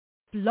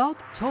Blog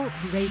Talk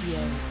Radio.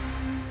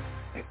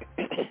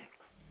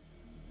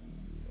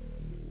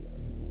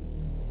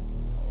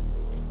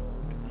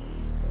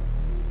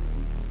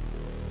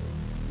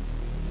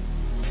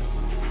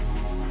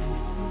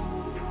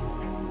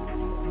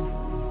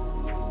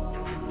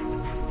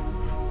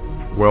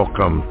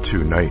 Welcome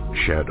to Night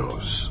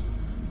Shadows.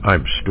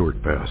 I'm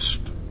Stuart Best,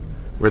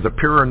 where the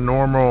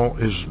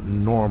paranormal is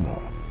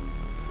normal,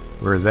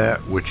 where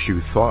that which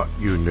you thought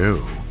you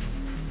knew,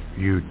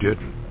 you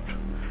didn't,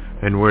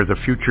 and where the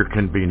future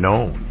can be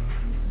known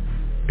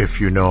if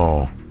you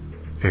know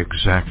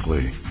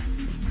exactly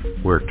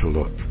where to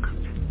look.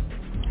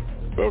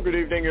 Well, good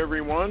evening,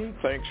 everyone.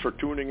 Thanks for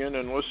tuning in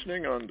and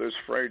listening on this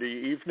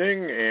Friday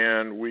evening,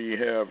 and we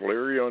have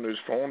Larry on his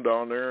phone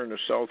down there in the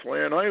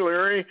Southland. Hi,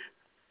 Larry.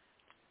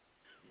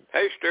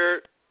 Hey,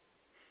 Stuart.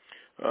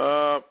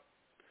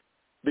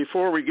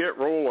 Before we get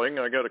rolling,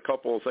 I got a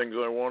couple of things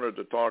I wanted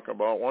to talk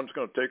about. One's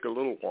going to take a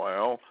little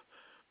while,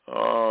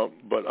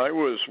 but I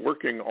was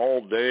working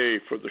all day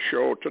for the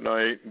show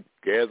tonight,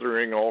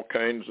 gathering all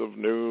kinds of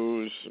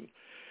news,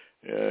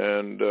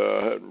 and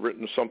had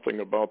written something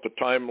about the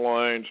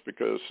timelines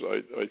because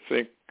I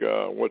think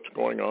what's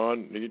going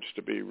on needs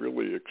to be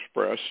really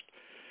expressed.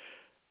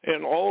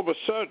 And all of a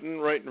sudden,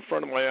 right in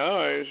front of my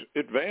eyes,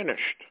 it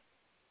vanished.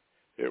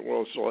 It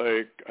was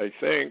like, I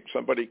think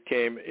somebody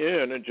came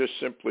in and just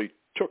simply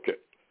took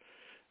it.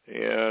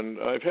 And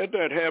I've had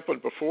that happen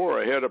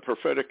before. I had a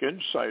prophetic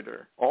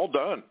insider, all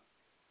done.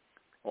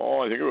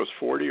 I think it was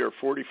 40 or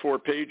 44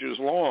 pages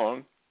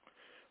long,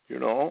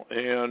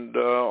 and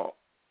all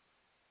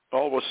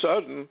of a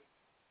sudden,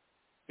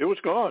 it was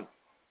gone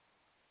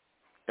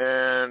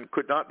and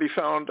could not be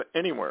found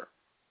anywhere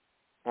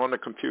on the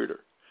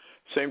computer.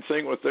 Same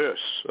thing with this.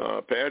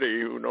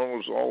 Patty, who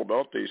knows all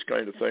about these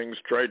kind of things,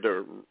 tried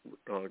to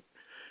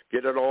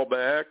get it all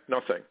back.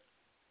 Nothing.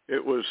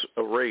 It was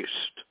erased.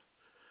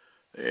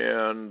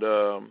 And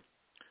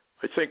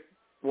I think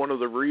one of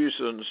the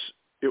reasons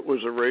it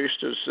was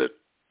erased is that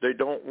they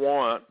don't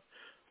want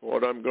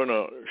what I'm going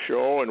to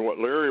show and what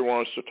Larry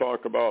wants to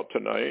talk about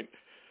tonight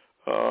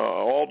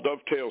all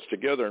dovetails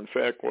together. In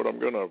fact, what I'm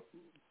going to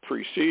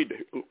precede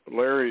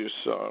Larry's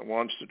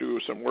wants to do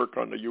some work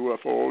on the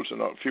UFOs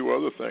and a few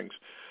other things.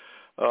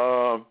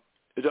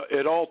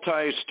 It all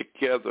ties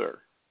together.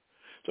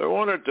 So I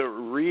wanted to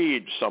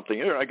read something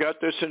here. I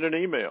got this in an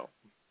email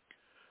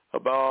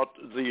about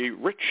the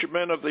rich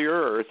men of the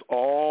earth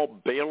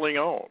all bailing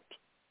out.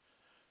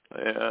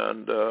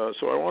 And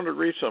so I wanted to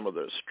read some of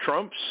this.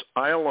 Trump's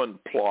island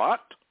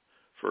plot,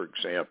 for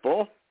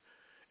example,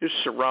 is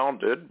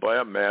surrounded by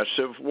a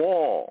massive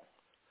wall.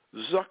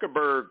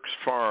 Zuckerberg's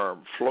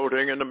farm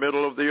floating in the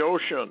middle of the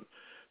ocean,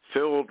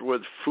 filled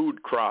with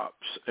food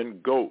crops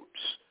and goats.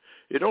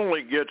 It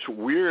only gets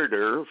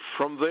weirder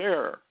from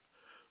there.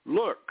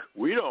 Look,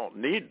 we don't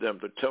need them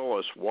to tell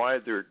us why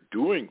they're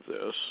doing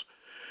this.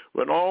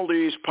 When all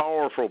these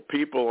powerful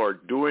people are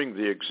doing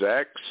the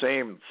exact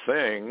same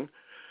thing,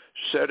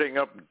 setting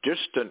up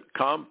distant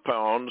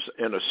compounds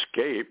and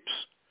escapes,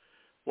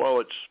 well,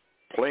 it's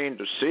plain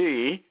to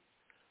see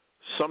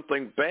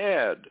something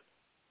bad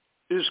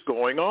is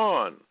going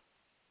on.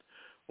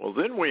 Well,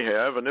 then we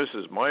have, and this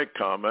is my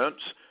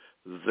comments,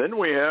 then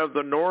we have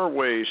the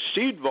Norway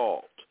seed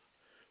vault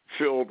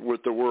filled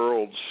with the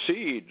world's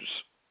seeds.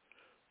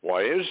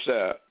 Why is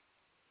that?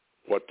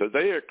 What do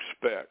they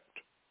expect?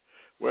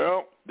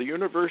 Well, the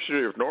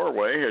University of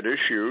Norway had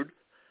issued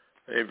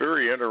a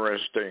very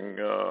interesting,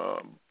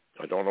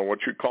 I don't know what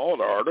you'd call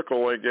it,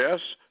 article, I guess,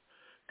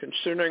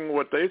 concerning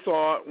what they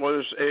thought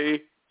was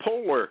a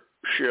polar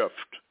shift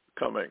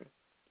coming.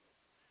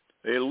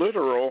 A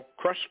literal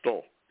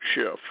crustal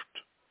shift,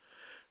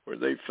 where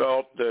they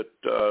felt that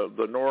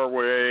the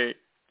Norway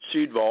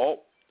seed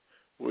vault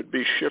would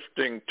be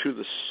shifting to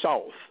the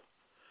south.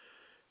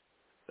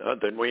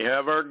 Then we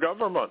have our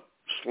government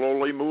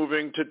slowly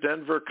moving to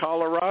Denver,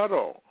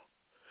 Colorado,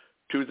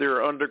 to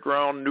their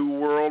underground New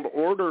World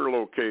Order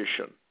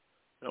location.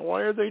 Now,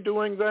 why are they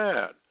doing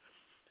that?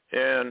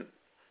 And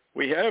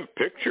we have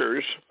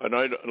pictures, and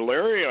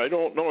Larry, I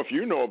don't know if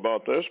you know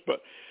about this,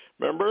 but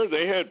remember,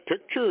 they had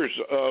pictures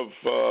of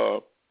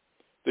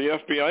the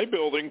FBI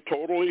building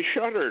totally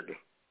shuttered.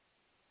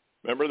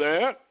 Remember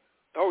that?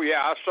 Oh,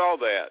 yeah, I saw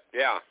that,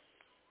 yeah.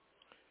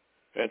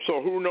 And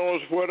so who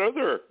knows what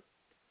other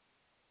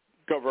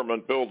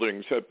government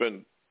buildings have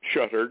been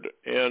shuttered.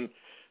 And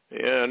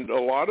a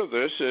lot of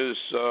this is,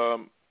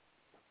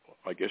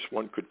 I guess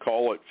one could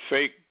call it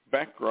fake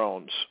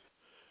backgrounds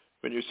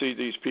when you see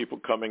these people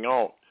coming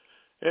out.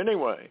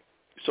 Anyway,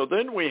 so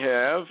then we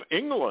have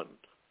England,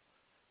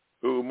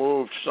 who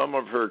moved some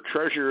of her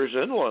treasures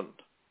inland,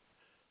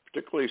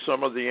 particularly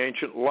some of the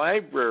ancient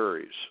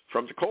libraries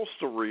from the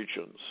coastal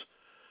regions,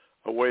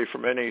 away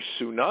from any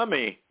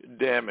tsunami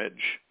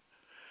damage.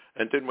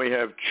 And then we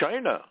have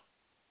China,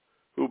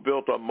 who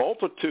built a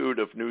multitude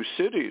of new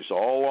cities,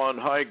 all on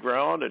high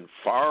ground and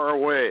far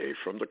away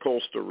from the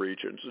coastal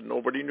regions, and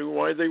nobody knew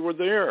why they were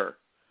there.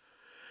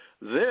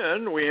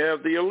 Then we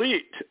have the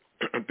elite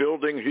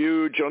building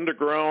huge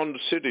underground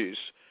cities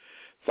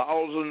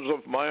thousands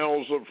of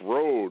miles of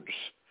roads.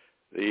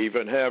 They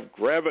even have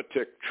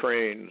gravitic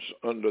trains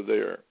under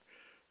there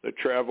that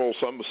travel,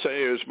 some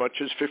say, as much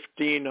as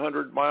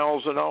 1,500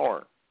 miles an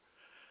hour.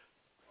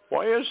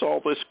 Why is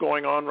all this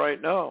going on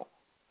right now?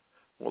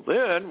 Well,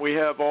 then we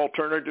have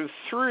alternative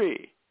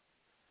 3,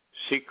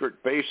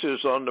 secret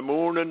bases on the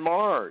moon and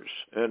Mars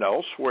and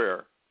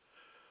elsewhere,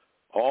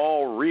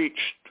 all reached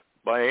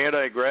by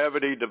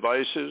anti-gravity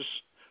devices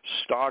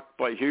stocked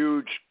by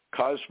huge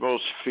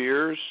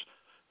cosmospheres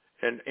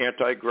and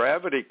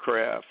anti-gravity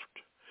craft.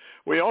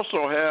 We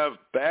also have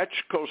batch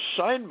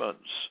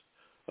consignments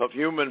of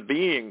human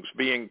beings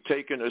being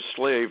taken as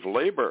slave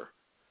labor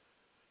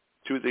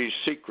to these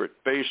secret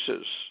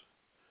bases.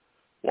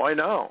 Why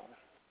now?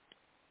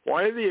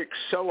 Why the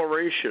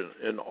acceleration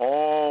in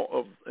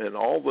all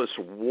this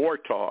war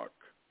talk,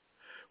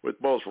 with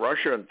both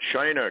Russia and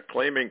China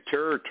claiming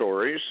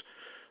territories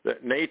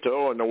that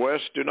NATO and the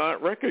West do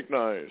not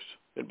recognize?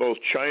 And both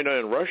China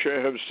and Russia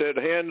have said,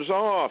 hands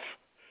off,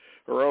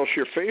 or else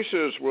your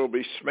faces will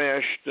be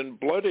smashed and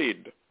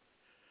bloodied.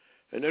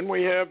 And then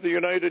we have the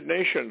United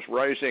Nations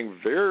rising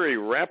very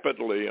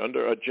rapidly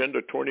under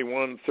Agenda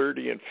 21,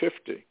 30, and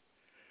 50.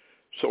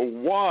 So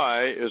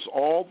why is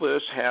all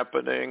this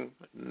happening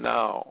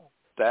now?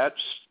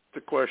 That's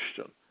the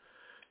question.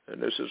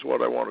 And this is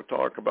what I want to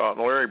talk about.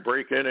 And Larry,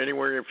 break in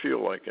anywhere you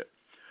feel like it.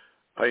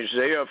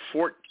 Isaiah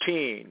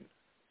 14,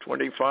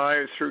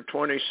 25 through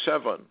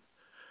 27.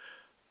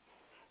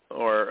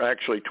 Or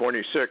actually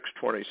 26,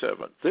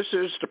 27. This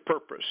is the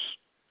purpose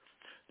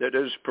that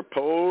is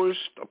proposed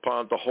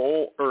upon the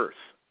whole earth.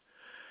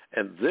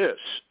 And this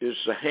is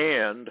the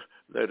hand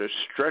that is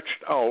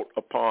stretched out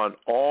upon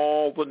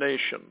all the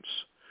nations.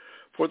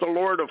 For the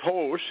Lord of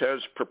hosts has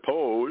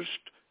proposed,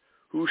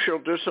 who shall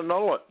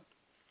disannul it?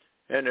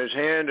 And his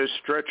hand is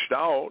stretched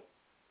out,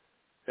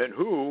 and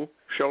who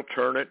shall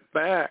turn it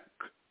back?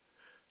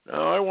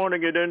 Now I want to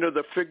get into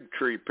the fig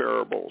tree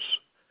parables,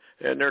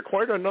 and there are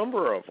quite a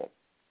number of them.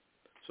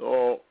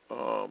 So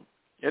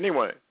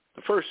anyway,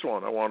 the first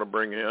one I want to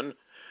bring in.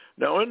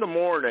 Now in the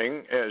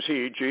morning, as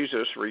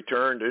Jesus,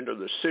 returned into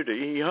the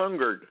city, he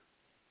hungered.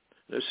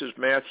 This is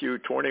Matthew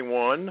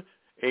 21,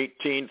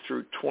 18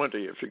 through 20,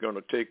 if you're going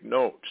to take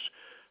notes.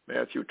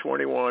 Matthew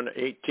 21,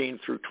 18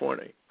 through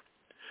 20.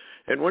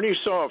 And when he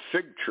saw a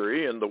fig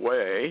tree in the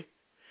way,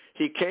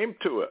 he came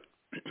to it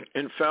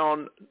and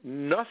found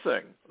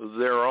nothing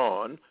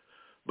thereon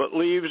but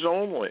leaves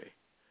only,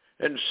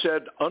 and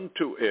said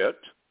unto it,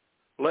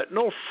 let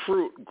no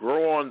fruit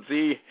grow on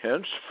thee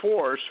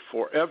henceforth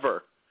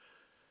forever.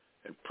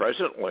 And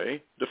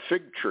presently the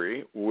fig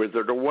tree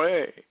withered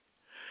away.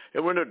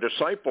 And when the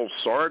disciples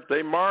saw it,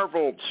 they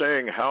marveled,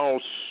 saying, how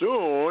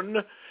soon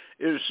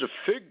is the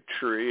fig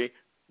tree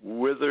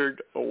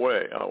withered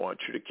away? I want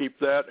you to keep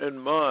that in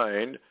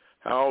mind.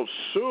 How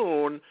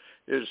soon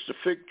is the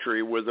fig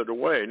tree withered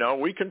away? Now,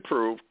 we can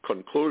prove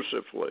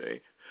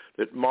conclusively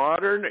that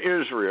modern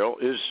Israel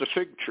is the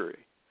fig tree.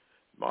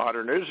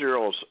 Modern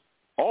Israel is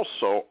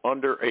also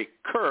under a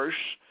curse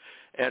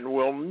and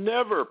will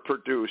never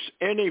produce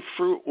any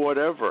fruit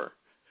whatever,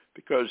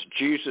 because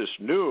Jesus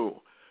knew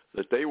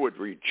that they would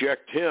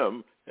reject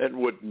him and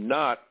would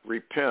not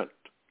repent.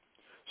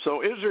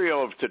 So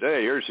Israel of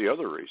today, here's the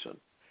other reason,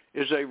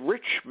 is a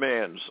rich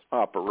man's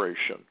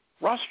operation.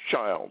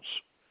 Rothschilds.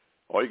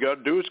 All you got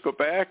to do is go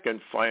back and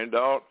find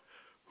out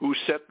who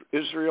set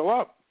Israel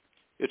up.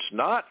 It's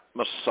not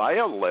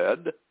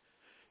Messiah-led.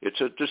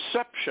 It's a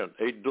deception,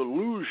 a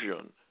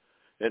delusion,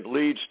 and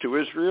leads to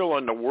Israel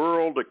and the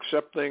world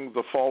accepting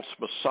the false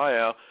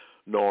Messiah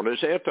known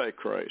as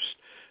Antichrist.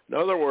 In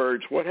other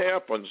words, what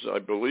happens, I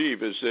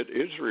believe, is that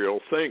Israel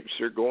thinks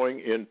they're going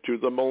into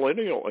the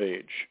millennial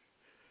age,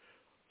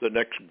 the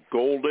next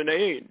golden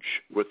age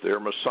with their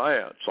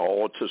Messiah. It's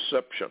all a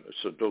deception.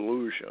 It's a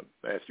delusion.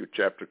 Matthew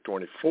chapter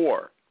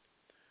 24.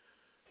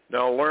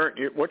 Now, learn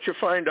what you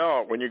find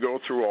out when you go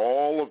through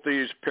all of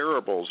these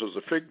parables of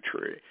the fig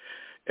tree.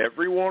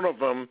 Every one of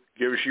them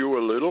gives you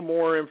a little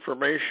more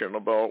information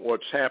about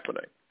what's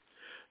happening.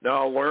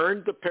 Now,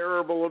 learn the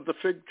parable of the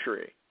fig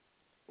tree.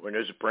 When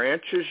his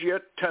branch is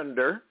yet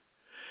tender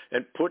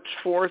and puts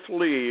forth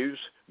leaves,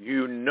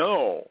 you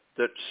know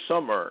that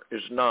summer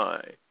is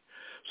nigh.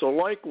 So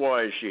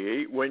likewise,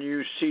 ye, when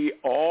you see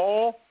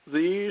all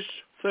these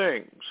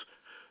things,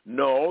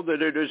 know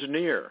that it is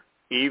near,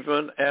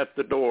 even at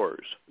the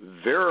doors.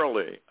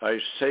 Verily, I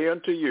say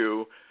unto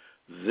you,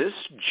 this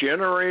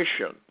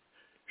generation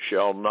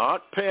shall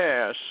not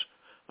pass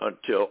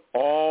until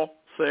all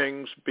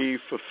things be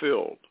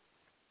fulfilled.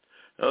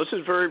 Now, this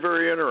is very,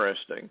 very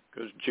interesting,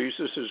 because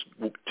Jesus is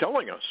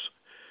telling us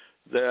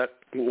that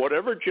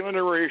whatever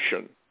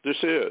generation this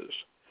is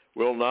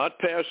will not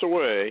pass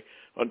away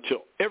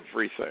until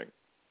everything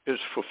is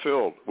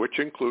fulfilled, which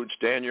includes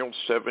Daniel's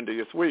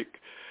 70th week.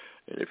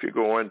 And if you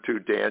go into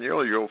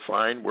Daniel, you'll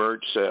find where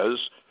it says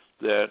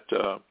that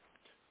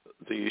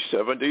the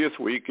 70th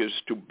week is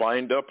to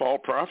bind up all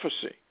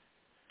prophecy,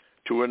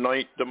 to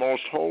anoint the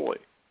most holy,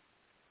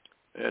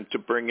 and to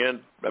bring in,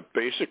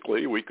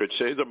 basically, we could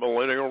say, the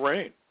millennial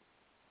reign.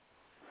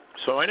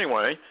 So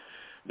anyway,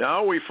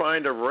 Now we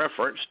find a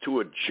reference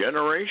to a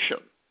generation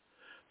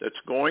that's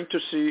going to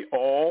see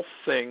all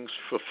things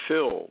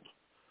fulfilled.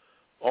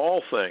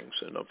 All things.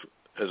 And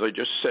as I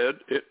just said,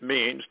 it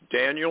means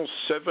Daniel's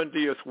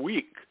 70th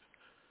week.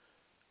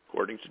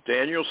 According to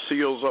Daniel,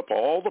 seals up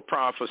all the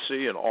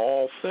prophecy and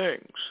all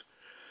things.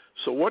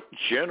 So what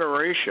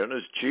generation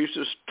is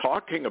Jesus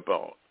talking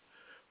about?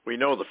 We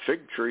know the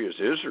fig tree is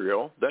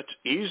Israel. That's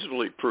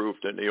easily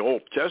proved in the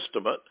Old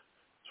Testament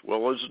as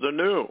well as the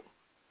New.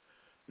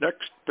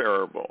 Next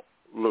parable,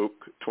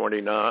 Luke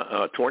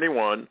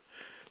 21,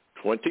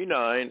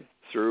 29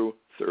 through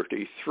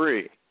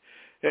 33.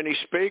 And he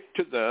spake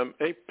to them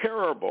a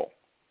parable.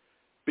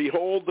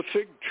 Behold the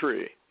fig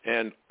tree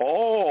and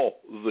all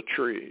the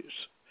trees.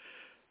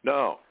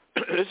 Now,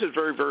 this is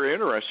very, very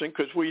interesting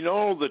because we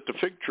know that the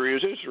fig tree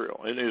is Israel,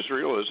 and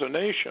Israel is a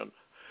nation.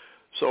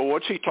 So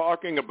what's he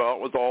talking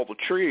about with all the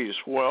trees?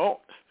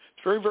 Well,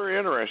 it's very, very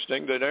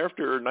interesting that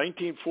after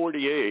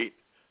 1948,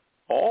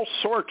 all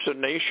sorts of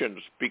nations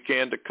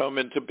began to come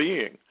into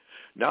being.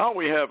 Now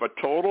we have a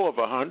total of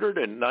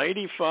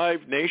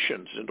 195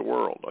 nations in the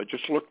world. I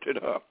just looked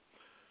it up.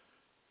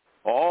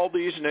 All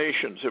these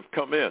nations have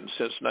come in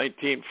since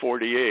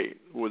 1948,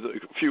 with a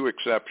few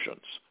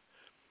exceptions.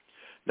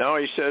 Now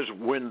he says,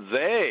 when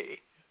they,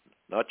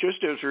 not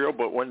just Israel,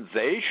 but when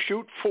they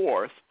shoot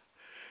forth,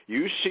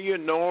 you see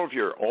and know of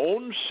your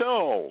own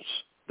selves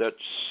that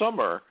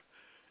summer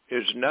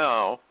is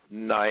now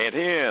nigh at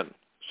hand.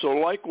 So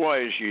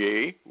likewise,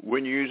 ye,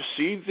 when you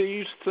see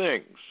these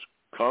things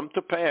come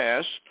to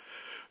pass,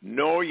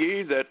 know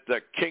ye that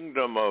the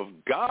kingdom of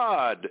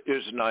God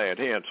is nigh at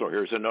hand. So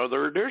here's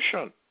another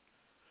addition.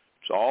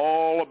 It's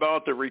all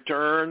about the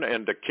return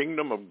and the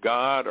kingdom of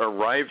God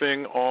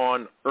arriving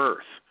on earth.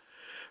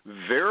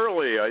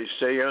 Verily I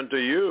say unto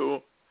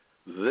you,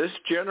 this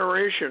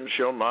generation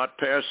shall not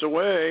pass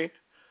away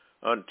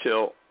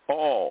until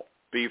all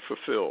be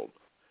fulfilled.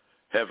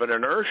 Heaven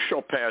and earth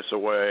shall pass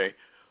away,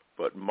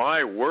 but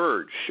my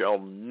word shall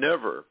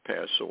never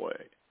pass away.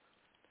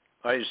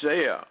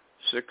 Isaiah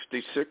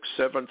 66,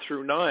 7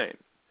 through 9.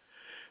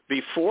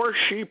 Before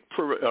she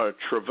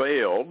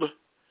travailed,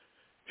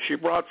 she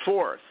brought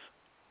forth.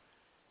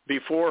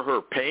 Before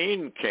her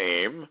pain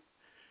came,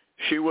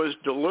 she was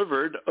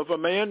delivered of a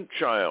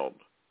man-child.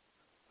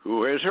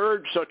 Who has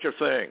heard such a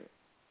thing?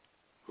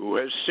 Who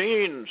has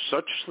seen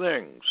such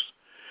things?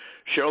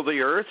 Shall the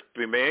earth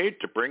be made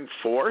to bring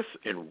forth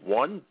in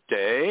one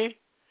day?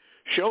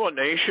 Shall a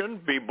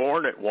nation be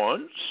born at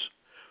once?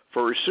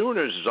 For as soon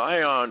as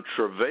Zion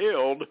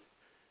travailed,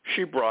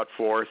 she brought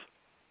forth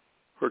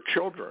her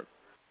children.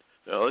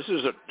 Now this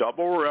is a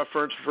double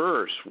reference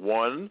verse.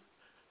 One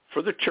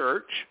for the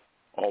church,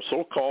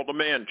 also called a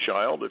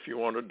man-child if you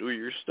want to do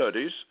your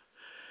studies,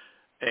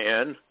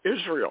 and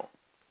Israel.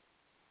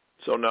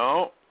 So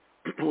now,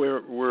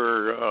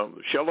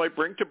 shall I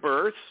bring to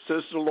birth,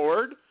 says the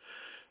Lord,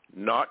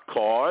 not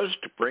cause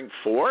to bring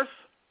forth?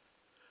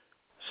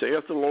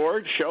 Saith the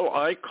Lord, shall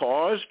I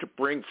cause to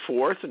bring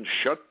forth and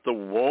shut the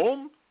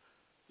womb?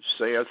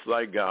 Saith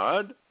thy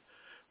God.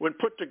 When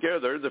put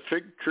together, the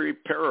fig tree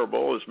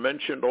parable is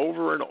mentioned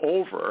over and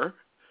over.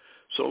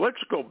 So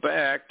let's go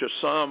back to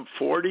Psalm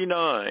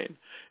 49,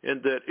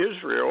 in that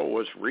Israel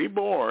was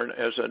reborn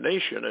as a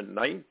nation in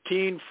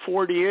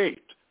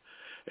 1948.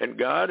 And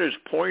God is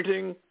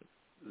pointing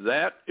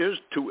that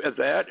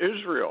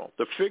Israel,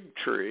 the fig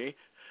tree,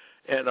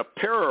 and a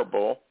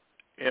parable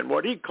and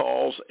what he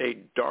calls a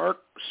dark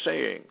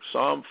saying.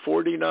 Psalm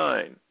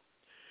 49.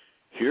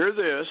 Hear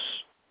this,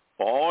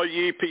 all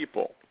ye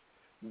people.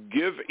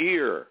 Give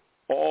ear,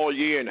 all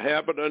ye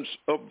inhabitants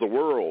of the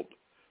world,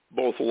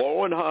 both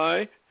low and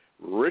high,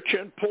 rich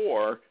and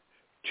poor,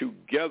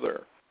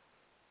 together.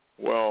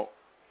 Well,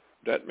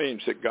 that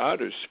means that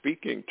God is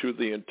speaking to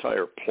the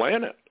entire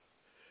planet,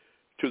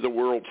 to the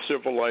world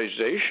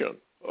civilization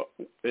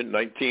in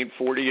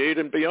 1948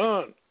 and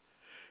beyond.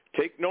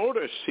 Take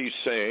notice, he's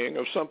saying,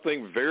 of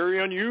something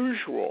very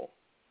unusual,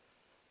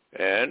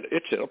 and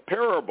it's in a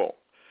parable.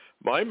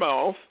 My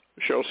mouth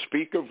shall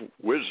speak of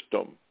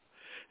wisdom,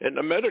 and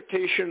the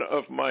meditation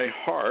of my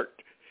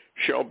heart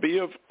shall be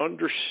of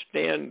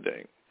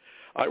understanding.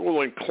 I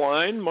will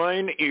incline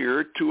mine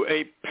ear to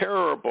a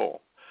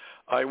parable.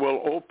 I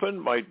will open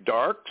my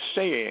dark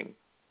saying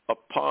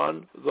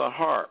upon the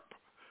harp.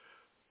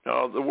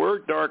 Now, the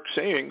word dark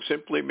saying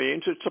simply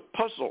means it's a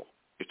puzzle.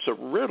 It's a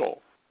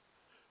riddle.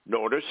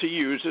 Notice he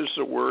uses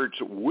the words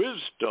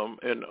wisdom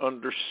and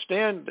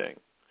understanding.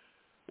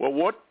 Well,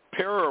 what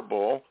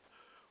parable,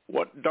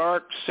 what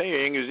dark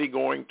saying is he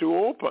going to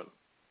open?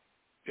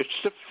 It's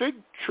the fig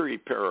tree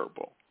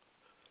parable.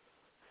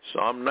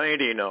 Psalm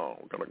 90 now.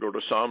 I'm going to go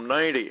to Psalm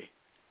 90.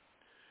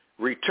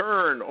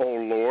 Return, O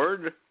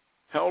Lord,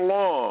 how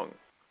long?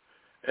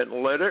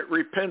 And let it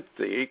repent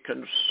thee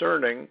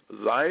concerning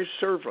thy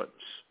servants.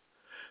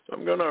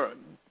 So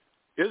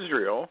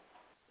Israel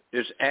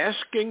is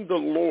asking the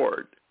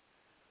Lord,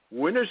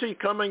 when is he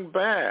coming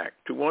back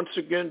to once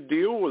again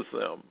deal with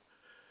them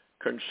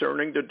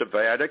concerning the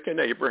Davidic and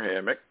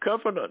Abrahamic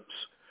covenants?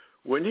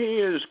 when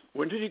is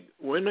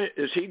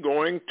he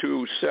going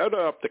to set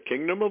up the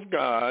kingdom of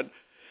God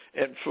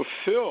and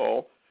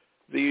fulfill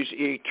these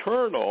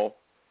eternal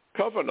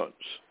covenants?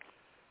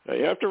 Now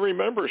you have to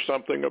remember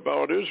something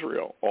about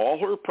Israel. All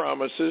her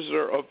promises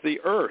are of the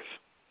earth.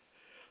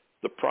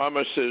 The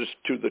promises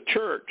to the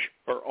church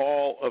are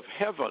all of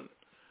heaven.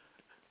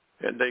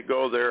 And they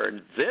go there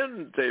and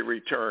then they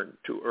return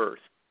to earth.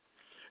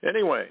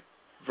 Anyway,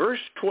 verse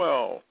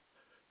 12,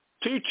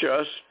 teach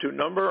us to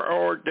number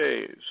our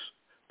days,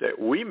 that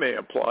we may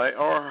apply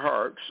our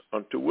hearts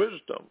unto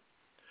wisdom.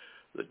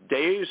 The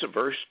days of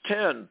verse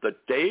 10, the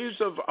days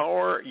of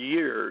our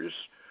years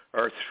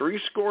are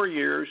 80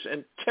 years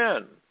and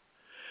 10.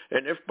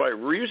 And if by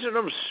reason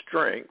of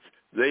strength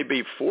they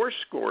be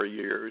 80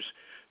 years,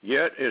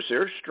 yet is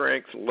their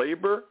strength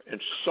labor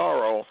and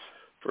sorrow,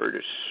 for it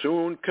is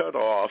soon cut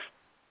off,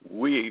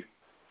 we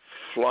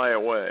fly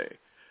away.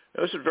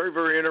 Now, this is very,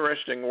 very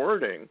interesting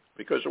wording,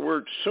 because the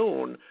word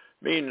soon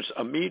means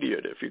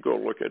immediate, if you go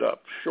look it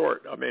up.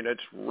 Short, I mean,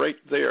 it's right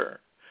there.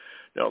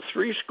 Now,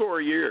 80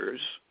 years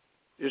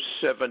is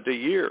 70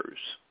 years.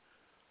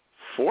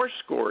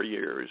 80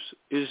 years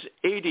is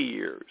 80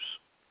 years.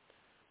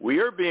 We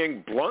are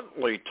being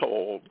bluntly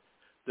told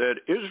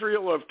that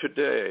Israel of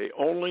today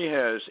only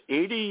has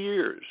 80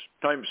 years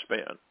time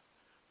span.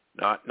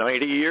 Not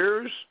 90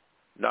 years,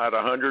 not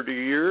 100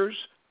 years,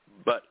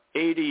 but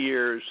 80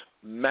 years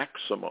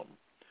maximum.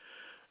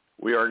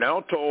 We are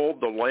now told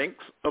the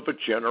length of a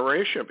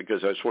generation,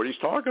 because that's what he's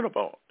talking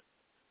about.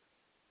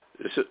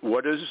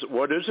 What is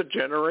a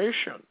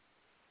generation?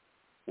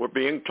 We're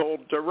being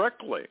told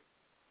directly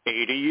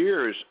 80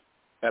 years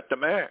at the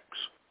max.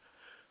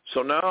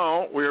 So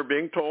now we are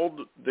being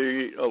told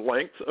the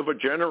length of a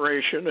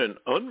generation in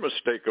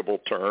unmistakable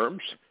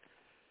terms,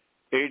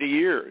 80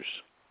 years.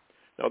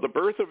 Now, the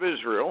birth of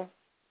Israel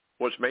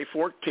was May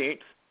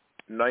 14th,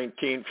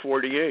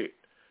 1948.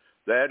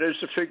 That is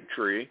the fig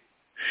tree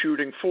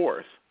shooting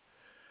forth.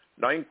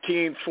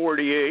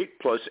 1948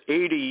 plus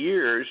 80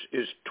 years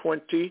is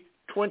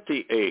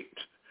 2028,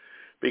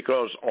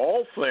 because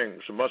all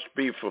things must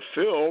be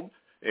fulfilled,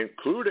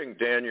 including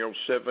Daniel's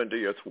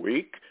 70th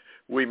week.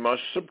 We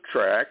must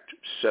subtract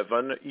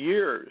 7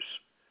 years.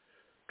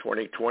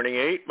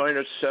 2028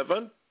 minus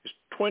 7 is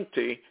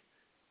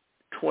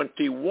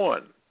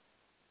 2021.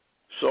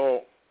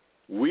 So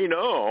we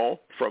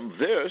know from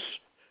this,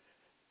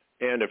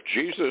 and if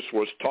Jesus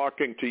was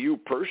talking to you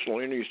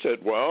personally and he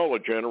said, well, a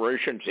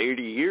generation's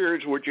 80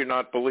 years, would you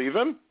not believe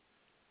him?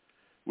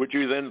 Would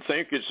you then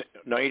think it's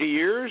 90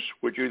 years?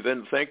 Would you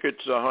then think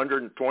it's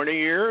 120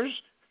 years?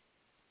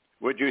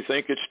 Would you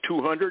think it's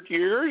 200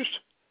 years?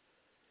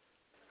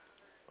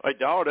 I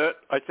doubt it.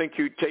 I think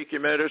you'd take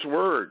him at his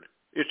word.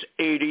 It's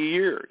 80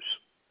 years.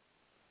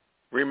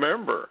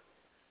 Remember,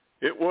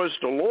 it was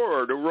the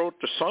Lord who wrote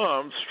the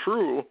Psalms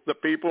through the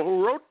people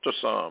who wrote the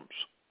Psalms.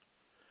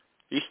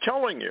 He's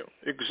telling you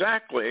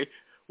exactly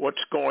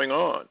what's going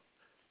on.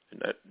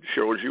 And that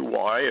shows you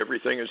why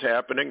everything is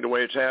happening the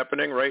way it's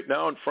happening right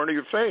now in front of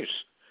your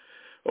face.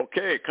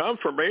 Okay,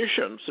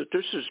 confirmations that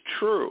this is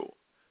true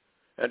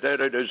and that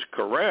it is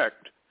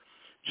correct.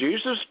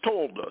 Jesus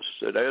told us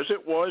that as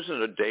it was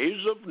in the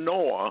days of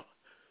Noah,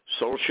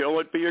 so shall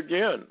it be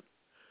again.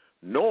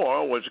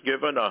 Noah was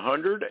given a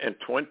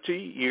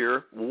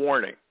 120-year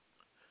warning.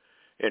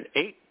 In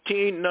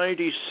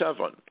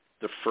 1897,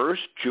 the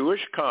first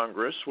Jewish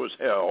Congress was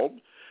held,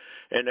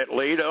 and it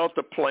laid out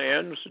the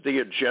plans, the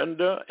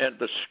agenda, and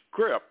the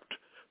script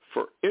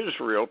for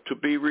Israel to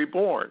be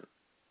reborn.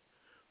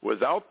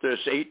 Without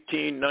this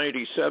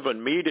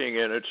 1897 meeting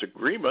and its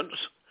agreements,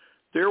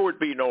 there would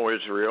be no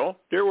Israel.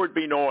 There would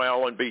be no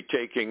Allenby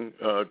taking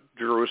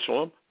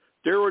Jerusalem.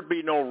 There would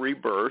be no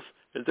rebirth,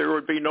 and there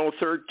would be no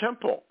third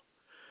temple.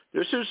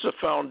 This is the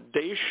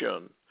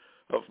foundation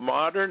of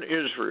modern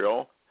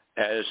Israel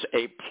as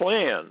a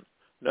plan.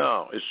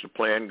 Now, is the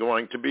plan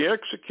going to be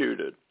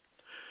executed?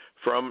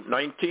 From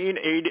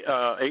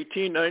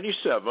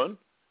 1897,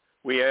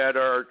 we had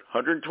our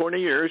 120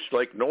 years,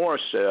 like Noah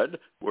said.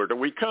 Where do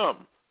we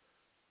come?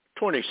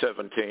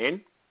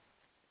 2017.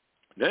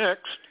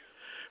 Next,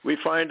 we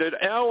find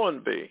that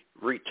Allenby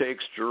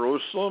retakes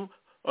Jerusalem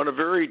on a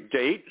very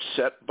date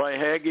set by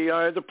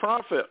Haggai the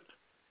prophet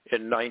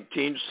in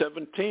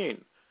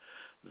 1917.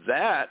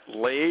 That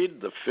laid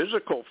the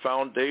physical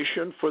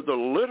foundation for the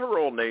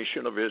literal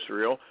nation of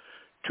Israel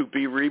to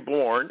be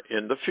reborn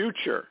in the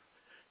future.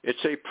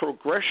 It's a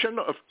progression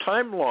of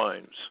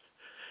timelines.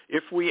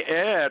 If we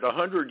add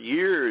 100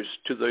 years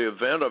to the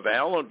event of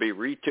Allenby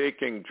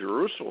retaking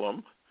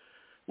Jerusalem,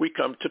 we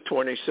come to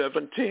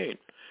 2017.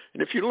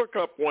 And if you look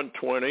up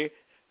 120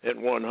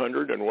 and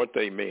 100 and what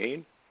they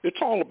mean,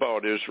 it's all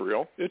about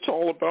Israel. It's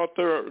all about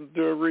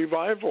the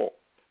revival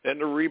and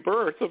the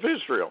rebirth of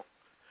Israel.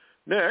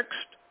 Next,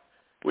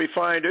 we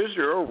find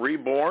Israel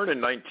reborn in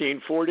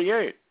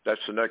 1948.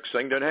 That's the next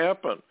thing that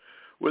happened,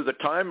 with a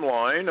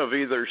timeline of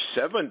either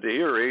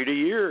 70 or 80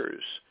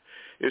 years.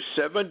 If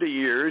 70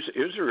 years,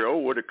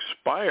 Israel would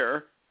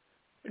expire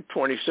in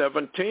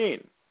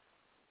 2017.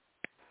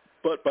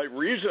 But by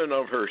reason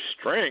of her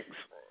strength,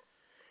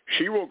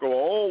 She will go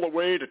all the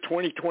way to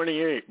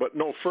 2028, but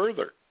no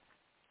further.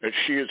 And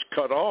she is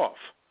cut off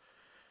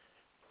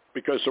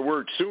because the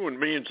word soon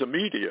means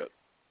immediate.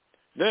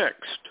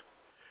 Next,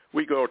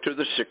 we go to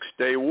the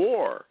Six-Day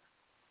War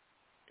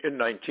in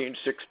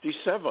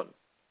 1967.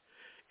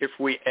 If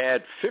we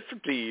add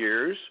 50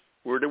 years,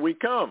 where do we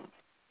come?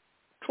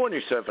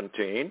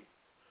 2017.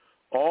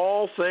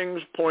 All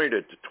things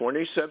pointed to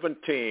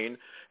 2017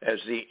 as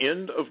the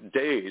end of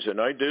days. And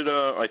I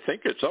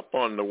think it's up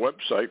on the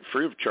website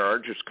free of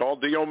charge. It's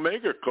called the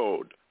Omega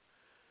Code.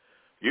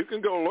 You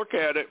can go look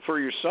at it for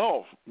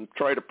yourself and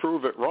try to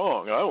prove it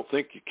wrong. I don't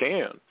think you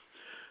can.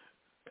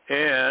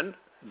 And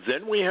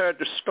then we had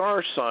the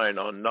star sign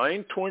on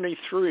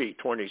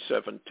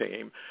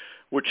 9/23/2017,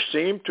 which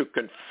seemed to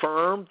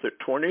confirm that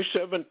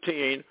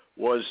 2017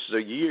 was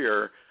the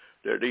year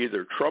that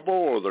either trouble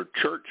or the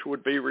church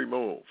would be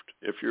removed.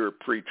 If you're a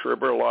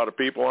pre-tribber, a lot of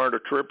people aren't a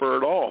tribber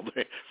at all,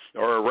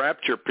 or a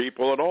rapture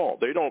people at all.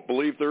 They don't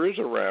believe there is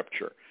a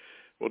rapture.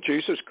 Well,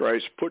 Jesus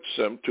Christ puts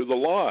them to the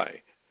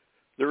lie.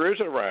 There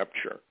is a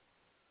rapture.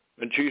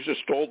 And Jesus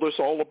told us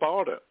all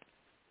about it.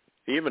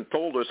 He even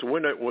told us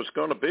when it was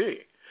going to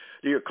be.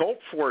 The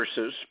occult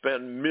forces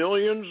spend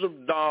millions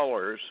of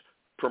dollars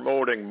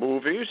promoting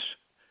movies,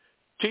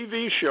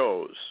 TV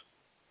shows,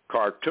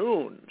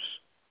 cartoons,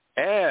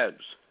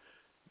 ads,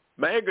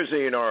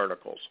 magazine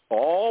articles,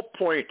 all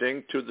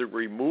pointing to the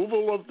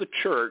removal of the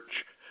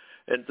church,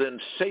 and then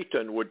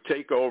Satan would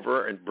take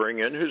over and bring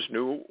in his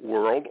new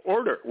world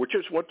order, which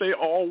is what they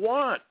all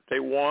want.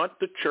 They want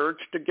the church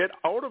to get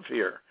out of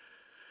here.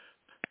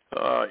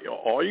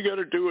 All you got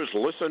to do is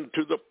listen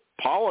to the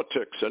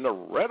politics and the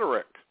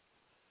rhetoric.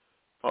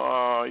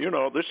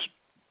 This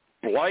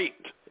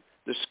blight,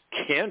 this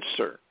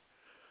cancer,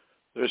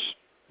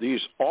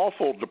 these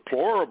awful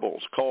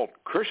deplorables called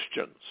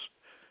Christians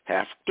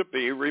have to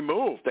be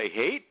removed. They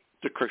hate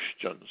the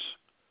Christians.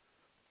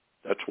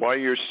 That's why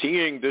you're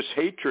seeing this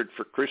hatred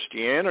for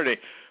Christianity.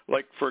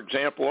 Like, for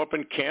example, up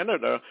in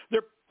Canada,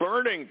 they're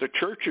burning the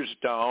churches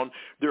down.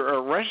 They're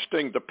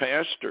arresting the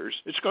pastors.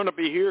 It's going to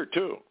be here,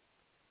 too.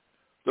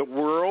 The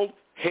world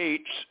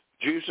hates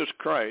Jesus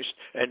Christ,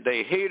 and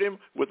they hate him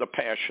with a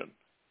passion.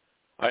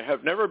 I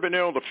have never been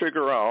able to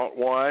figure out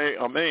why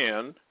a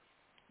man,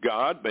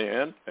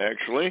 God-man,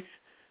 actually,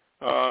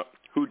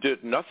 who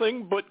did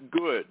nothing but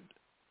good,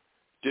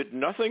 did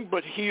nothing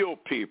but heal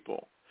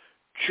people,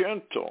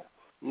 gentle,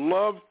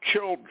 loved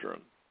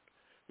children,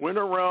 went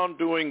around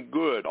doing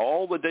good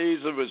all the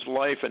days of his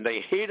life, and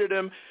they hated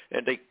him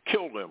and they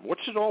killed him.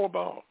 What's it all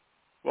about?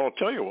 Well, I'll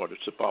tell you what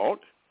it's about.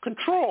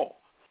 Control.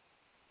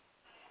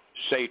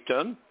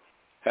 Satan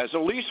has a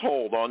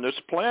leasehold on this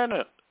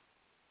planet.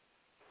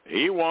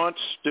 He wants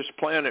this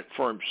planet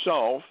for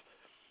himself,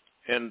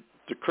 and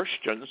the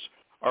Christians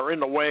are in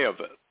the way of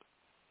it.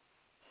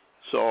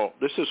 So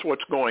this is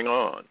what's going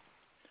on.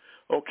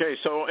 Okay,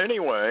 so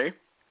anyway,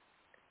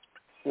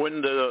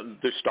 when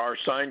the star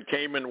sign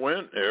came and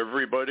went,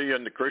 everybody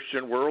in the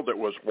Christian world that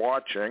was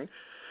watching,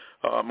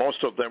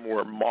 most of them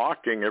were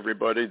mocking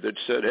everybody that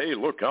said, hey,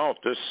 look out,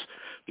 this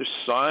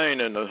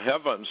sign in the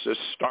heavens, this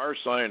star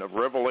sign of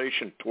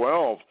Revelation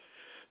 12,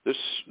 this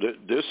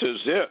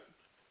is it.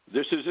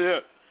 This is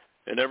it.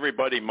 And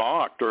everybody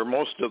mocked, or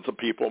most of the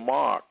people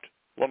mocked.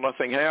 Well,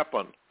 nothing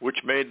happened,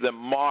 which made them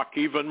mock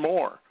even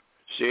more.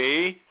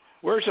 See?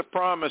 Where's the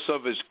promise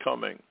of his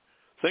coming?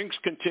 Things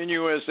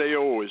continue as they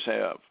always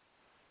have.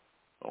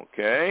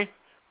 Okay?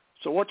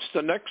 So what's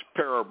the next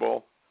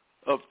parable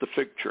of the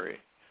fig tree?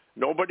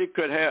 Nobody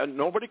could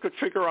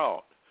figure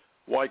out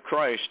why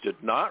Christ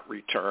did not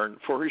return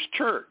for his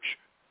church.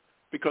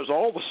 Because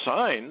all the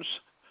signs,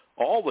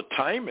 all the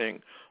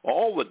timing,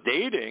 all the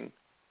dating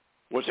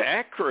was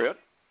accurate,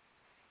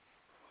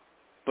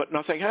 but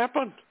nothing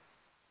happened.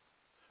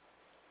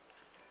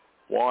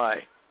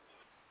 Why?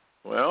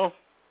 Well,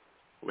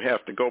 we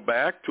have to go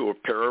back to a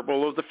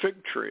parable of the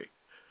fig tree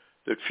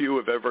that few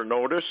have ever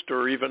noticed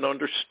or even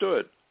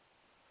understood.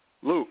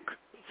 Luke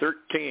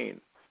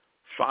 13,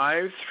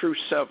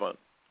 5-7.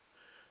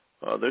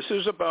 This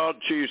is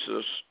about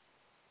Jesus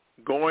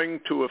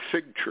going to a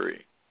fig tree.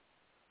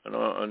 And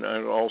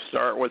I'll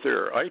start with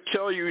here. I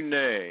tell you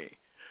nay,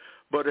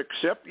 but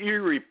except ye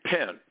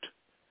repent,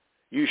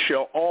 ye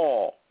shall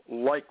all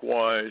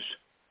likewise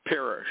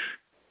perish.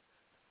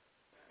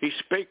 He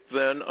spake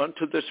then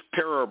unto this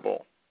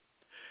parable.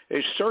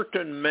 A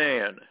certain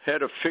man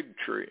had a fig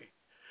tree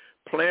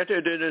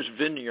planted in his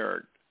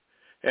vineyard,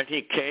 and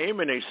he came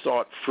and he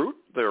sought fruit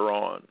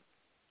thereon,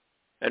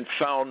 and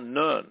found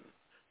none.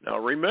 Now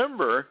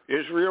remember,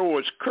 Israel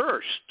was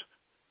cursed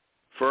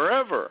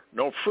forever,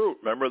 no fruit.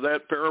 Remember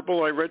that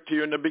parable I read to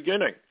you in the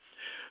beginning.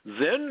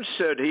 Then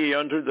said he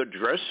unto the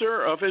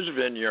dresser of his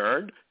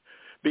vineyard,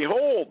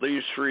 behold,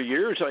 these 3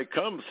 years I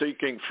come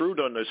seeking fruit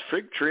on this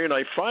fig tree, and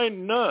I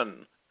find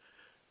none.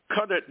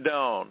 Cut it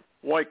down.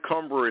 Why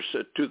cumberest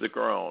it to the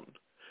ground?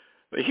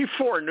 He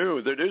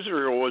foreknew that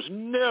Israel was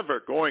never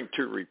going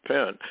to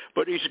repent,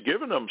 but he's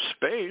given them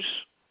space.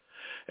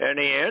 And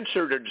he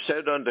answered and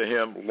said unto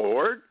him,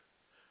 Lord,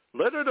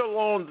 let it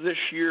alone this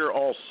year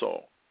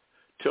also,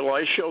 till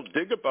I shall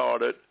dig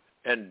about it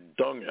and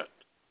dung it.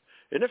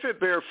 And if it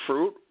bear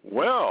fruit,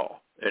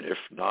 well, and if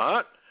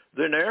not,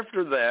 then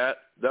after that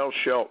thou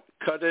shalt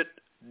cut it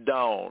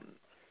down.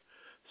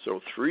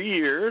 So 3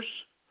 years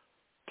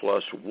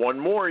plus 1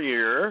 more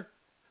year,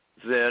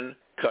 then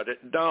cut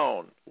it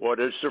down. What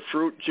is the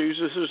fruit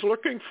Jesus is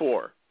looking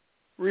for?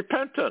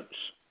 Repentance.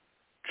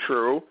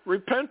 True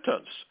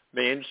repentance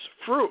means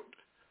fruit.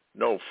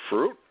 No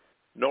fruit,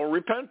 no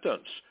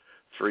repentance.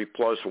 3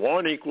 plus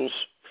 1 equals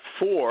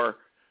 4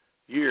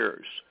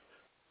 years.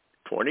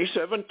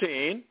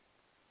 2017,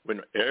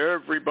 when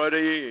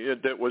everybody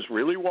that was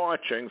really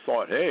watching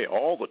thought, hey,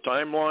 all the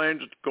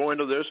timelines go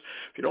into this.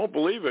 If you don't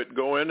believe it,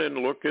 go in and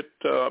look at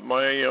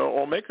my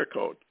Omega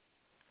code.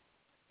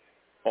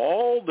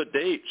 All the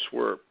dates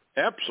were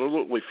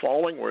absolutely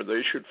falling where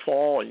they should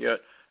fall, and yet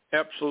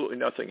absolutely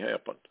nothing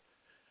happened.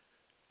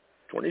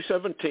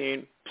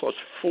 2017 plus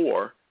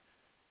 4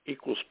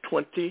 equals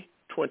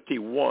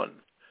 2021,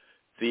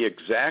 the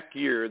exact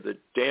year that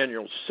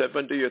Daniel's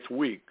 70th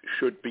week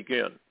should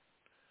begin.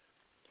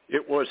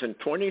 It was in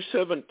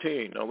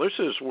 2017. Now, this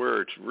is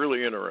where it's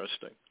really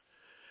interesting.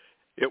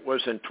 It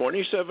was in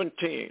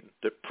 2017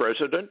 that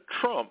President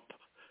Trump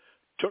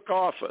took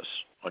office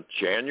on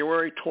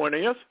January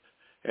 20th,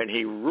 and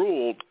he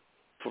ruled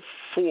for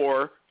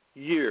 4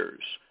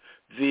 years,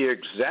 the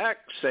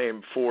exact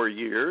same 4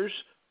 years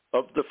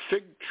of the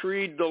fig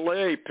tree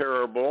delay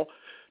parable,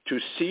 to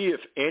see if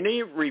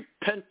any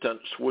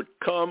repentance would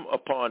come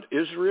upon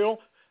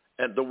Israel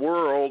and the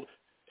world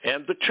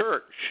and the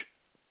church.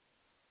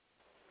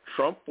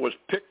 Trump was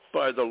picked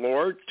by the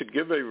Lord to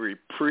give a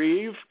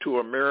reprieve to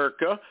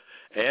America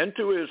and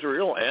to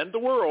Israel and the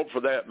world, for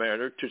that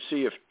matter, to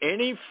see if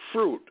any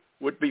fruit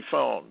would be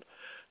found.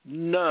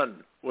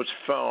 None was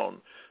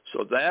found.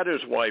 So that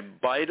is why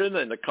Biden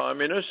and the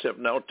communists have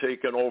now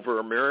taken over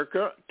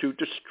America to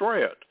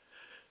destroy it.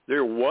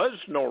 There was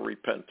no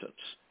repentance.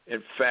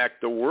 In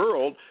fact, the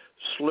world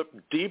slipped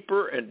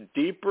deeper and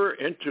deeper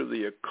into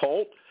the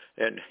occult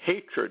and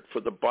hatred for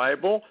the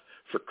Bible,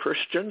 for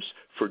Christians,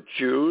 for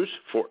Jews,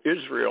 for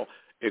Israel,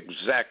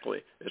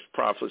 exactly as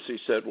prophecy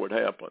said would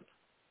happen.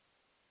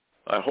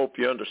 I hope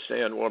you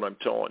understand what I'm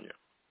telling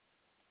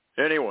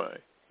you. Anyway,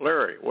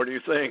 Larry, what do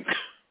you think?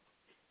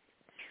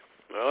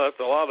 Well, that's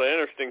a lot of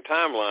interesting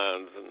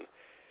timelines. And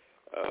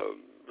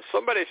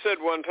somebody said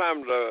one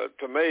time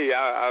to me,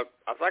 I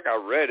think I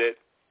read it,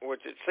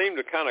 which it seemed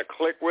to kind of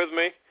click with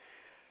me.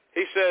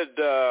 He said,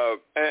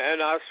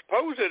 and I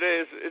suppose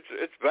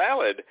it's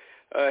valid.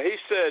 He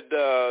said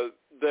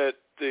that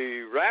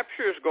the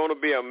rapture is going to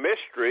be a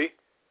mystery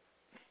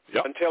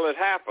until it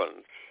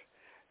happens.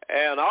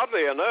 And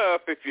oddly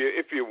enough,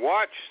 if you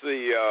watch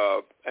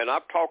the, and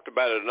I've talked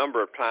about it a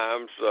number of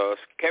times,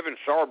 Kevin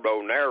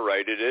Sorbo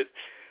narrated it.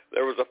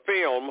 There was a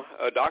film,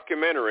 a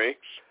documentary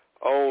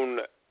on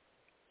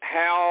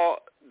how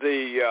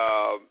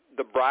the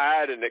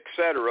bride and et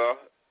cetera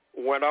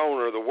went on,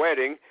 or the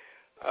wedding,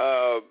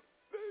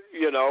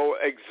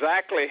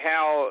 exactly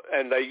how,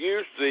 and they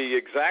used the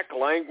exact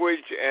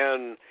language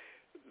and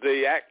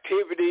the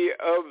activity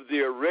of the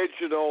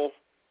original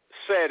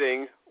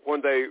setting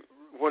when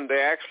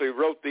they actually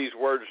wrote these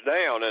words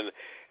down.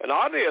 And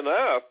oddly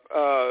enough,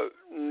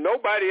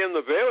 nobody in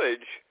the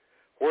village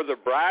where the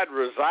bride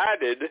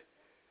resided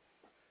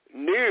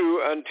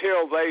knew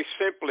until they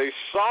simply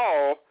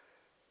saw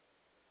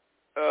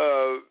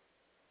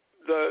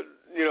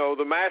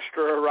the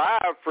master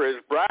arrive for his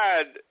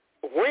bride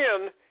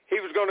when he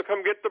was going to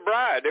come get the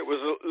bride. It was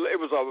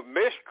a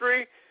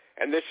mystery,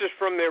 and this is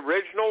from the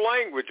original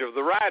language of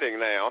the writing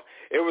now.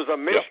 It was a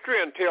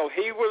mystery until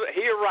he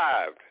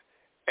arrived.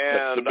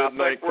 And I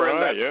think we're in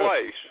that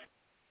place.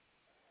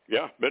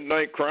 Yeah,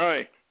 midnight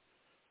cry.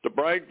 The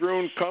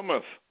bridegroom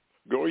cometh.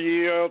 Go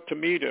ye out to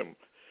meet him.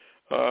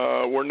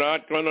 We're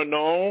not going to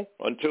know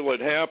until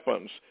it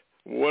happens.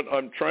 What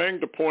I'm trying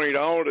to point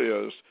out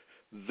is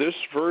this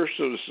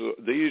verses,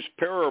 these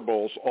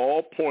parables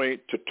all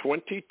point to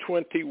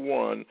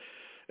 2021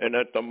 and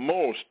at the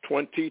most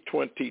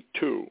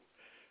 2022.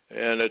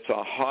 And it's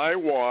a high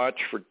watch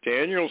for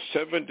Daniel's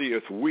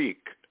 70th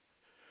week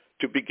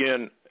to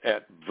begin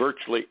at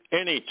virtually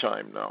any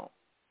time now.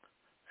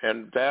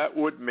 And that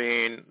would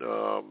mean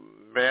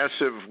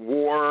massive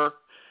war.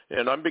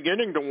 And I'm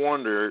beginning to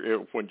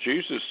wonder if when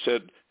Jesus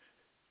said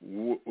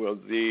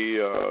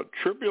the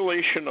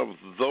tribulation of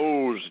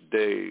those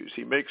days,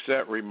 he makes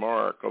that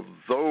remark, of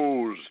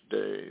those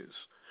days.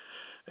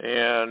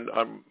 And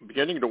I'm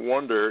beginning to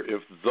wonder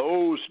if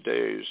those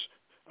days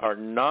are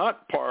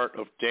not part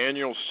of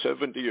Daniel's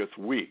 70th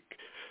week,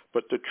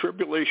 but the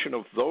tribulation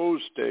of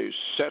those days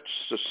sets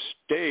the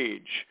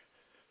stage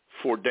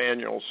for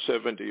Daniel's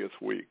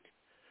 70th week.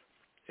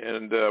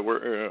 And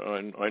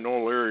I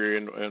know Larry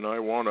and I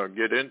want to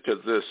get into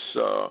this,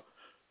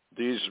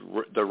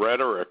 the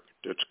rhetoric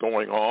that's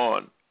going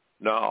on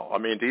now. I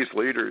mean, these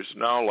leaders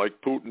now,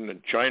 like Putin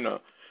in China,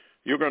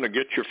 you're going to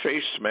get your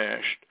face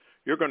smashed.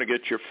 You're going to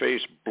get your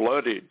face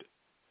bloodied.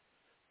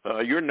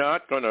 You're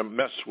not going to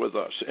mess with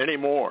us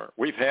anymore.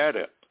 We've had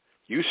it.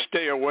 You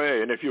stay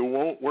away, and if you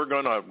won't, we're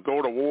going to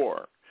go to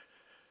war.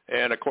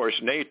 And, of course,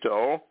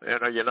 NATO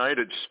and a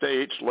United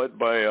States led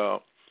by a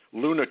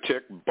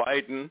lunatic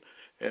Biden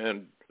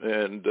and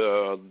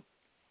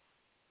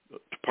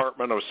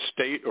Department of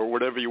State or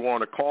whatever you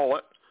want to call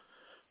it,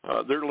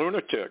 they're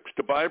lunatics.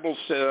 The Bible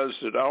says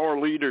that our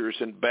leaders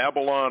in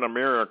Babylon,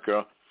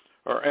 America,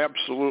 are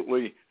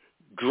absolutely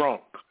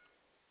drunk.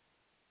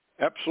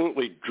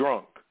 Absolutely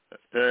drunk.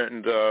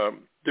 And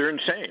they're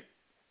insane,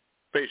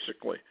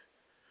 basically.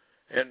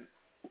 And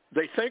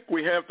they think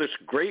we have this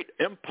great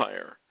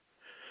empire,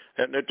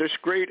 and that this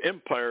great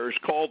empire is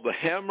called the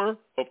hammer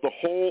of the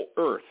whole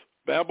earth.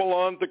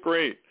 Babylon the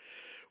Great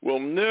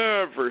will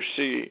never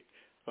see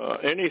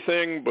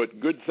anything but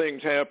good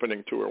things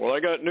happening to her. Well, I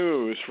got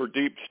news for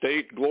deep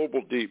state,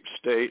 global deep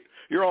state.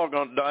 You're all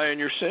going to die in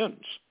your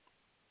sins.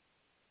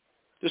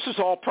 This is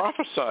all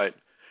prophesied.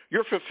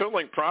 You're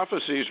fulfilling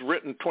prophecies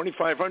written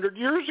 2,500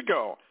 years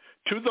ago,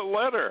 to the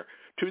letter,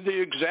 to the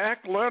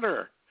exact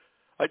letter.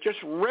 I just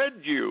read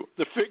you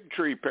the fig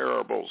tree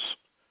parables.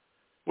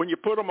 When you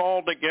put them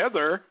all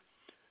together,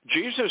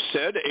 Jesus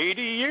said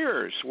 80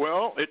 years.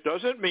 Well, it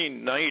doesn't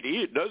mean 90.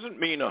 It doesn't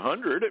mean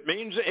 100. It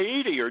means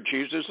 80, or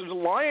Jesus is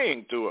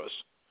lying to us.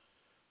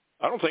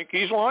 I don't think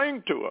he's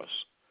lying to us.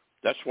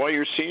 That's why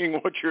you're seeing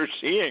what you're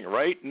seeing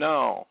right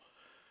now.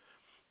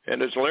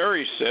 And as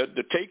Larry said,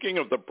 the taking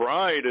of the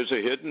bride is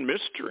a hidden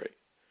mystery.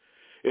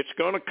 It's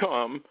going to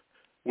come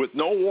with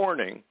no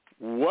warning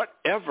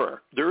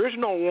whatever. There is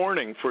no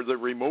warning for the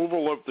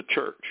removal of the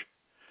church.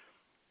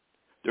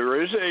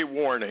 There is a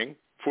warning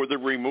for the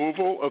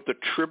removal of the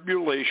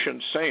tribulation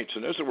saints.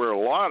 And this is where a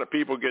lot of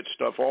people get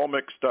stuff all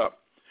mixed up.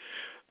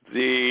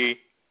 The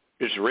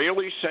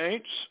Israeli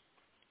saints,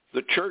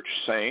 the church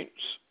saints,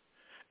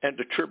 and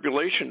the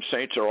tribulation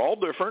saints are all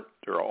different.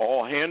 They're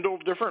all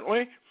handled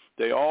differently.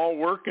 They all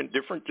work in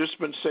different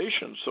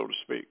dispensations, so to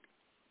speak.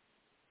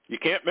 You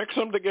can't mix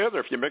them together.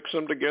 If you mix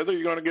them together,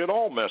 you're going to get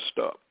all messed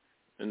up.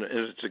 And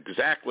it's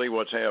exactly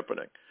what's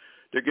happening.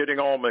 They're getting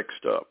all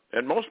mixed up.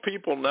 And most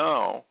people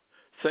now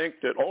think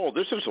that, oh,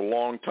 this is a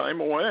long time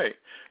away.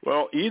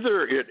 Well,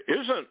 either it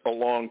isn't a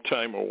long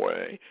time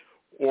away,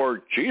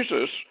 or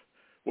Jesus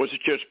was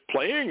just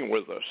playing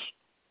with us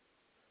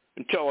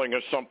and telling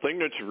us something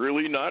that's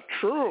really not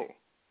true.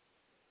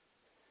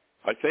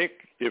 I think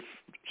if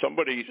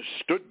somebody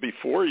stood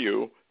before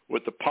you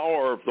with the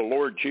power of the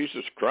Lord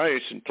Jesus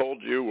Christ and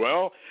told you,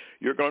 well,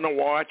 you're going to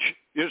watch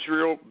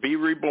Israel be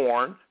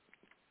reborn,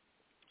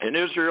 and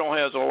Israel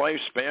has a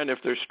lifespan, if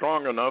they're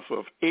strong enough,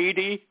 of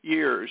 80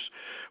 years,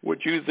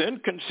 would you then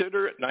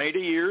consider it 90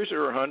 years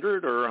or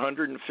 100 or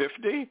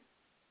 150?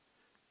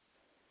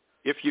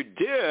 If you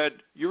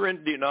did, you're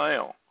in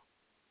denial.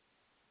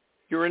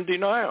 You're in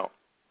denial.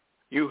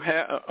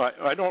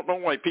 I don't know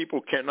why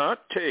people cannot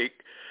take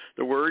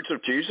the words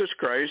of Jesus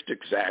Christ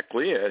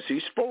exactly as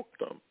he spoke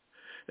them.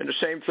 And the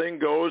same thing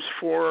goes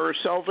for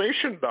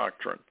salvation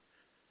doctrine.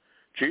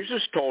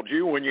 Jesus told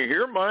you, when you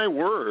hear my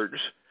words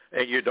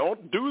and you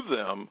don't do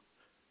them,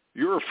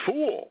 you're a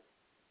fool.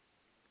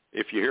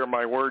 If you hear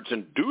my words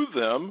and do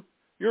them,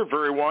 you're a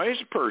very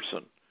wise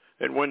person.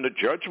 And when the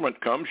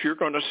judgment comes, you're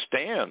going to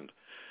stand.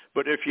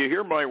 But if you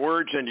hear my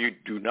words and you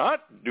do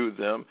not do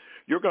them,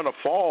 you're going to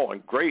fall,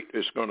 and great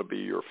is going to be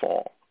your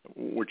fall,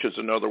 which is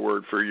another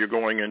word for you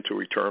going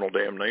into eternal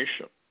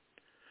damnation.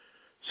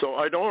 So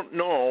I don't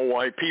know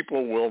why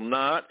people will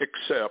not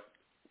accept.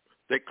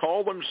 They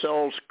call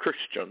themselves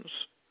Christians.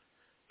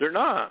 They're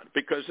not,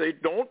 because they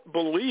don't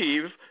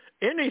believe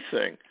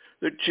anything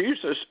that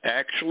Jesus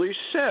actually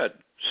said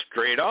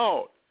straight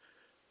out.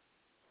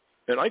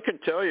 And I can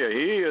tell you,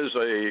 he is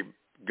a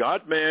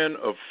God-man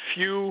of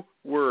few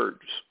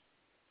words,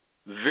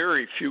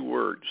 very few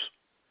words.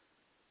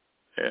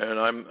 And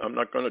I'm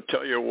not going to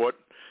tell you what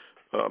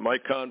my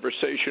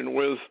conversation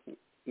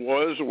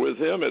was with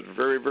him. It's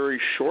very,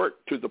 very short,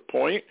 to the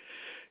point.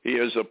 He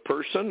is a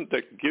person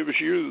that gives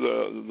you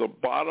the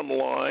bottom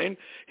line.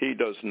 He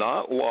does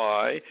not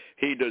lie.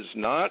 He does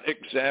not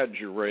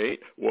exaggerate.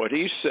 What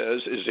he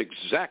says is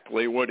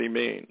exactly what he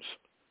means.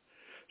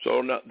 So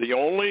now, the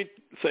only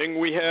thing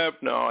we have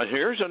now, and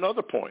here's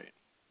another point.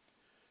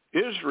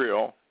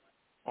 Israel,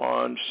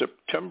 on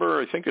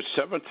September, I think it's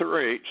 7th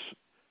or 8th,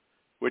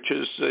 which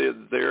is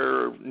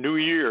their new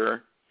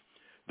year,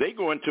 they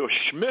go into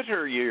a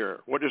Shemitah year,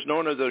 what is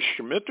known as a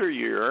Shemitah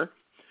year,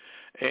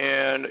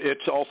 and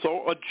it's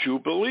also a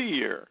Jubilee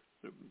year.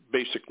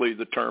 Basically,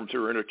 the terms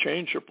are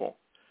interchangeable.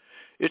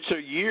 It's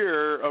a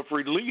year of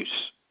release.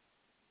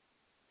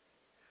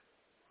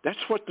 That's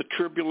what the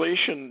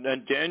tribulation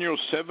and Daniel's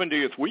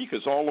 70th week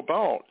is all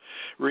about.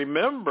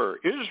 Remember,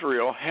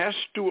 Israel has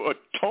to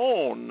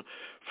atone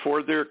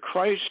for their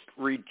Christ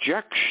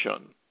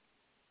rejection.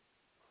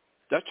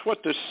 That's what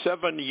this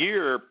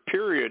 7-year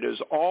period is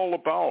all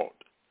about,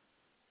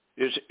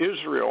 is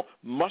Israel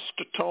must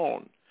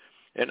atone.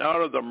 And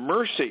out of the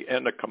mercy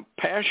and the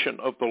compassion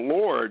of the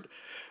Lord,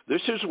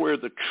 this is where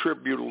the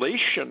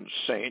tribulation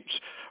saints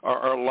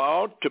are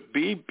allowed to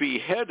be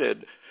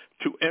beheaded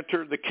to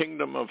enter the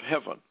kingdom of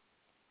heaven,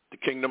 the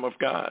kingdom of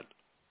God.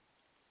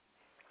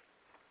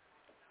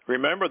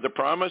 Remember, the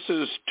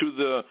promises to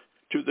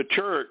the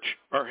church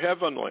are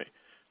heavenly.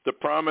 The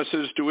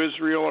promises to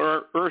Israel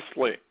are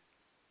earthly,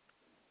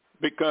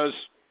 because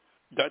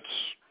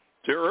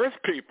they're earth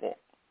people.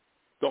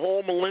 The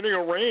whole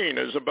millennial reign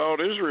is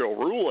about Israel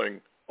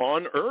ruling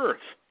on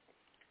earth.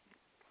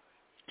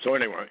 So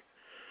anyway,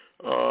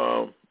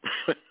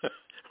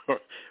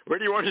 where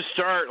do you want to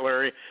start,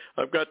 Larry?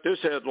 I've got this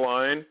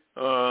headline.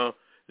 Well,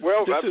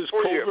 this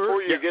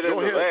before you get into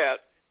ahead.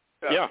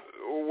 that,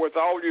 with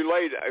all you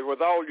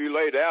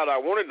laid out, I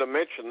wanted to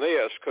mention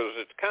this because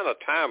it's kind of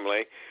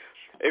timely.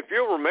 If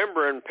you'll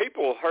remember, and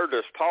people heard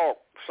us talk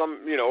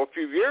a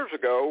few years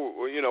ago,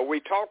 we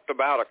talked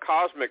about a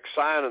cosmic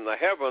sign in the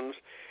heavens,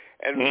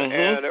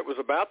 and it was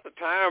about the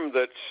time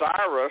that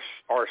Cyrus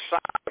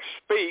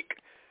Speak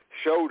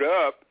showed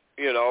up,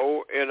 in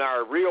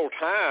our real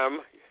time.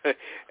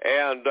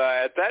 And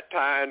at that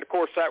time, of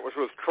course, that was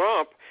with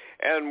Trump,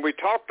 and we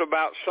talked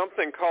about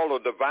something called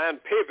a divine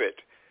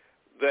pivot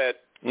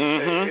that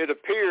it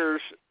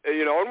appears,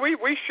 and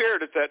we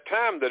shared at that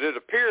time that it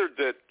appeared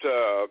that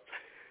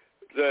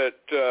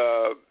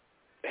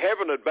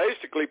heaven had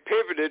basically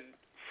pivoted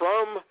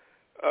from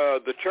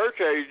the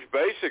church age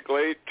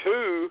basically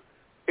to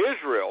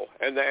Israel,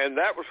 and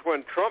that was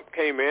when Trump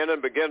came in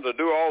and began to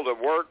do all the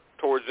work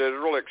towards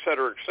Israel, et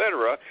cetera,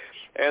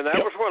 and that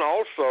was when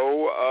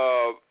also,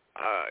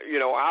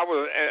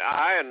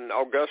 I and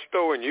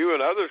Augusto and you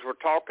and others were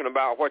talking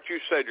about what you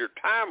said, your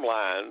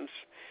timelines,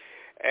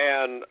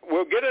 and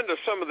we'll get into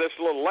some of this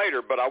a little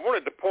later, but I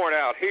wanted to point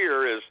out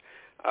here is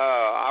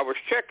I was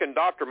checking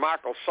Dr.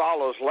 Michael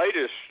Sala's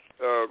latest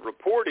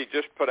report he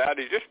just put out.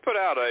 He just put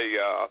out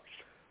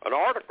an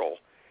article,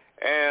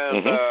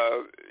 and,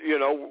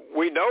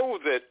 we know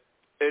that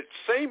it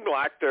seemed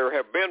like there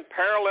have been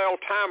parallel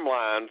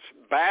timelines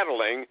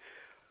battling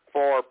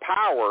for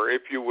power,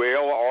 if you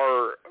will,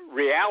 or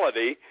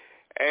reality.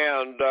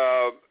 And,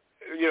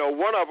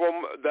 one of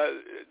them,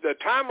 the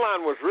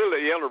timeline was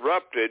really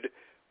interrupted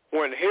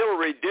when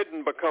Hillary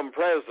didn't become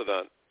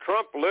president.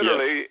 Trump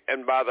literally,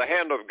 and by the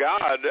hand of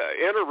God,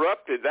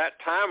 interrupted that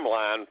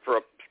timeline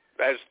for,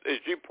 as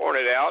you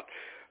pointed out,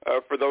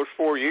 for those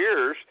 4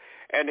 years.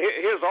 And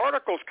his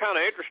article's kind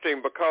of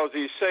interesting because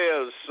he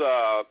says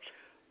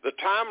the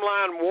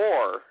timeline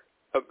war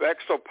of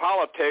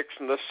exopolitics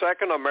and the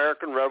Second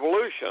American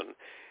Revolution.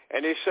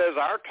 And he says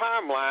our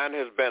timeline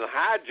has been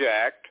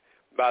hijacked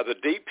by the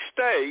deep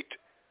state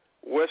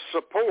with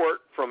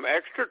support from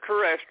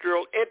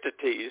extraterrestrial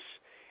entities.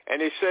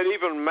 And he said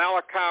even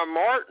Malachi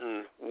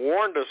Martin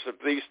warned us of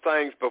these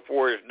things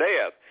before his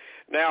death.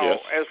 Now,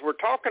 as we're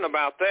talking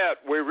about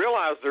that, we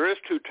realize there is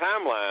two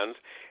timelines.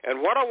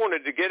 And what I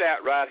wanted to get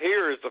at right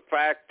here is the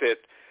fact that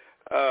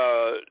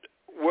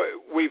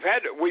we've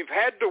had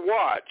to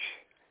watch,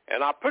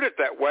 and I put it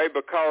that way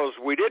because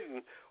we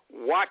didn't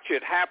watch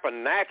it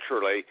happen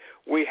naturally.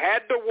 We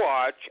had to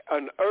watch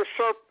an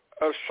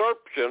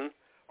usurping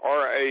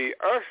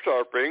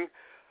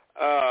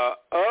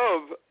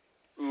of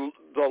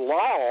the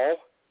law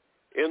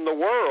in the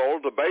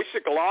world, the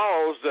basic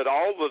laws that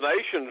all the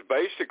nations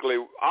basically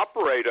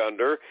operate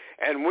under,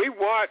 and we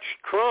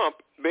watched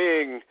Trump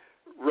being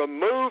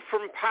removed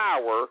from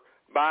power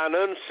by an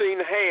unseen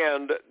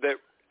hand that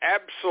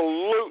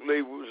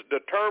absolutely was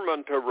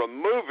determined to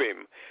remove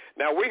him.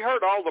 Now, we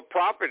heard all the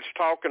prophets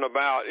talking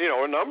about,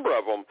 a number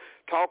of them,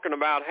 talking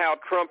about how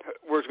Trump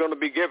was going to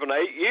be given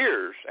 8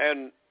 years,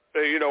 and,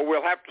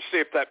 we'll have to see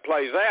if that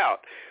plays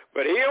out.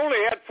 But he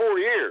only had 4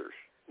 years.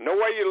 No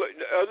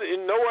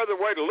other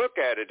way to look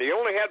at it. He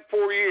only had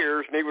 4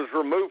 years, and he was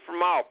removed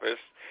from office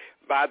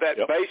by that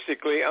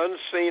basically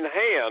unseen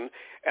hand.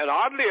 And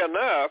oddly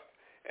enough,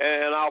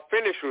 and I'll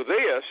finish with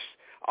this,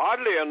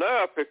 oddly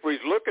enough, if we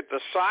look at the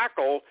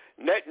cycle,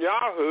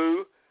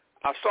 Netanyahu,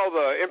 I saw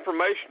the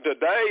information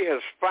today,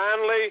 has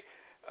finally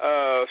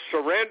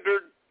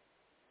surrendered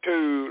to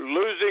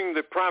losing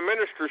the prime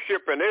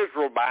ministership in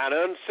Israel by an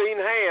unseen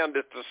hand.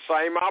 It's the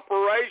same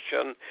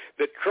operation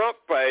that Trump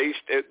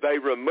faced. They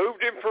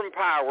removed him from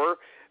power.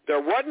 There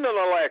wasn't an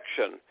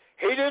election.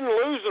 He didn't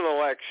lose an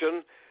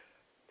election.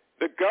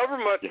 The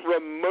government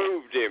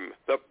removed him.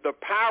 The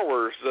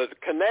powers, the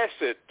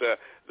Knesset,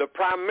 the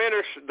prime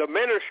minister, the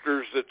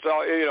ministers,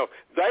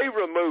 they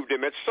removed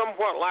him. It's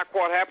somewhat like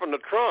what happened to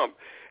Trump.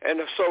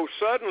 And so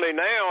suddenly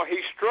now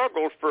he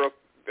struggles for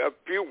a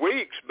few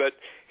weeks, but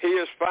he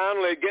is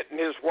finally getting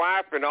his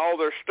wife and all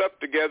their stuff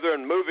together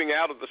and moving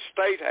out of the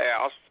State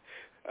House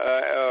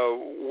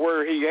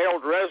where he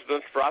held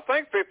residence for, I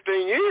think,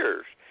 15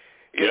 years.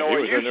 You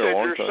said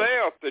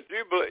yourself that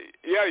you believe.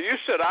 Yeah, you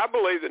said I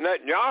believe that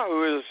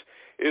Netanyahu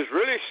is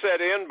really set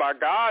in by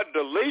God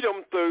to lead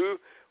them through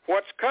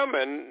what's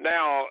coming.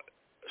 Now,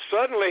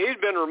 suddenly he's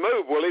been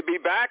removed. Will he be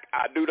back?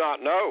 I do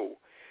not know.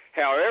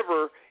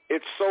 However,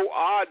 it's so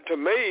odd to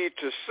me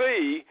to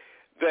see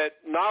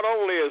that not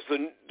only is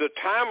the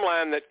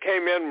timeline that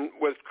came in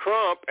with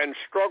Trump and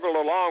struggled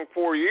along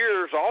 4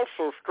 years,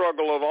 also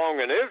struggled along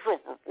in Israel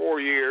for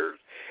 4 years,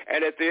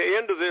 and at the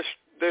end of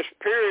this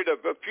period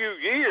of a few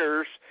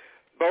years,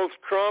 both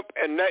Trump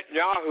and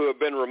Netanyahu have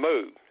been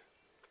removed.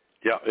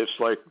 Yeah, it's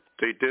like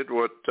they did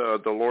what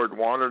the Lord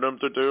wanted them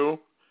to do.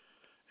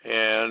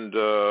 And,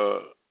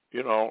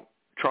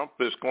 Trump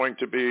is going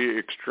to be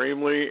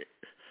extremely,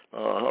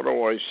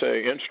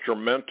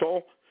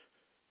 instrumental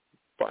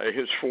by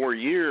his 4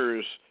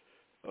 years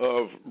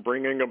of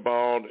bringing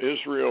about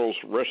Israel's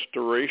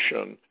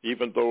restoration,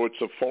 even though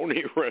it's a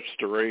phony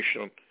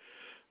restoration.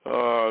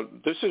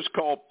 This is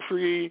called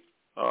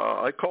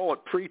I call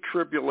it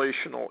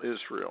pre-tribulational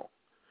Israel,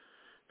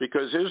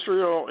 because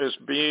Israel is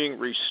being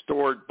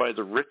restored by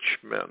the rich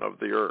men of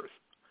the earth.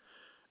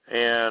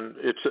 And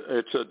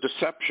it's a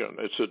deception.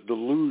 It's a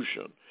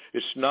delusion.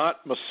 It's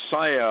not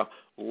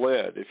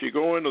Messiah-led. If you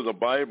go into the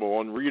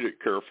Bible and read it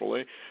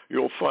carefully,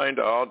 you'll find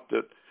out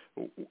that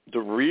the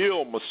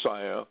real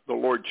Messiah, the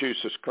Lord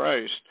Jesus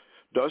Christ,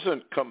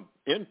 doesn't come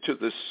into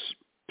this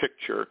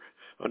picture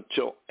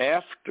until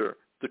after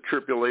the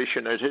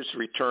tribulation at his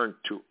return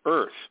to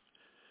earth.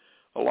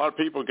 A lot of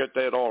people get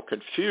that all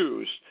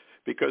confused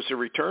because the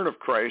return of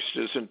Christ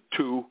is in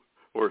 2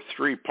 or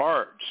 3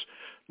 parts.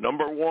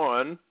 Number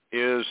 1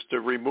 is the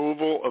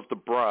removal of the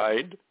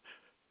bride.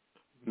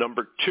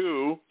 Number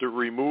 2, the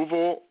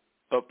removal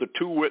of the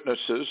 2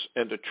 witnesses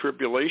and the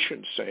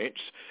tribulation saints.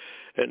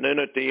 And then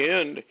at the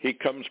end, he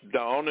comes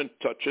down and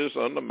touches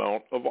on the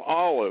Mount of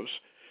Olives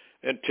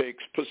and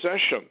takes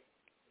possession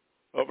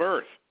of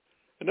earth.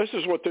 And this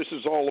is what this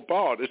is all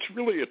about. It's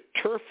really a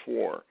turf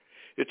war.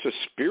 It's a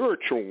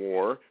spiritual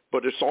war,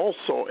 but it's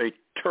also a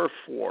turf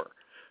war.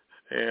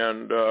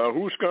 And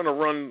who's going to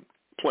run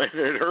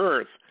planet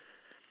Earth?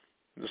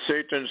 And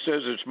Satan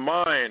says, it's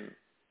mine.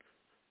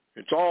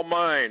 It's all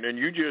mine, and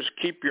you just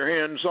keep your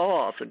hands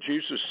off. And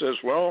Jesus says,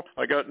 well,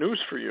 I got news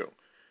for you.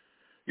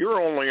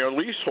 You're only a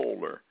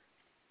leaseholder.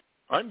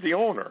 I'm the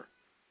owner,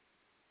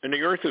 and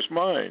the earth is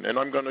mine, and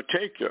I'm going to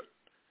take it,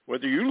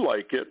 whether you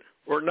like it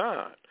or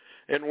not,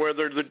 and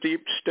whether the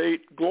deep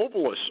state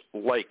globalists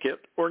like it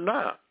or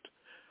not.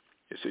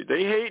 You see,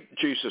 they hate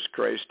Jesus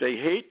Christ. They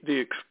hate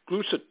the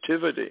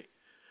exclusivity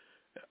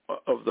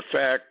of the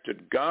fact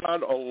that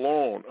God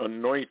alone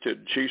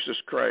anointed Jesus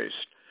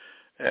Christ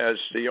as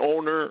the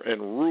owner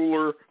and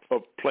ruler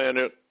of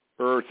planet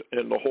Earth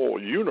and the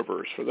whole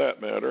universe, for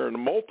that matter, and the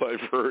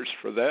multiverse,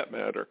 for that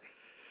matter.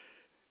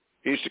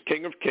 He's the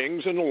King of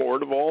kings and the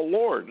Lord of all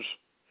lords.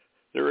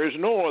 There is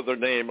no other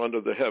name under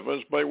the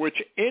heavens by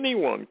which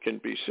anyone can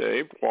be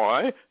saved.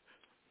 Why?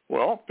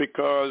 Well,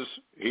 because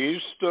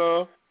he's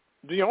the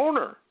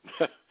owner.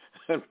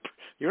 And,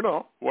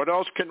 what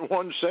else can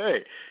one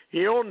say?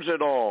 He owns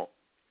it all.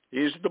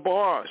 He's the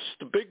boss,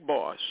 the big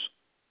boss.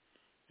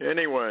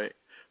 Anyway,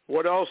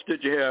 what else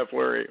did you have,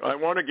 Larry?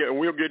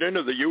 We'll get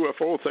into the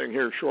UFO thing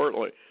here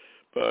shortly.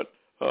 But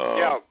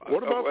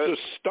what about the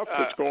stuff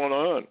that's going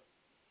on?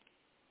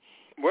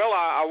 Well,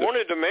 I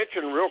wanted to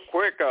mention real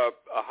quick a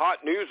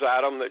hot news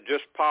item that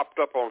just popped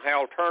up on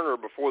Hal Turner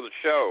before the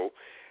show.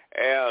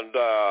 And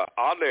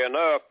oddly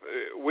enough,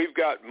 we've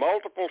got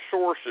multiple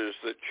sources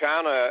that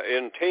China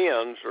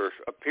intends or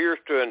appears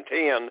to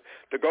intend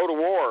to go to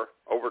war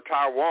over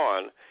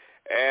Taiwan.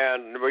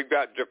 And we've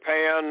got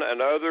Japan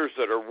and others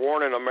that are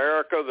warning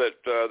America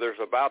that there's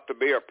about to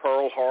be a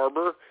Pearl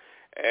Harbor,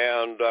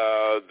 and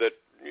that,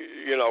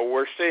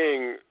 we're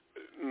seeing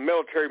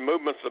military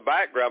movements in the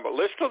background. But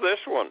listen to this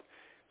one.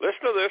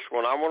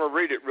 I want to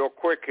read it real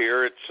quick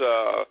here.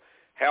 It's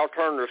Hal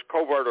Turner's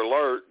Covert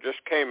Alert, just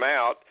came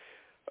out.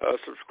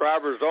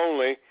 Subscribers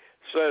only,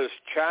 says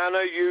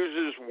China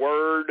uses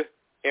word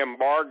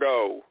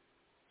embargo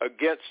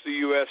against the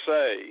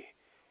USA.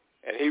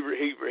 And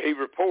he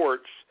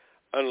reports,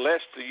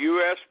 unless the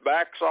U.S.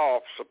 backs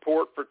off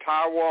support for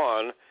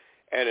Taiwan,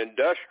 an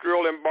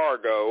industrial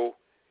embargo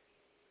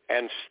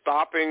and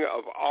stopping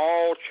of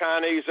all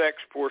Chinese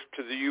exports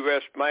to the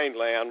U.S.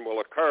 mainland will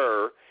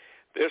occur.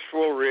 This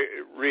will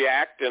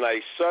react in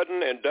a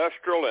sudden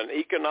industrial and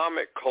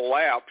economic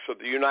collapse of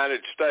the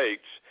United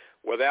States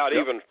without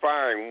even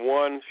firing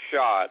one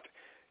shot.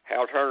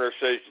 Hal Turner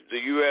says the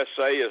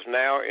USA is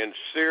now in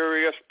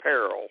serious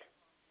peril.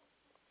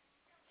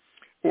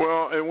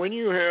 Well, and when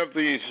you have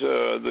these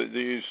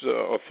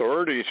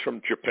authorities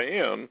from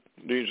Japan,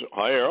 these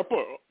higher up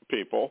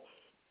people,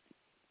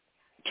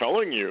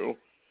 telling you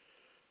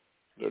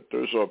that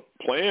there's a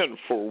plan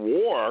for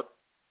war,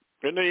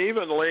 and they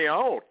even lay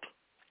out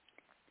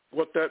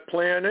what that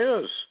plan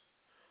is.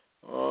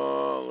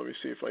 Let me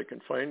see if I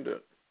can find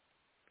it.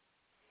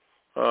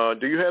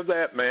 Do you have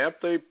that map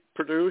they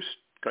produced?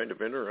 Kind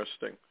of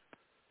interesting.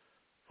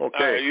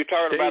 Okay. Are you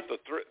talking about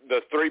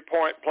the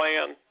three-point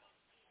plan?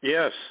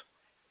 Yes.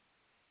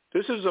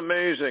 This is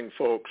amazing,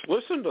 folks.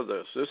 Listen to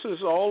this. This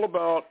is all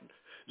about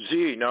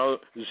Z. Now,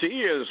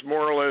 Z has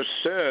more or less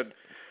said,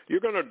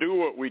 you're going to do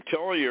what we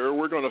tell you or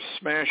we're going to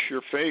smash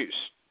your face.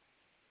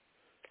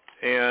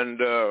 And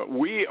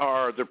we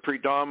are the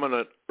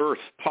predominant Earth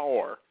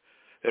power,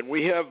 and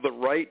we have the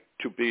right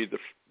to be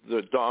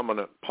the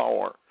dominant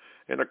power.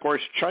 And, of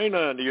course,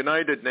 China and the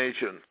United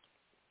Nations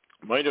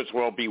might as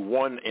well be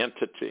one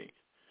entity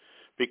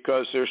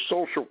because their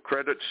social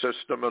credit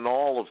system and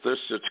all of this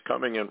that's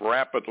coming in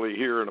rapidly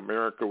here in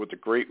America with the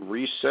Great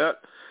Reset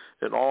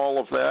and all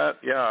of that.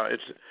 Yeah,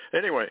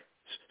 anyway,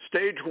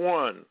 stage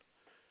 1,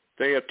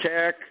 they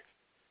attack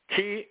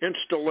key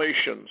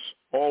installations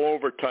all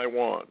over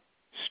Taiwan.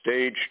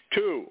 Stage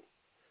 2,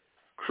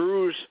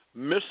 cruise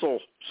missile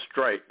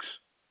strikes.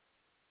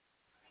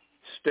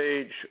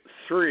 Stage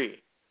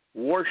 3,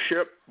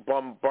 warship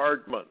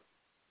bombardment.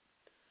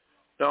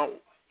 Now,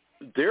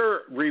 they're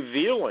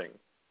revealing.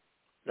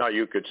 Now,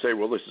 you could say,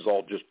 well, this is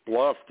all just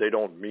bluff. They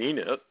don't mean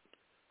it.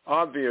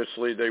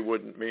 Obviously, they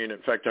wouldn't mean it.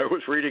 In fact, I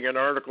was reading an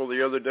article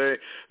the other day.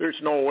 There's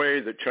no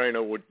way that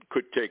China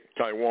could take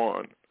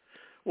Taiwan.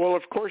 Well,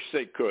 of course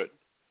they could.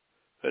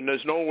 And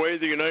there's no way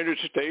the United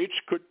States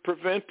could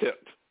prevent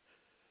it.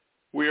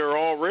 We are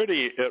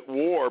already at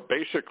war,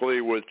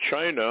 basically, with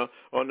China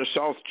on the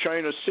South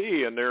China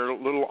Sea and their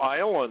little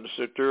islands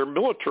that they're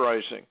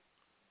militarizing.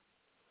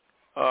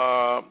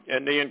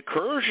 And the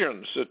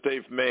incursions that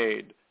they've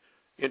made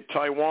in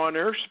Taiwan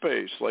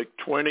airspace, like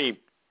 20,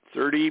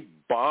 30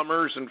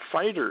 bombers and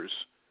fighters.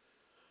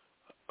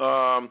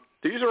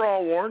 These are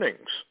all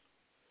warnings.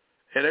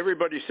 And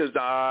everybody says,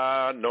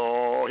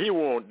 no, he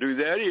won't do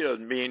that. He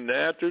doesn't mean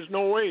that. There's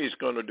no way he's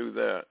going to do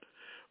that.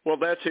 Well,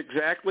 that's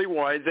exactly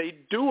why they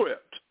do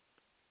it.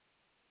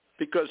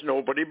 Because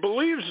nobody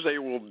believes they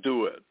will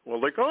do it. Well,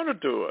 they're going to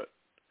do it.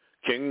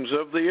 Kings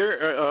of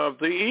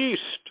the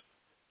East.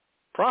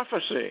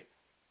 Prophecy.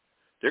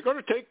 They're going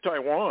to take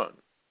Taiwan.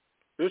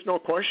 There's no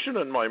question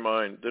in my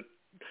mind that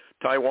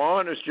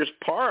Taiwan is just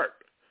part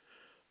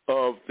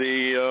of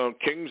the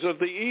kings of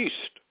the East.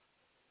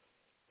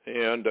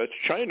 And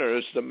China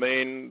is the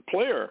main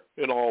player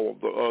in all of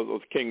the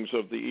kings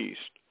of the East.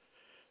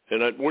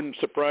 And it wouldn't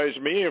surprise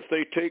me if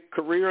they take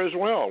Korea as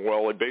well.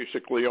 Well, they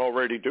basically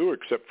already do,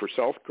 except for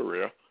South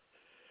Korea.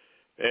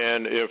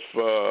 And if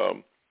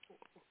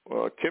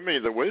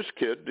Kimmy the Whiz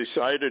Kid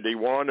decided he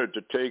wanted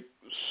to take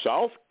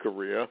South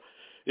Korea,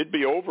 it'd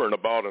be over in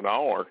about an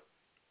hour.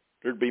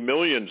 There'd be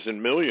millions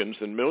and millions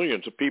and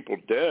millions of people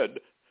dead,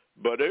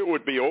 but it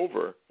would be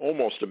over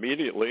almost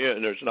immediately,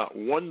 and there's not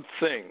one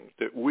thing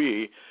that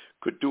we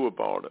could do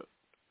about it.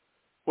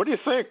 What do you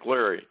think,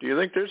 Larry? Do you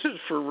think this is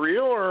for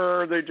real,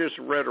 or are they just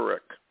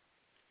rhetoric?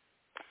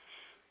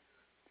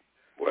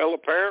 Well,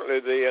 apparently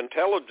the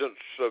intelligence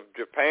of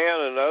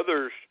Japan and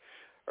others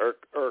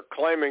are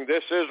claiming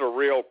this is a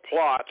real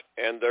plot,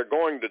 and they're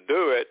going to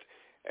do it.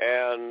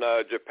 And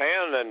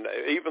Japan and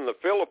even the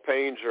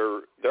Philippines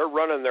they're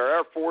running their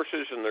air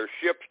forces and their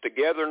ships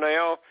together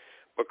now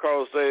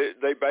because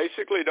they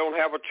basically don't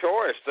have a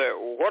choice.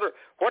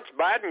 What's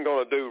Biden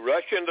going to do?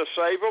 Rush in to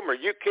save them? Are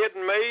you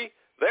kidding me?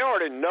 They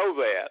already know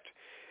that,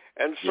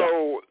 and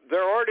so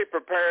they're already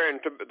preparing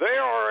to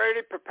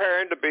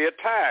be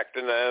attacked.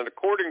 And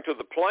according to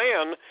the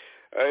plan,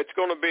 it's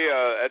going to be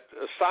a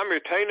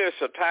simultaneous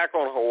attack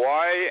on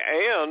Hawaii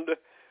and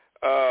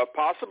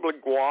possibly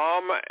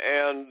Guam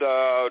and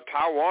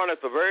Taiwan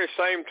at the very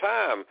same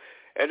time.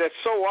 And it's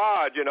so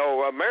odd,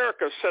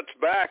 America sits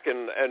back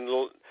and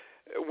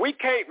we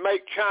can't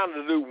make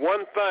China do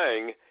one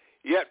thing,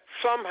 yet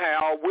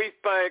somehow we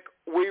think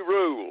we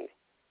rule.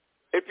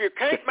 If you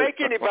can't make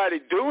anybody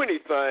do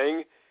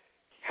anything,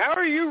 how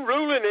are you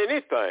ruling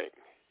anything?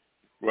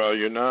 Well,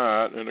 you're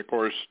not. And, of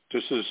course,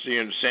 this is the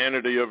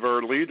insanity of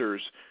our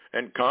leaders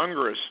and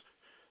Congress.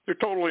 They're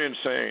totally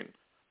insane.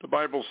 The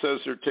Bible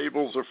says their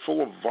tables are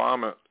full of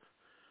vomit.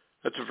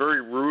 That's a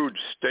very rude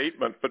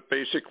statement, but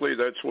basically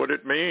that's what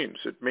it means.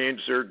 It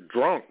means they're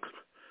drunk.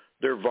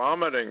 They're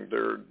vomiting.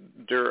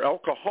 They're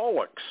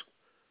alcoholics.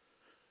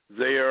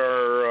 They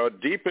are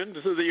deep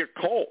into the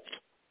occult.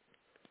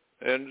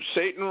 And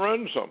Satan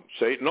runs them.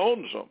 Satan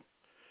owns them.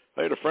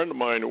 I had a friend of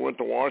mine who went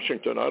to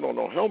Washington, I don't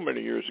know how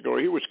many years ago.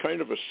 He was kind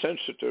of a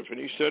sensitive, and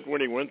he said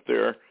when he went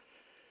there,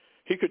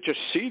 he could just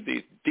see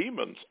these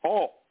demons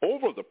all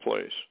over the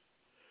place.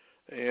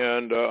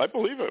 And I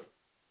believe it.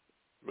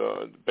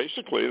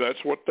 Basically, that's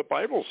what the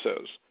Bible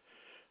says,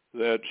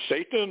 that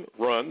Satan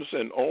runs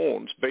and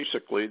owns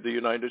basically the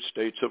United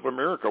States of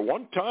America.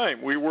 One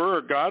time we were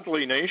a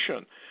godly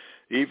nation.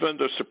 Even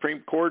the Supreme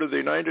Court of the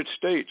United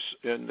States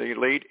in the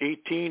late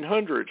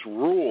 1800s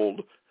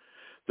ruled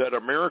that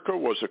America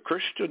was a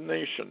Christian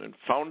nation and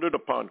founded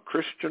upon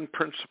Christian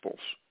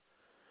principles.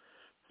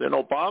 Then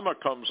Obama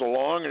comes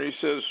along and he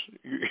says,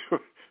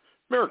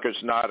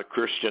 America's not a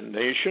Christian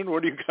nation.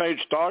 What are you guys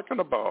talking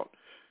about?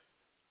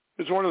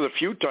 It's one of the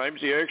few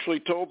times he actually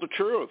told the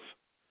truth.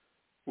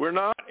 We're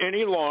not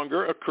any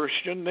longer a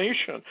Christian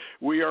nation.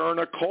 We are an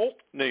occult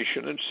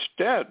nation.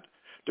 Instead,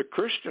 the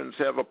Christians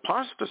have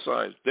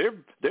apostatized.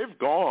 They've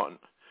gone.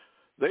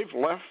 They've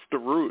left the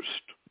roost.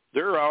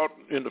 They're out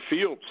in the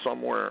field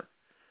somewhere.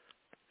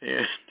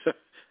 And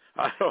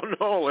I don't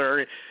know,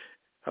 Larry.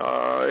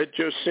 It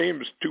just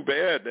seems too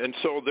bad. And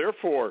so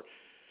therefore,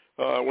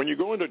 when you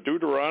go into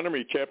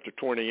Deuteronomy chapter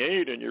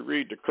 28 and you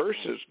read the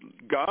curses,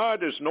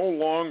 God is no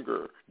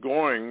longer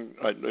going,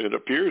 it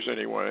appears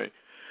anyway,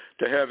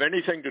 to have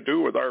anything to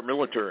do with our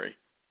military.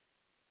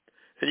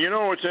 And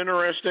it's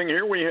interesting.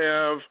 Here we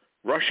have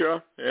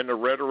Russia and the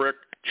rhetoric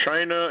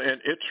China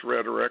and its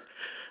rhetoric.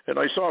 And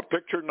I saw a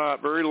picture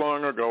not very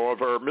long ago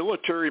of our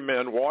military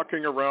men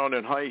walking around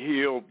in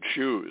high-heeled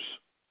shoes,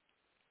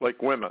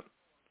 like women.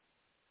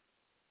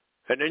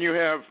 And then you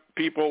have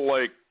people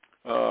like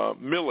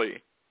Milley.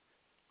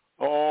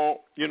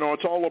 Oh,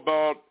 it's all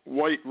about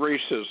white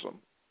racism.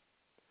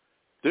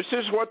 This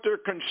is what they're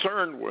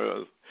concerned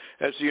with,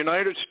 as the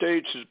United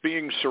States is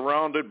being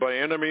surrounded by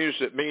enemies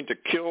that mean to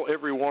kill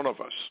every one of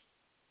us.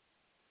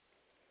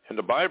 And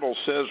the Bible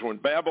says when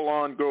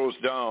Babylon goes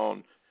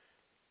down,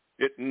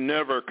 it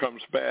never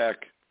comes back.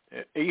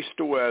 East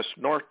to west,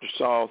 north to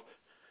south,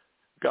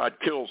 God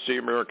kills the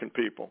American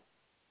people.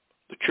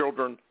 The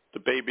children, the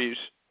babies,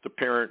 the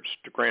parents,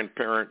 the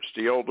grandparents,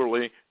 the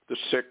elderly, the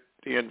sick,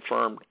 the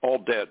infirm, all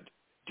dead.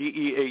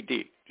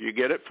 D-E-A-D. Do you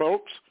get it,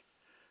 folks?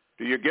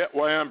 Do you get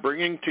why I'm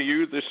bringing to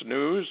you this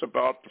news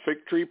about the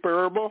fig tree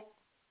parable?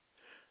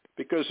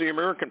 Because the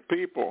American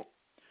people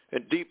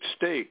and deep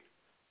state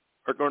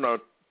are going to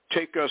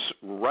take us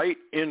right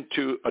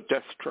into a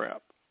death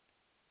trap.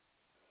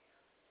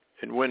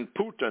 And when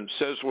Putin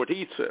says what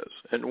he says,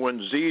 and when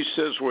Xi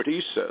says what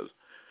he says,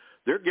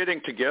 they're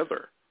getting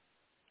together.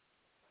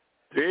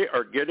 They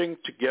are getting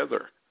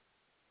together.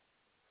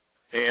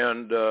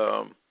 And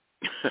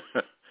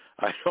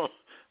I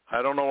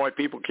don't know why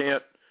people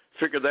can't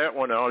figure that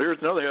one out. Here's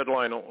another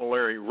headline,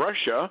 Larry.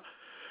 Russia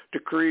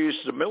decrees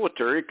the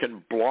military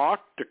can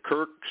block the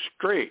Kerch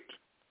Strait.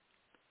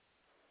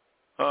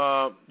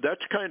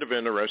 That's kind of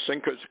interesting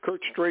because the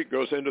Kerch Strait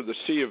goes into the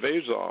Sea of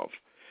Azov.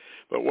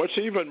 But what's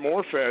even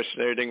more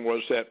fascinating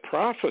was that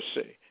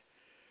prophecy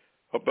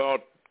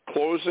about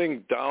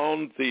closing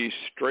down the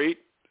strait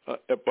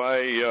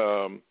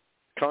by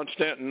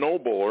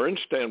Constantinople or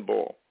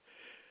Istanbul.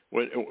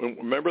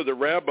 Remember the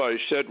rabbi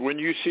said, when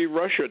you see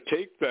Russia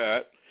take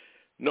that,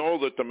 know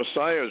that the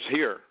Messiah is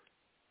here.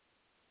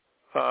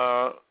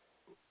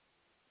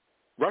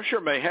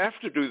 Russia may have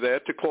to do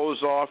that to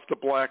close off the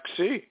Black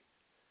Sea.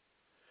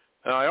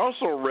 And I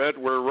also read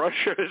where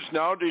Russia has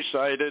now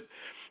decided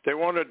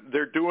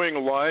they're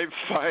doing live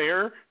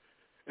fire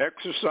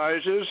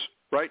exercises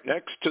right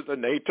next to the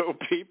NATO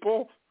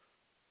people.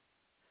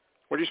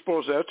 What do you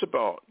suppose that's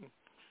about?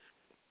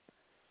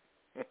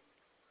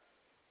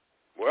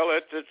 Well,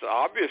 it's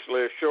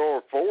obviously a show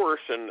of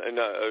force and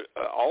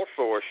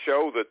also a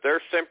show that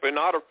they're simply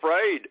not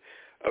afraid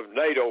of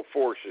NATO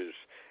forces.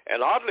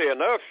 And oddly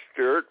enough,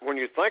 Stuart, when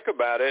you think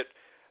about it,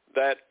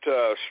 that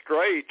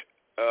strait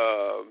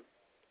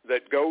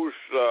that goes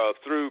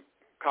through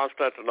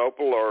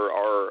Constantinople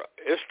or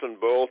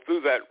Istanbul,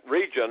 through that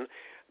region,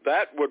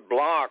 that would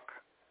block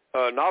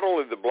not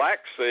only the Black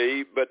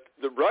Sea, but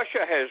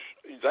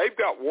they've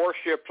got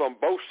warships on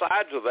both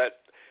sides of that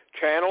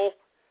channel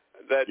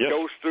that yes.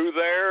 goes through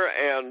there,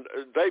 and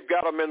they've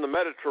got them in the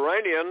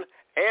Mediterranean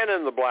and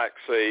in the Black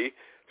Sea.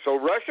 So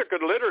Russia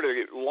could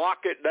literally lock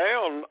it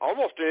down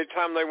almost any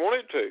time they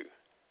wanted to.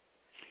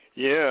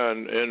 Yeah,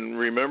 and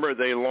remember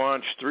they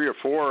launched 3 or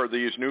 4 of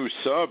these new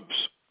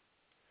subs.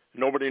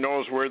 Nobody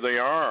knows where they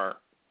are.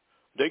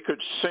 They could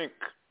sink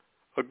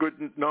a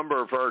good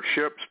number of our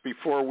ships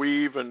before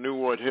we even knew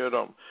what hit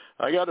them.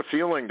 I got a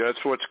feeling that's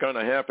what's going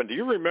to happen. Do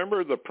you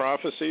remember the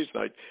prophecies?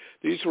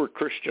 These were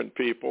Christian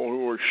people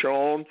who were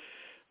shown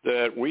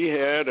that we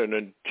had an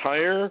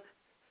entire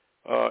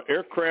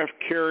aircraft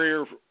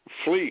carrier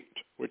fleet,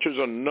 which is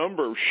a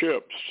number of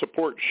ships,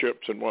 support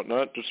ships and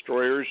whatnot,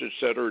 destroyers, et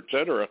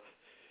cetera,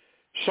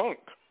 sunk.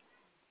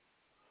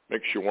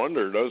 Makes you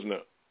wonder, doesn't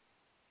it?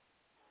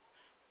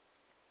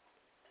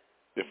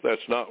 If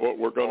that's not what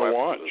we're going to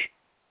watch.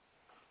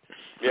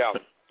 Yeah,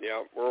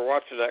 we're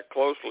watching that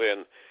closely,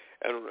 and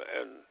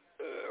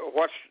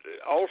what's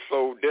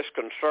also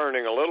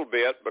disconcerting a little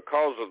bit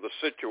because of the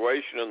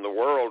situation in the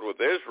world with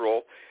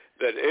Israel,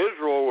 that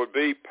Israel would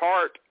be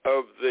part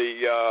of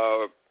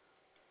the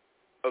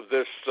of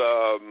this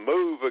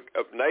move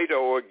of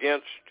NATO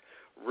against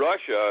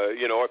Russia.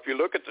 You know, if you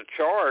look at the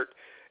chart,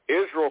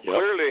 Israel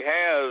clearly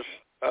has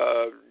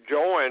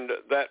joined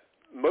that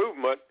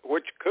movement,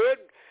 which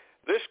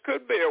this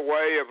could be a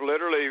way of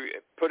literally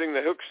putting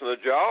the hooks in the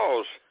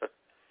jaws.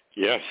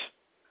 Yes.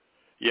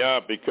 Yeah,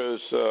 because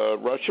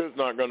Russia's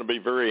not going to be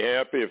very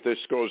happy if this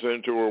goes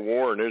into a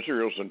war and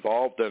Israel's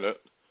involved in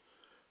it.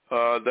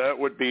 That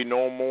would be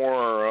no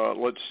more,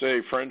 let's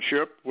say,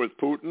 friendship with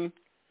Putin.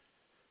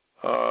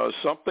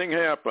 Something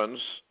happens,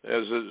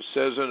 as it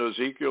says in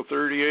Ezekiel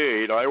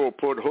 38, I will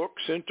put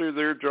hooks into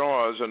their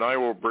jaws and I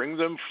will bring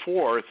them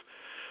forth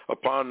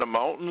upon the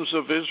mountains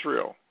of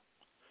Israel.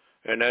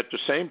 And at the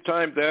same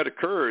time that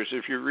occurs,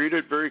 if you read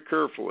it very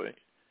carefully,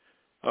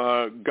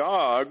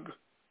 Gog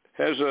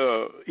has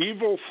a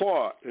evil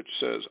thought. It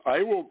says,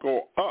 I will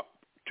go up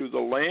to the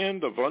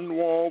land of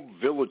unwalled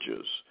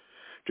villages,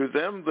 to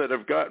them that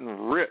have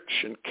gotten rich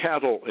in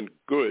cattle and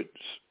goods.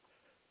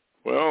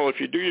 Well,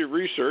 if you do your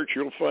research,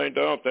 you'll find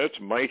out that's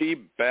mighty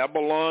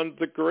Babylon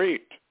the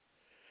Great.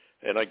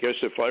 And I guess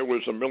if I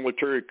was a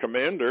military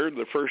commander,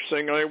 the first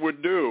thing I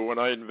would do when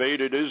I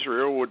invaded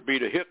Israel would be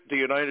to hit the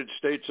United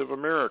States of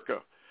America,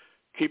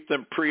 keep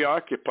them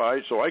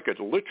preoccupied so I could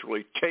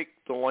literally take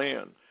the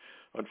land.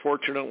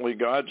 Unfortunately,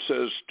 God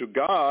says to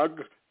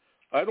Gog,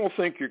 I don't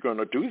think you're going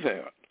to do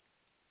that.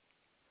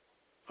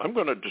 I'm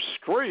going to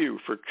destroy you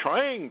for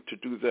trying to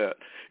do that.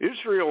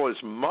 Israel is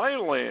my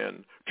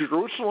land.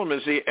 Jerusalem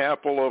is the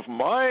apple of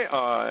my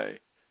eye.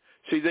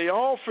 See, they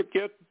all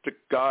forget the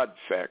God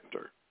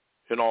factor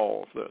in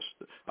all of this.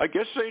 I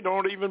guess they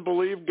don't even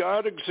believe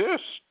God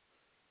exists.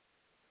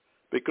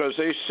 Because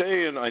they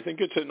say, and I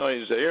think it's in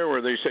Isaiah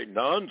where they say,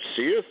 none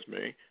seeth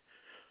me.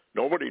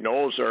 Nobody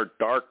knows our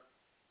dark,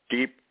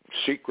 deep,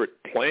 secret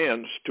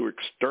plans to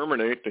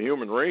exterminate the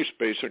human race,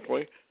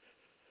 basically.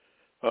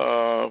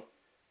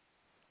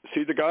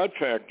 See the God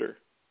factor.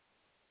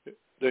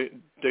 They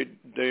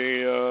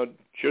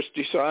just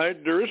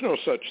decide there is no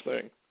such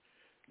thing.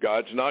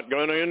 God's not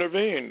going to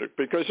intervene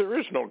because there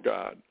is no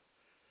God.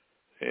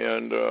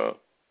 And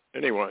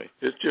anyway,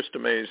 it's just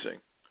amazing,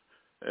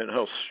 and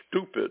how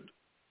stupid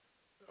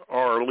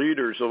our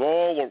leaders of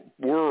all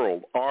the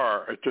world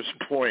are at this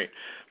point.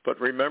 But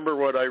remember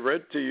what I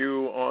read to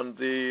you on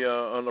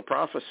the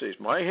prophecies.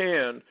 My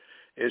hand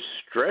is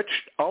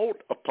stretched out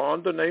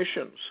upon the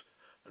nations,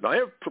 and I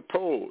have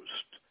proposed,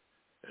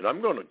 and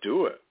I'm going to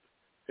do it.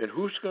 And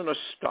who's going to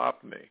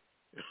stop me?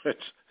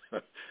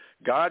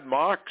 God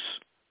mocks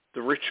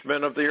the rich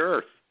men of the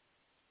earth.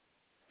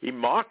 He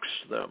mocks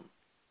them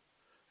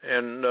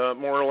and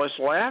more or less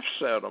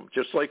laughs at them,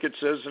 just like it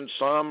says in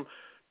Psalm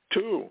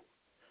 2.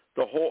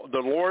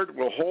 The Lord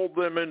will hold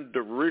them in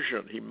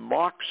derision. He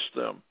mocks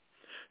them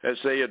as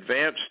they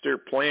advance their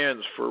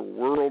plans for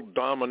world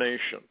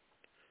domination.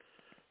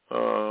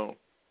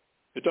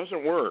 It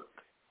doesn't work.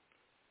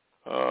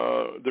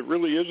 There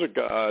really is a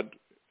God.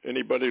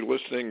 Anybody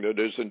listening that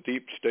is in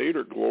deep state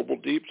or global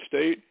deep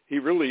state, he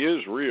really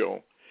is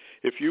real.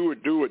 If you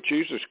would do what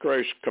Jesus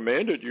Christ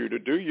commanded you to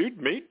do, you'd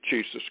meet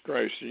Jesus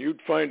Christ and you'd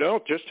find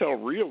out just how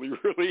real he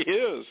really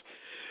is.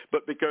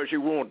 But because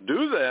you won't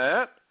do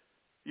that,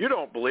 you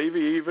don't believe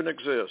he even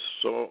exists.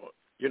 So,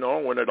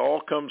 when it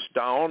all comes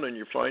down and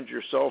you find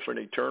yourself in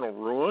eternal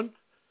ruin,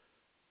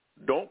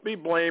 don't be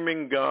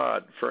blaming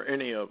God for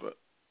any of it.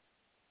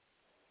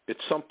 It's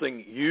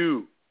something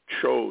you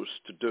chose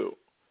to do.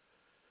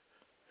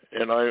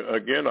 And I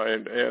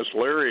asked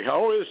Larry,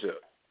 how is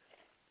it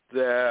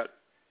that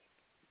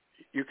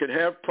you can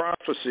have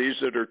prophecies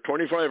that are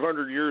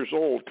 2,500 years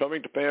old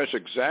coming to pass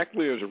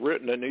exactly as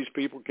written, and these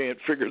people can't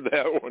figure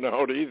that one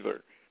out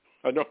either?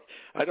 I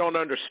don't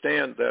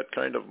understand that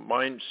kind of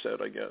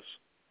mindset, I guess.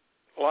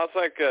 Well, I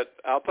think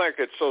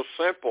it's so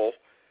simple.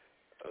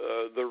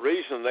 The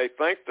reason they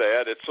think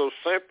that, it's so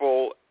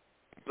simple,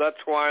 that's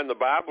why in the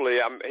Bible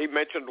he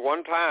mentioned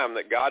one time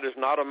that God is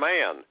not a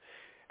man.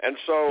 And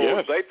so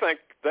yes.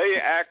 they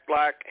act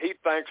like he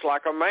thinks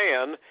like a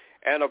man.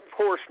 And, of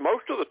course,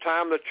 most of the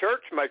time the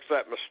church makes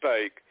that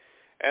mistake.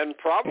 And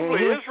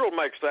probably Israel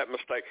makes that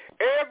mistake.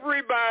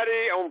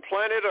 Everybody on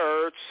planet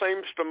Earth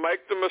seems to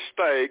make the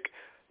mistake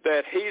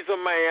that he's a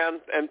man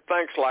and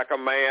thinks like a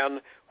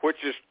man, which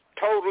is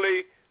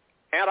totally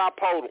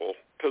antipodal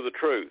to the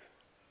truth.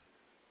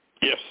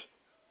 Yes,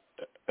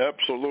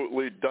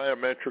 absolutely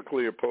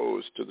diametrically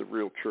opposed to the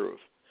real truth.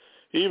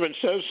 He even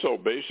says so,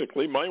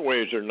 basically. My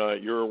ways are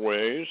not your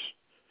ways.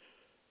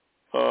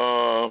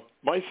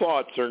 My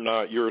thoughts are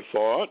not your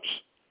thoughts.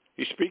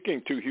 He's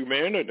speaking to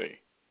humanity.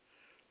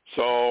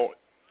 So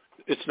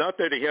it's not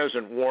that he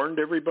hasn't warned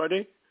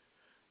everybody.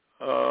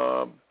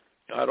 I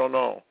don't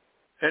know.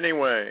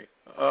 Anyway,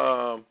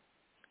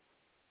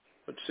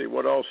 let's see,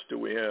 what else do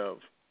we have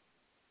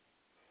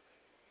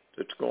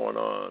that's going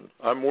on?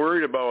 I'm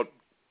worried about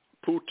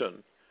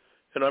Putin.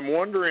 And I'm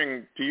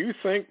wondering, do you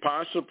think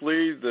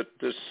possibly that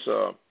this,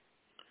 the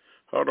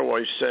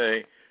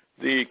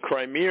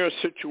Crimea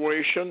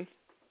situation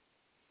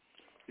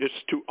is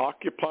to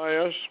occupy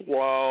us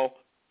while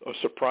a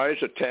surprise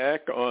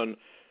attack on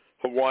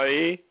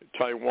Hawaii,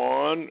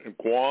 Taiwan, and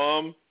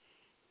Guam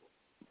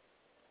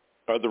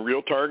are the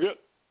real target?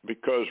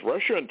 Because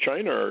Russia and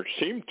China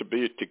seem to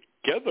be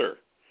together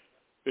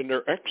in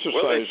their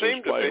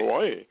exercises by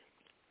Hawaii.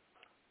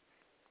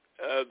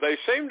 They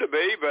seem to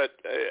be, but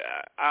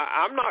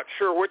I'm not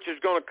sure which is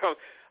going to come.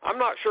 I'm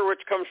not sure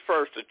which comes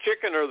first, the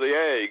chicken or the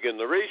egg. And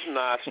the reason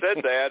I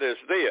said that is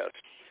this.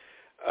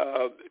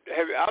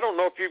 I don't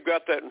know if you've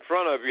got that in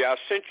front of you. I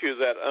sent you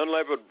that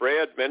Unleavened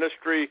Bread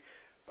Ministry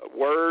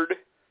word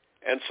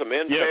and some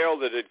intel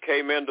that it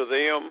came into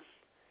them.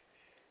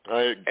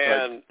 I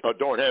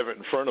don't have it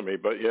in front of me,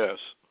 but yes.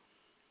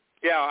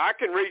 Yeah, I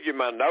can read you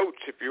my notes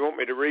if you want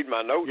me to read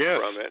my notes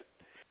from it.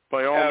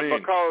 By all means.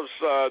 Because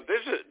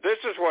this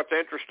is what's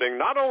interesting.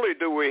 Not only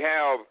do we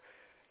have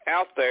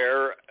out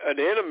there an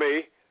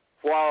enemy,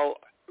 while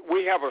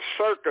we have a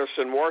circus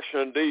in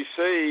Washington,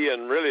 D.C.,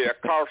 and really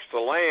across the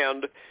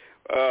land,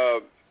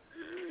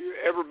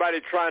 everybody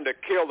trying to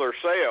kill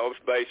themselves,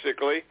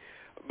 basically.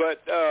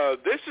 But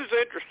this is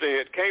interesting.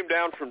 It came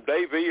down from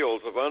Dave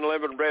Eels of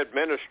Unleavened Bread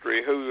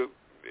Ministry,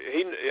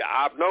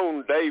 I've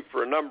known Dave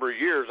for a number of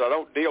years. I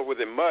don't deal with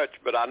him much,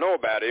 but I know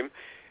about him,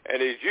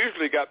 and he's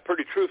usually got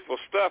pretty truthful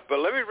stuff. But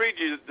let me read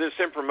you this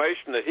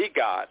information that he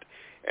got.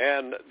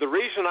 And the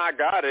reason I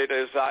got it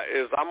is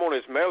I'm on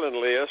his mailing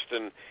list,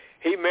 and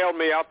he mailed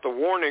me out the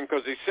warning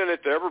because he sent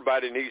it to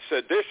everybody, and he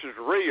said, this is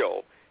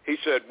real. He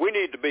said, we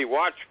need to be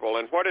watchful.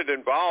 And what it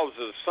involves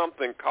is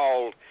something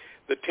called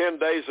the 10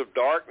 Days of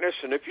Darkness.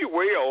 And if you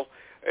will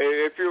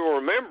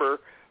remember,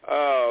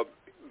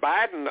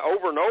 Biden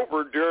over and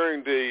over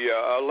during the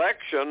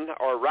election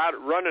or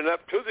running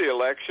up to the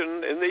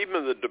election, and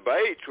even the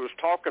debates, was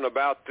talking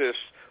about this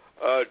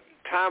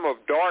time of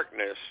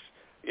darkness,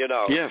 you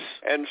know. Yes.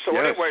 And so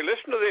anyway,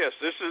 listen to this.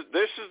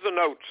 This is the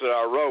notes that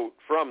I wrote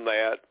from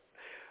that.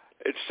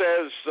 It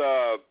says,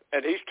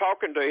 and he's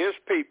talking to his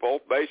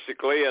people,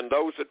 basically, and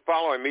those that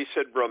follow him. He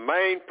said,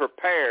 remain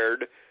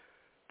prepared,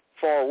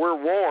 for we're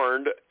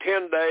warned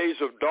 10 days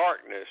of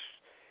darkness.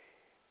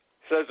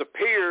 It says,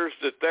 appears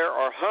that there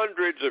are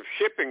hundreds of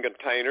shipping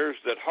containers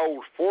that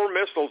hold 4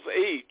 missiles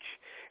each.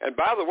 And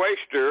by the way,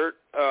 Stuart,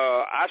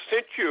 I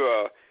sent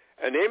you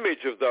an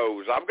image of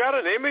those. I've got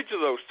an image of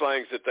those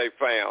things that they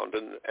found,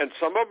 and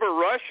some of them are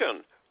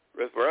Russian,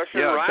 with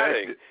Russian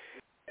writing.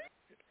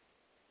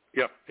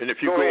 Yeah, and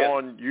if you go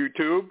on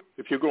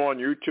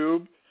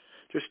YouTube,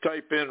 just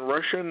type in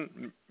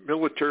Russian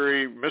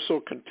military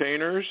missile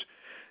containers,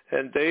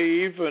 and they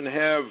even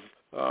have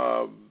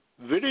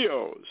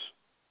videos.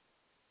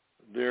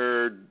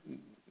 They're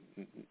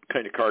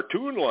kind of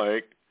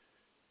cartoon-like,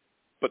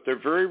 but they're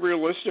very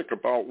realistic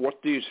about what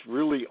these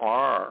really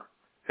are.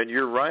 And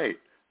you're right.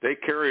 They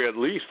carry at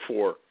least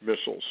 4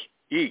 missiles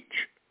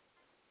each.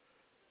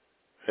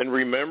 And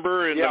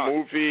remember in the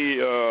movie,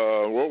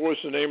 what was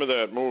the name of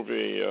that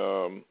movie,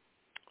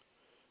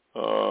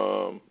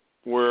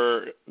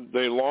 where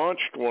they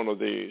launched one of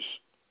these,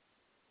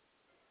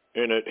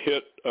 and it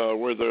hit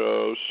where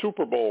the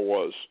Super Bowl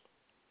was?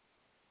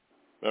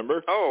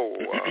 Remember? Oh,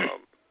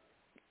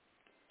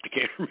 I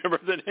can't remember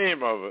the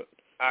name of it.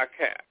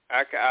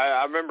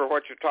 I remember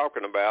what you're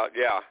talking about.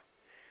 Yeah.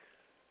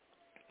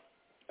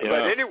 Yeah.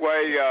 But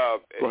anyway,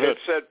 it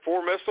said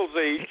 4 missiles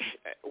each,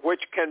 which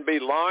can be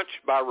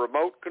launched by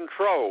remote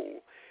control.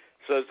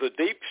 It says the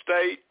deep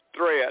state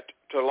threat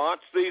to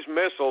launch these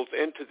missiles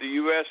into the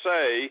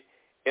USA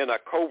in a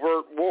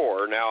covert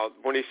war. Now,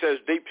 when he says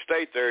deep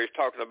state there, he's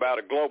talking about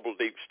a global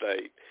deep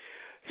state.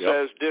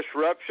 Says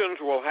disruptions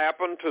will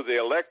happen to the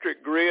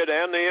electric grid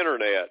and the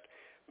Internet.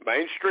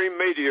 Mainstream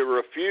media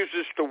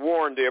refuses to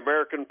warn the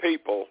American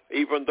people,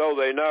 even though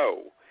they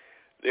know.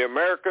 The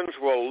Americans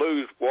will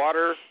lose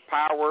water,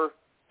 power,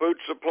 food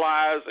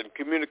supplies, and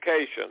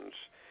communications.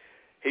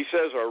 He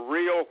says a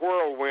real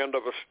whirlwind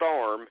of a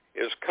storm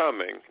is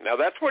coming. Now,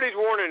 that's what he's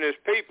warning his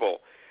people.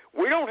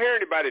 We don't hear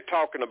anybody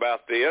talking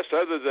about this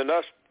other than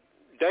us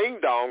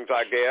ding-dongs,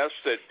 I guess,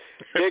 that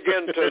dig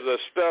into the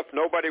stuff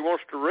nobody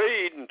wants to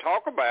read and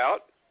talk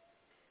about.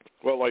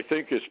 Well, I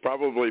think it's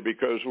probably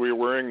because we're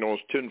wearing those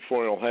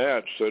tinfoil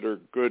hats that are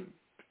good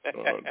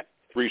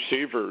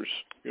receivers,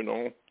 you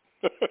know.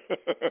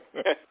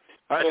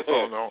 I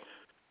don't know.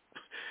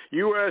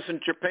 U.S.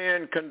 and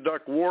Japan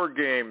conduct war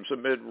games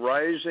amid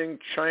rising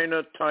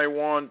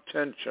China-Taiwan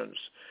tensions.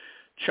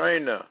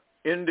 China,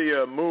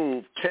 India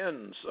move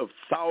tens of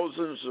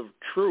thousands of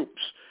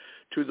troops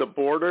to the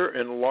border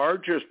and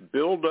largest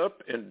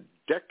buildup in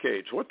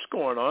decades. What's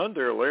going on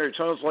there, Larry? It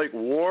sounds like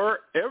war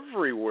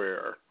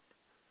everywhere.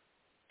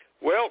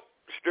 Well,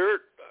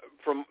 Stuart,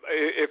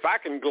 if I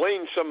can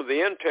glean some of the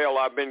intel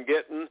I've been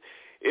getting,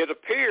 it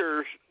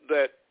appears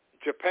that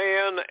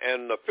Japan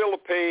and the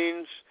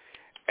Philippines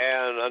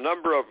and a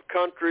number of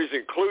countries,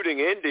 including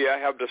India,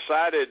 have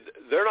decided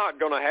they're not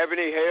going to have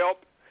any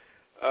help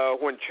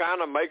when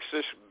China makes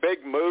this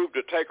big move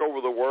to take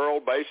over the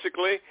world,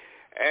 basically.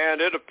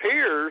 And it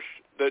appears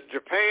that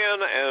Japan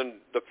and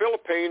the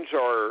Philippines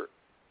are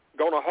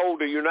going to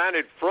hold a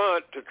united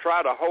front to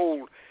try to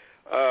hold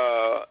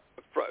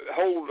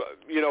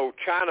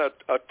China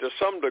to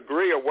some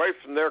degree away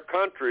from their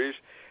countries,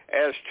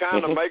 as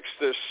China makes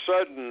this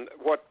sudden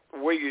what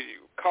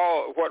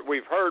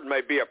we've heard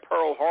may be a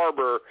Pearl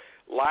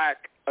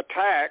Harbor-like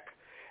attack.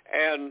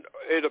 And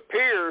it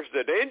appears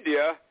that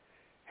India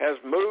has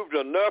moved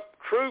enough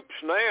troops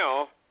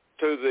now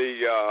to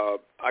the,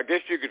 I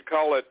guess you could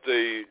call it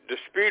the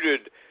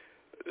disputed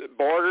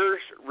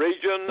borders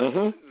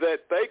region,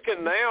 that they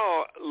can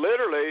now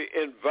literally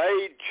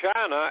invade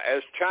China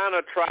as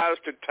China tries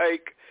to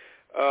take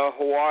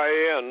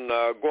Hawaii and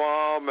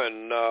Guam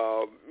and,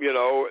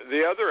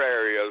 the other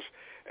areas.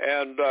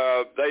 And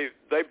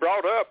they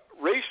brought up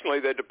recently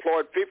they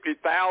deployed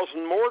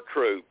 50,000 more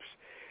troops.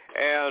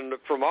 And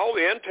from all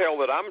the intel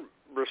that I'm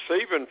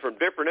receiving from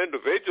different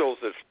individuals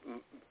that's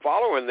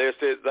following this,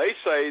 they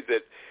say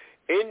that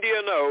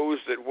India knows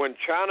that when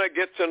China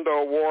gets into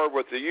a war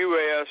with the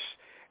U.S.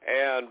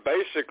 and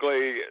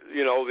basically,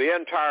 the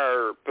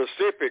entire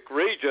Pacific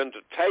region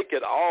to take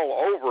it all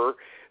over,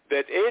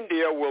 that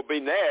India will be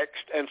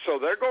next. And so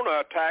they're going to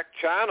attack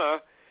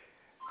China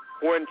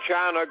when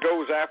China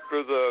goes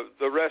after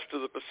the rest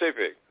of the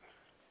Pacific.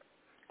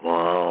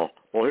 Wow.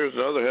 Well, here's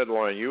another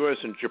headline. U.S.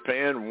 and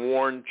Japan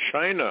warn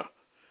China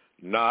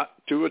not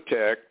to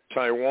attack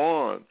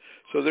Taiwan.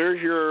 So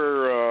there's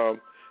your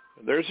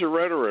There's the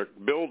rhetoric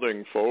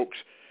building, folks.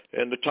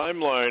 And the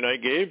timeline I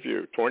gave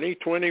you,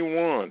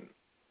 2021.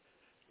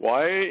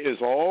 Why is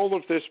all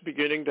of this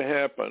beginning to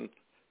happen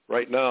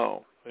right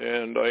now?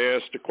 And I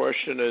asked the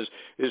question, is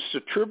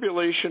the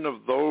tribulation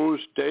of those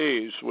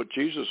days, what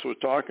Jesus was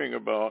talking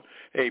about,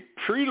 a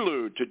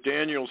prelude to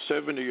Daniel's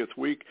 70th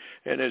week,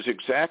 and is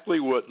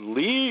exactly what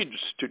leads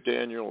to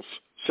Daniel's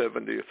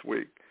 70th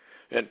week?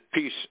 And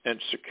peace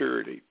and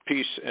security,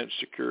 peace and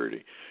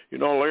security. You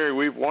know, Larry,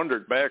 we've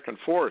wondered back and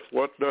forth,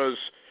 what does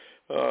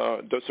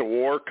a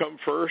war come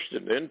first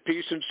and then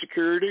peace and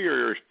security,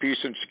 or is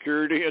peace and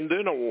security and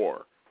then a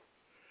war?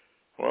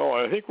 Well,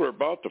 I think we're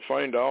about to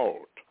find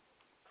out.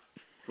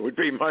 Would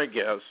be my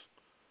guess.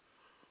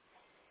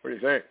 What do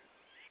you think?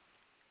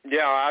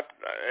 Yeah,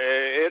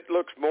 it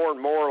looks more and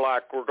more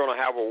like we're going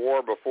to have a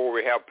war before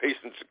we have peace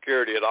and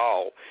security at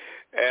all.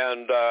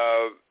 And,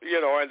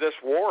 and this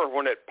war,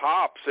 when it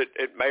pops,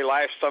 it may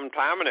last some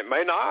time and it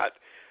may not.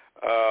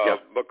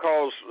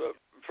 Because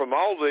from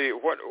all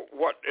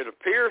what it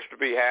appears to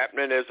be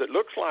happening is it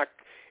looks like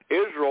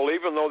Israel,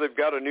 even though they've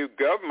got a new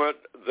government,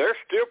 they're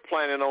still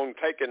planning on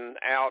taking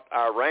out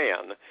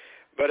Iran.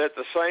 But at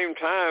the same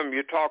time,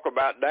 you talk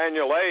about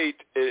Daniel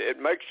 8, it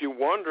makes you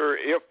wonder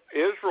if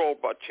Israel,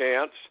 by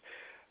chance,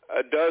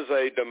 does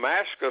a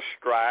Damascus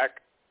strike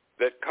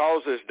that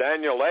causes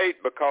Daniel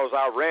 8 because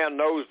Iran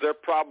knows they're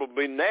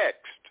probably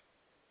next.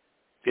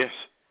 Yes.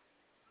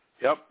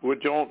 Yep, we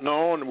don't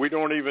know, and we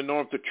don't even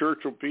know if the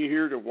church will be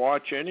here to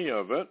watch any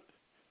of it.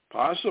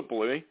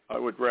 Possibly. I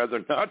would rather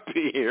not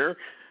be here,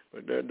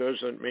 but that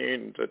doesn't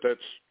mean that that's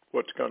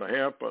what's going to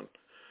happen.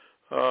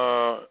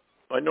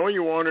 I know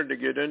you wanted to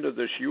get into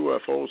this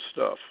UFO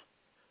stuff.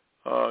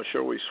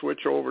 Shall we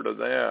switch over to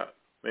that,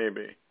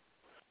 maybe?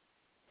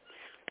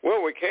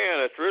 Well, we can.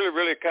 It's really,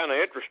 really kind of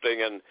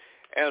interesting.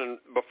 And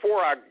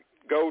before I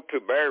go to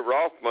Barry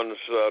Rothman's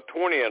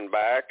 20 and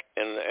back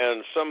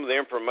and some of the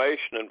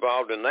information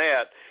involved in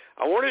that,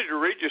 I wanted to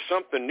read you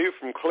something new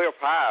from Cliff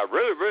High.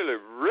 Really, really,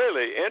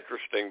 really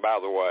interesting, by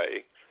the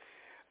way.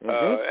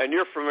 Mm-hmm. And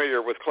you're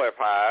familiar with Cliff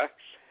High.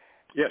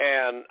 Yes.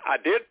 And I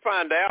did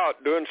find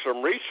out doing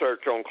some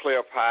research on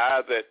Cliff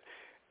High that,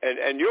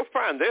 and you'll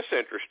find this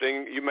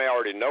interesting. You may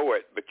already know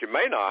it, but you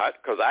may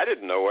not, because I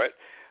didn't know it.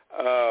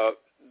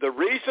 The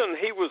reason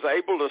he was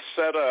able to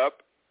set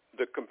up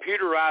the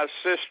computerized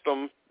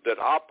system that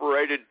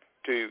operated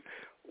to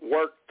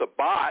work the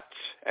bots,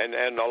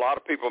 and a lot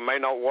of people may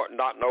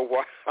not know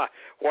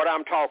what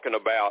I'm talking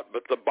about,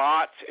 but the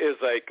bots is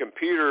a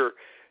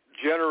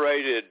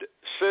computer-generated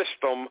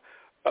system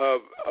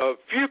of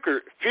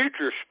future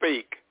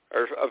speak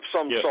or of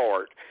some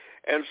sort.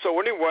 And so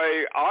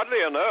anyway,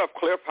 oddly enough,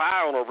 Cliff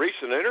High on a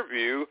recent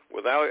interview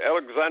with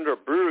Alexandra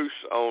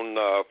Bruce on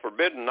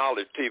Forbidden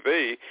Knowledge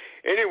TV,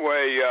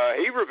 anyway,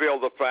 he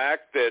revealed the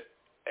fact that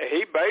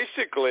he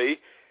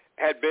basically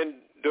had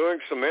been doing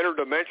some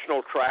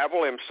interdimensional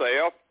travel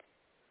himself,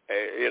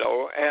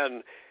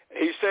 and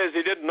he says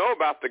he didn't know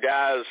about the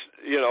guys,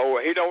 he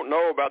don't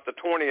know about the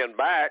 20 and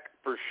back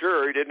for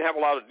sure. He didn't have a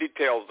lot of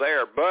details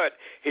there, but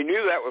he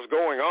knew that was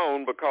going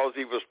on because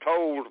he was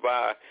told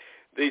by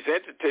these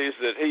entities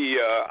that he,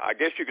 I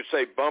guess you could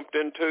say, bumped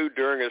into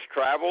during his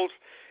travels.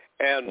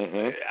 And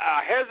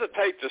I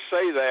hesitate to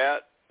say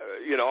that,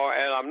 and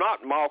I'm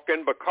not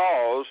mocking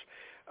because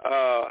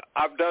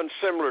I've done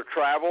similar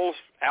travels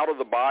out of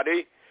the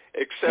body,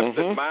 except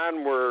that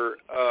mine were,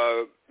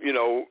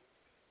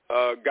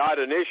 God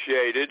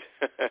initiated.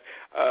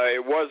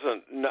 It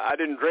wasn't. I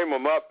didn't dream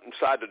them up and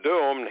decide to do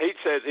them. He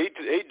says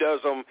he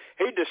does them.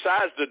 He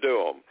decides to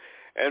do them.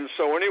 And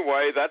so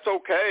anyway, that's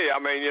okay. I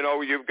mean,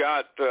 you've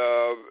got,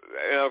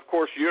 and of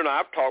course, you and I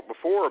have talked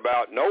before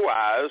about no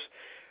eyes,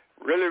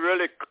 really,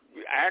 really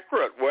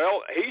accurate.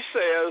 Well, he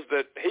says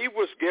that he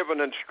was given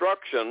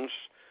instructions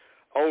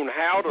on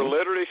how to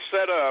literally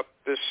set up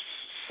this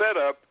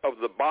setup of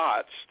the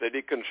bots that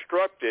he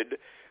constructed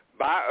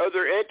by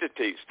other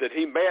entities that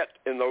he met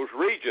in those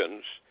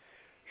regions.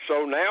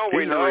 So now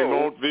we know. He's a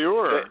remote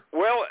viewer.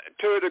 Well,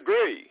 to a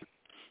degree.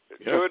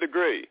 To a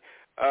degree.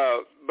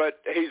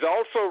 But he's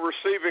also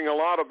receiving a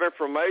lot of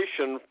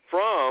information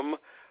from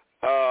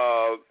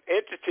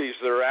entities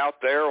that are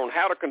out there on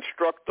how to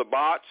construct the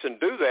bots and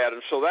do that.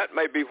 And so that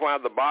may be why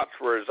the bots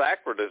were as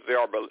accurate as they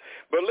are. But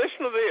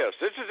listen to this.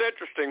 This is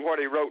interesting what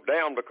he wrote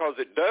down because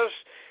it does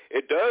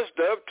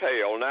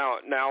dovetail.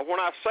 Now when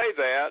I say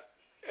that,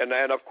 and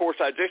of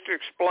course I just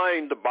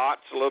explained the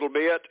bots a little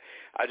bit.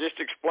 I just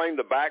explained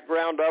the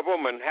background of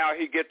them and how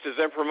he gets his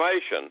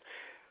information.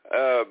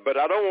 But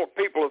I don't want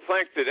people to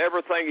think that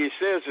everything he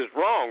says is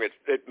wrong.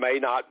 It may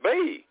not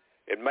be.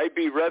 It may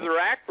be rather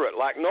accurate,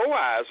 like No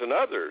Eyes and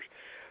others.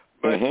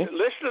 But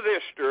listen to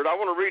this, Stuart. I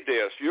want to read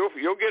this.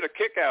 You'll get a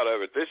kick out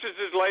of it. This is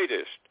his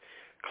latest.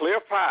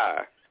 Cliff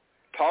High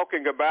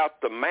talking about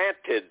the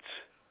Mantids,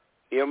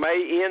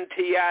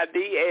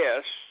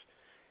 M-A-N-T-I-D-S,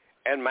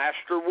 and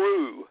Master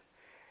Wu.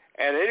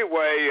 And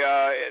anyway,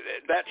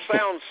 that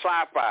sounds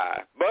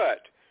sci-fi.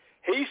 But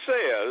he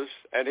says,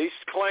 and he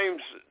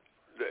claims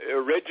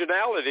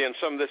originality in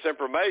some of this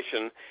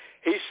information,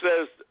 he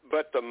says,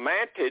 but the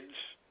Mantids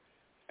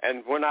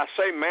And when I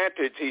say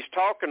mantids, he's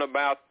talking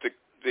about the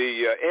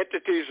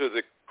entities or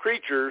the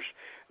creatures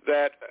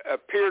that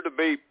appear to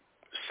be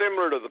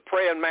similar to the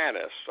praying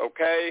mantis,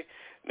 okay?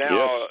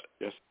 Now,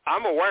 yes.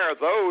 I'm aware of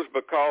those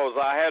because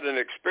I had an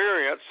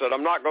experience that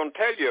I'm not going to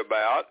tell you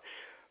about,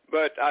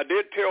 but I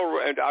did tell,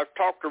 and I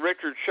talked to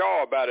Richard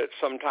Shaw about it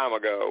some time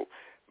ago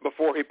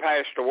before he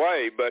passed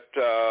away, but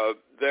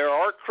there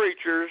are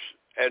creatures,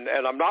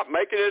 and I'm not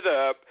making it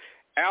up,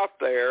 out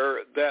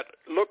there that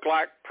look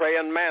like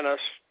praying mantis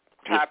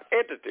type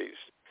entities.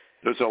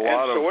 There's a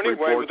lot of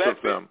reports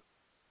of them.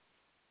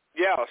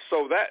 Yeah,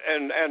 so that,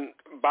 and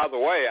by the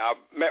way, I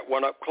met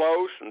one up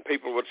close, and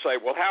people would say,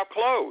 well, how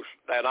close?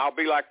 And I'll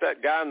be like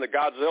that guy in the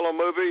Godzilla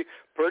movie,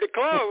 pretty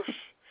close,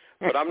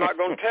 but I'm not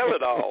going to tell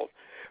it all.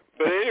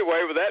 But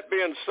anyway, with that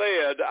being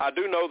said, I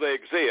do know they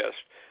exist.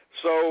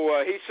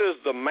 So he says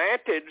the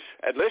mantids,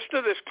 and listen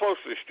to this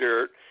closely,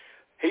 Stuart,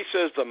 he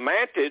says the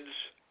mantids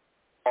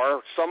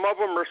some of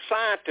them are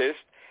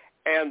scientists,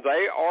 and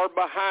they are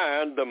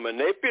behind the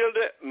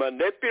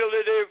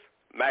manipulative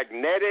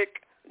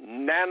magnetic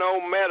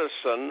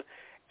nanomedicine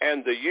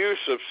and the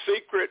use of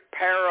secret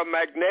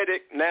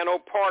paramagnetic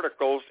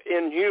nanoparticles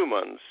in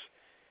humans,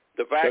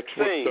 the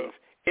vaccines.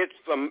 It's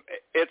the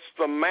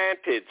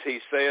mantids,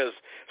 he says.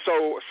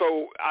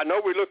 So I know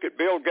we look at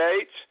Bill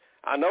Gates.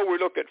 I know we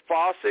look at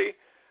Fauci.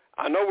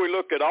 I know we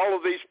look at all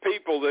of these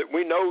people that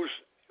we know's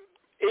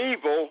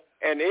evil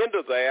and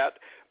into that.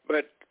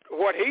 But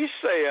what he's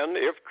saying,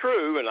 if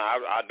true, and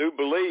I do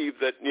believe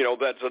that,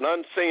 that's an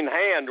unseen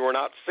hand we're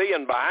not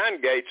seeing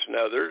behind Gates and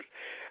others,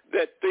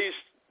 that these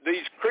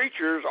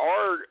creatures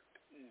are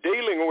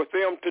dealing with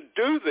them to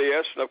do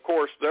this, and of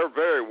course they're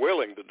very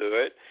willing to do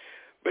it.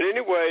 But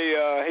anyway,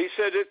 he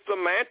said it's the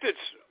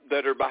mantids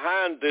that are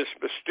behind this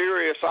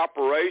mysterious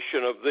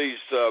operation of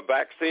these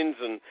vaccines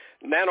and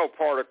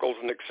nanoparticles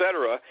and et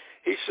cetera.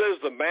 He says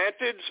the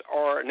mantids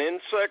are an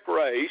insect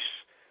race.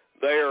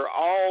 They are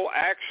all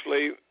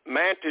actually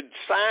mantid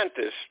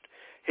scientists.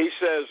 He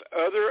says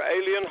other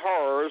alien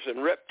horrors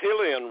and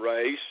reptilian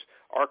race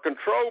are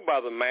controlled by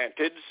the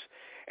mantids,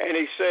 and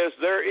he says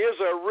there is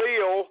a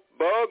real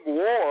bug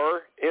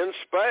war in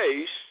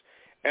space,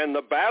 and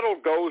the battle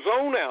goes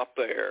on out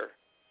there.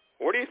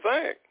 What do you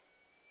think?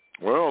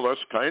 Well,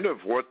 that's kind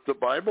of what the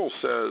Bible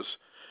says,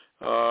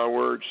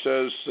 where it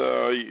says,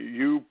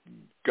 you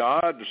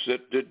gods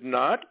that did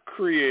not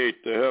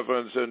create the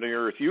heavens and the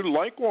earth, you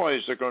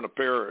likewise are going to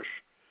perish.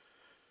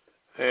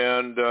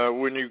 And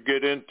when you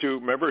get into,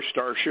 remember,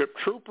 Starship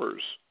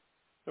Troopers,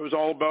 it was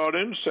all about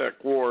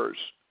insect wars.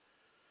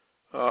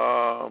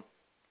 And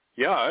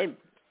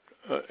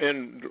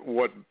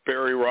what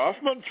Barry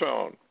Rothman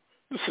found,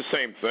 it's the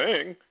same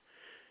thing.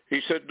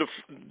 He said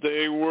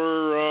they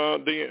were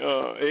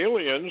the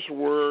aliens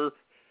were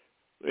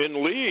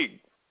in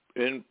league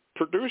in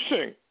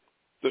producing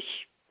this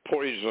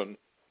poison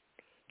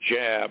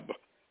jab,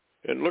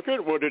 and look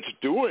at what it's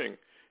doing.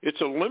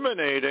 It's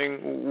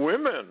eliminating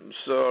women's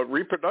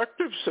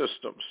reproductive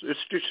systems.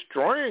 It's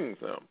destroying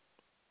them.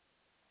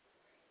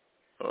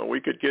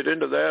 We could get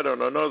into that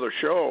on another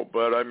show,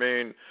 but I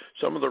mean,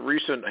 some of the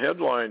recent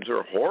headlines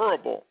are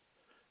horrible.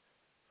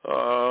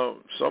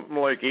 Something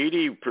like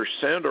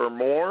 80% or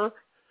more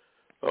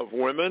of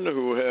women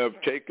who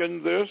have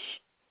taken this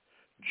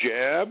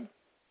jab,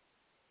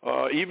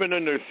 even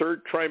in their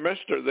third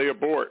trimester, they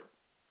abort.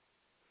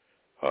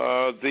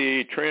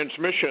 The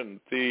transmission,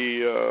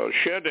 the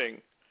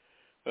shedding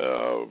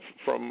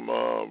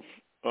from,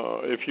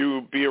 if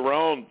you be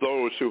around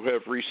those who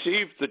have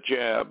received the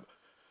jab,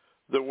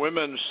 the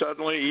women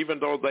suddenly, even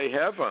though they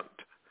haven't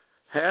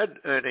had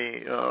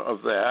any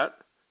of that,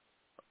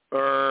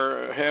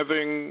 are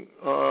having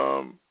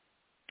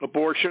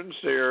abortions.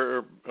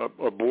 They're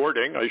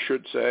aborting, I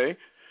should say.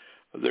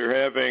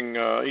 They're having,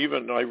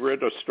 even I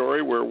read a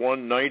story where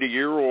one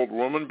 90-year-old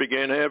woman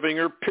began having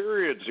her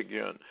periods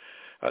again.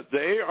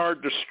 They are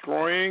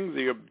destroying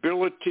the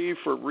ability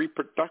for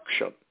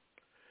reproduction.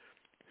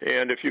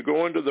 And if you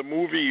go into the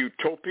movie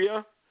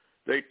Utopia,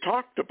 they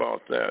talked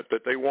about that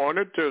they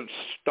wanted to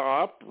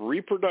stop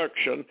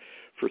reproduction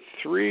for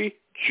 3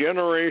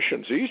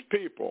 generations. These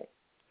people,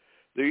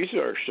 these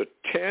are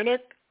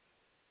satanic,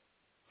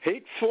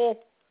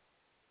 hateful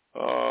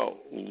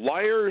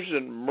liars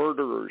and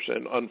murderers.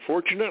 And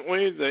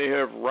unfortunately, they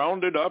have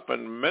rounded up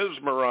and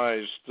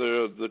mesmerized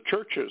the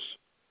churches,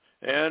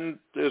 and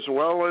as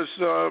well as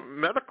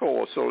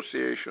medical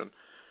association.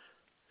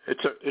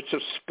 It's a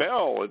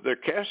spell.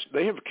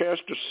 They have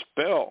cast a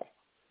spell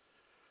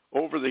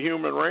over the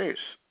human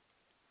race,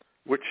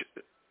 which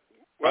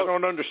I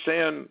don't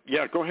understand.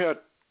 Yeah, go ahead.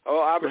 Oh,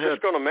 I was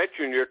just going to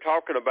mention, you're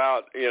talking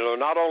about,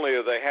 not only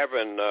are they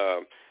having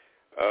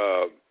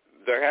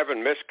they're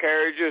having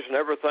miscarriages and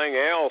everything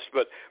else,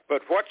 but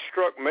what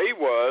struck me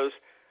was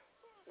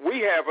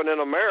we have it in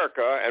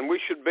America, and we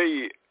should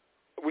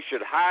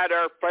hide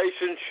our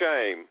face in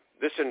shame.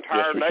 This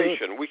entire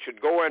nation, we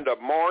should go into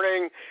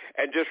mourning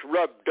and just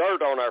rub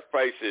dirt on our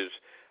faces.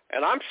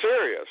 And I'm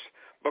serious,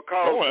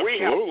 because we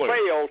have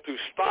failed to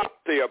stop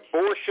the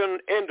abortion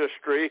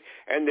industry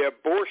and the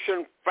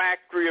abortion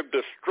factory of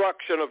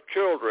destruction of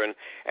children.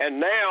 And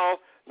now,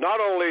 not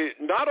only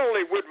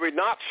would we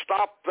not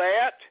stop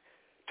that,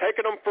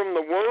 taking them from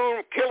the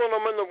womb, killing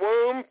them in the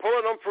womb,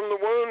 pulling them from the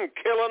womb,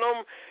 killing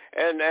them,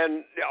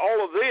 and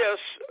all of this,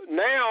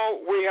 now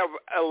we have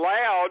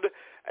allowed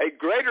a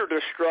greater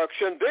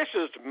destruction. This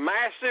is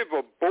massive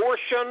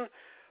abortion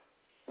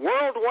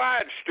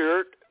worldwide,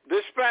 Stuart.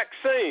 This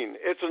vaccine,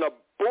 it's an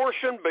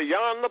abortion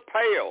beyond the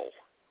pale.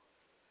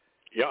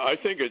 Yeah,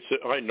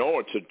 I know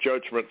it's a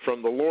judgment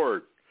from the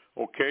Lord.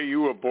 Okay,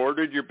 you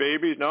aborted your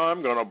babies. Now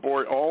I'm going to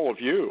abort all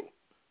of you.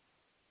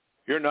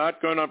 You're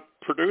not going to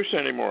produce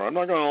anymore. I'm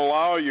not going to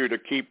allow you to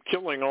keep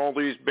killing all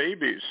these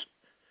babies.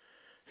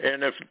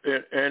 And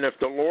if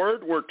the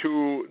Lord were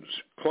to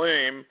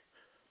claim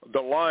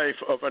the life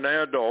of an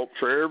adult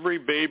for every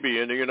baby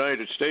in the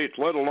United States,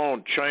 let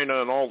alone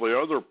China and all the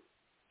other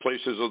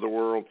places of the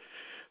world,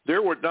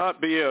 there would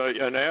not be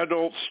an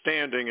adult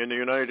standing in the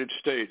United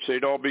States.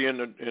 They'd all be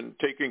in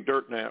taking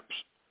dirt naps.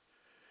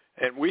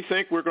 And we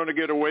think we're going to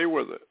get away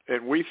with it.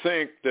 And we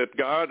think that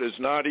God is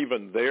not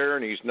even there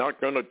and he's not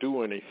going to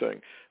do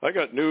anything. I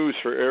got news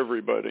for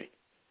everybody,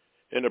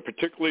 and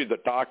particularly the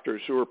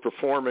doctors who are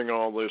performing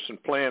all this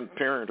and Planned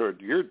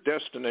Parenthood. Your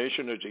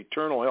destination is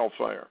eternal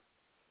hellfire.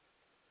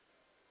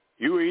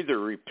 You either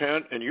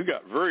repent, and you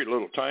got very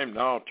little time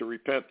now to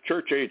repent.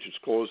 Church age is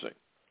closing.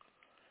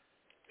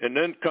 And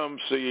then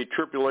comes the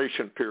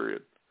tribulation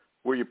period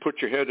where you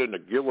put your head in a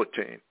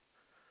guillotine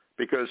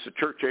because the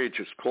church age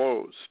is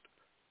closed.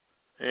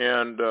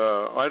 And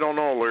I don't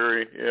know,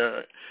 Larry.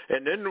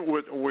 And then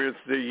with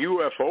the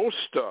UFO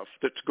stuff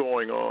that's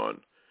going on,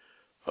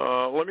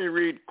 let me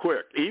read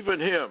quick. Even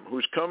him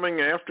who's coming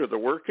after the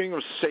working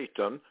of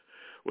Satan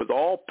with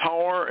all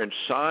power and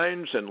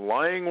signs and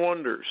lying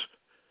wonders.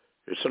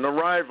 It's an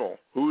arrival.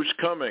 Who's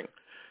coming?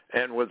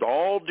 And with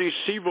all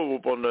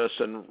deceivableness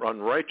and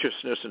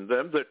unrighteousness in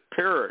them that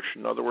perish,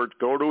 in other words,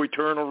 go to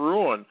eternal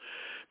ruin,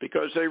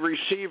 because they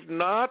received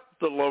not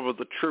the love of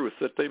the truth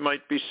that they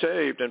might be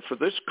saved. And for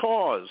this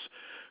cause,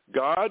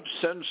 God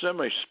sends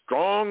them a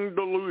strong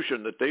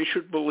delusion that they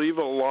should believe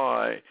a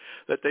lie,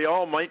 that they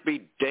all might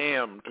be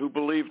damned who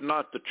believe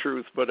not the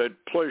truth, but had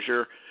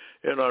pleasure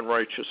in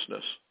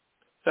unrighteousness.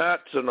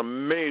 That's an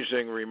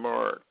amazing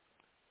remark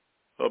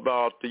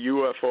about the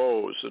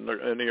UFOs and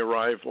the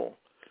arrival.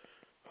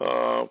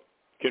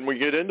 Can we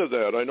get into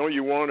that? I know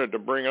you wanted to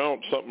bring out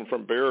something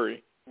from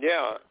Barry.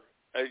 Yeah,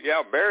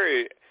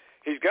 Barry,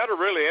 he's got a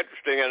really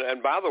interesting,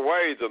 and by the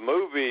way, the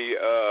movie,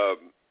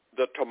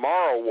 The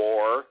Tomorrow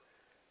War,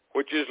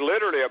 which is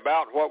literally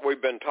about what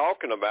we've been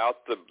talking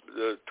about,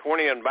 the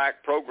 20 and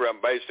back program,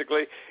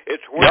 basically.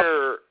 It's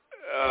where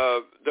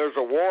there's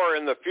a war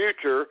in the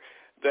future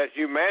that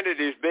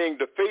humanity is being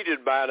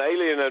defeated by an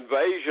alien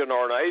invasion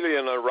or an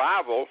alien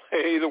arrival,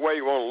 either way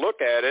you want to look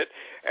at it.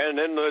 And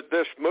then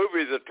this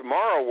movie, The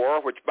Tomorrow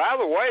War, which, by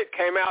the way, it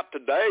came out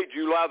today,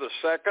 July the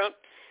 2nd.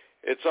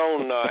 It's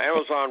on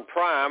Amazon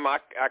Prime. I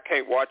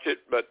can't watch it,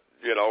 but,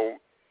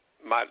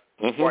 might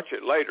watch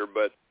it later.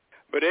 But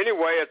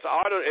anyway, it's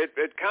odd.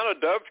 It kind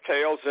of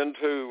dovetails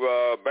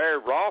into Barry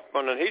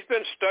Rothman, and he's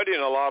been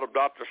studying a lot of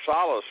Dr.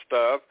 Sala's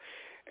stuff.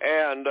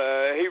 And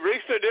he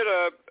recently did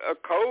a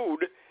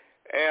code,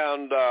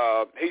 and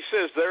he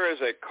says there is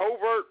a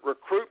covert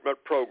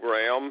recruitment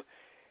program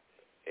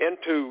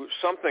into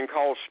something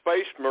called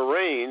Space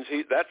Marines.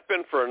 That's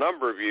been for a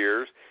number of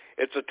years.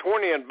 It's a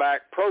 20 and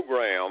back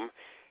program.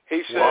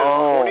 He says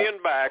 20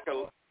 and back.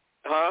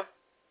 Huh?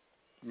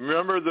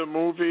 Remember the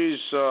movies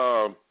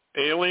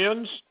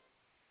Aliens?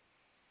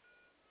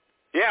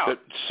 Yeah. That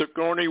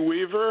Sigourney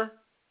Weaver?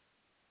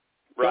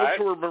 Right.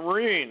 Those were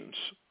Marines.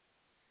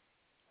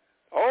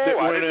 Oh,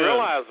 I didn't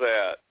realize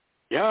that.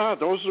 Yeah,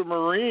 those are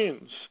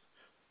Marines.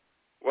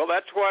 Well,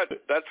 that's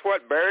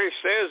what Barry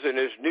says in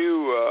his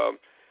new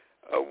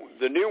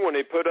the new one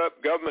he put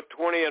up, Government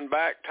 20 and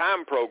Back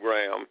Time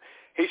Program.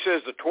 He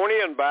says the 20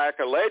 and Back,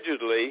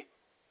 allegedly,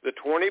 the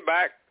 20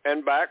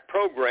 and Back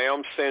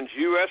program sends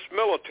U.S.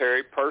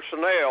 military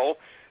personnel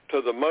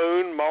to the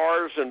moon,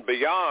 Mars, and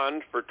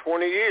beyond for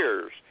 20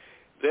 years.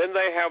 Then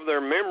they have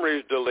their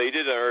memories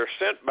deleted and are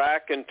sent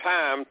back in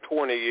time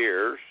 20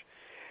 years.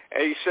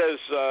 And he says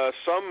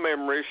some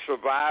memories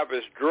survive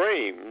as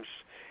dreams.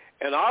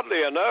 And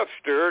oddly enough,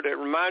 Stuart, it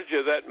reminds you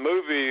of that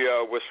movie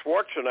with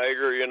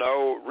Schwarzenegger,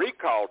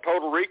 Recall,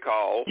 Total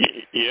Recall.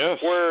 Yes.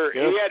 Where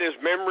he had his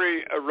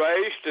memory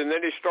erased, and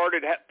then he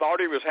thought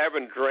he was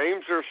having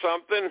dreams or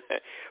something.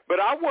 But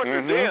I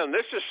wondered then,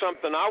 this is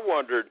something I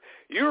wondered.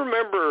 You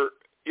remember,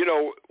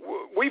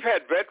 we've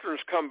had veterans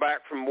come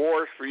back from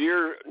wars for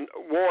years,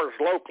 wars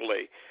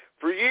locally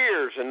for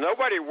years, and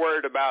nobody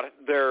worried about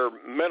their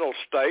mental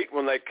state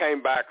when they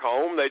came back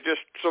home. They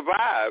just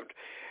survived.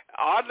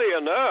 Oddly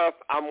enough,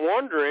 I'm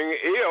wondering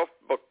if,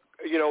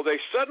 they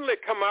suddenly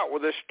come out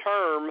with this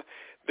term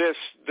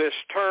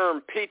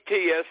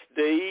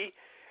PTSD,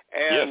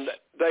 and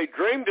they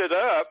dreamed it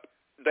up.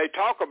 They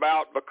talk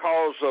about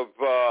because of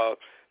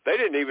they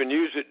didn't even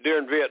use it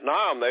during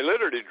Vietnam. They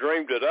literally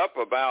dreamed it up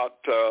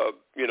about,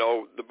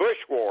 the Bush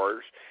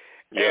Wars.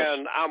 Yes.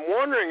 And I'm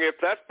wondering if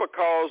that's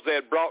because they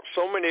had brought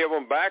so many of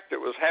them back that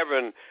was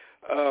having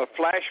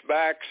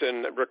flashbacks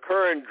and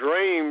recurring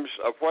dreams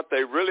of what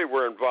they really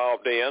were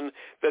involved in,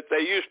 that they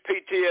used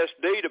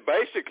PTSD to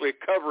basically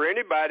cover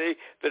anybody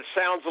that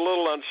sounds a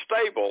little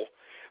unstable.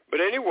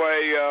 But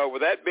anyway,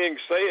 with that being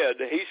said,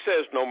 he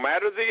says no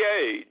matter the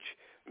age,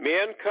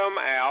 men come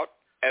out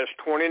as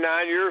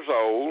 29 years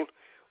old.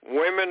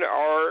 Women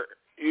are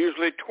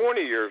usually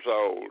 20 years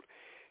old.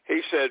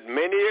 He said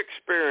many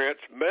experience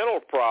mental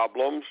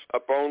problems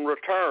upon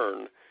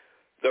return.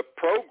 The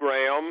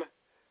program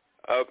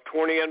of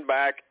 20 and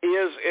back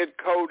is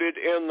encoded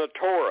in the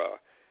Torah.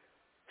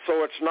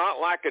 So it's not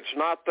like it's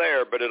not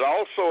there, but it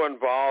also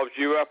involves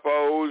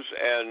UFOs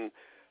and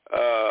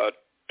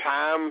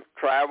time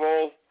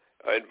travel,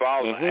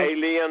 involves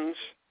aliens,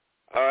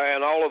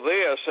 and all of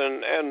this.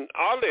 And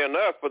oddly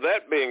enough, with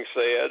that being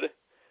said,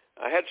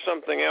 I had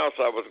something else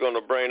I was going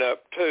to bring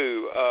up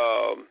too.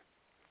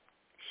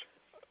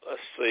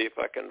 Let's see if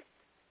I can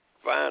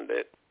find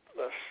it.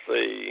 Let's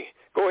see.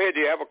 Go ahead.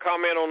 Do you have a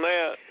comment on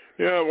that?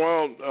 Yeah,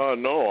 well,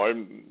 no.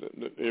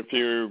 If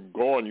you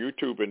go on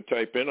YouTube and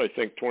type in, I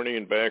think 20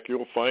 and back,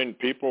 you'll find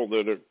people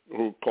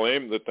who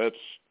claim that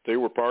they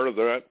were part of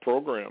that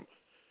program,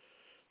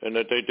 and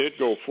that they did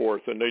go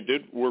forth and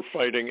were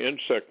fighting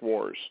insect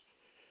wars.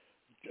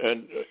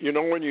 And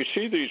when you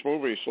see these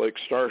movies like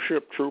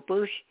Starship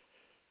Troopers,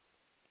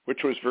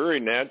 which was very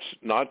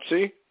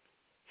Nazi,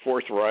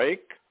 Fourth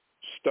Reich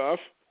stuff,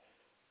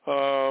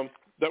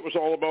 that was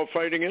all about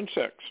fighting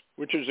insects,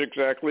 which is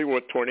exactly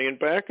what 20 and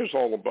back is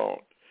all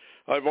about.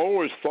 I've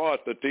always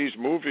thought that these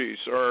movies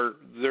are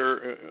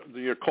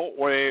the occult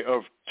way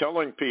of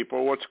telling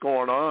people what's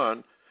going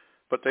on,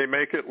 but they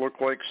make it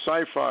look like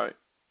sci-fi.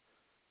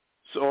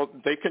 So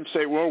they can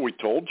say, well, we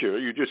told you,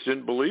 you just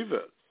didn't believe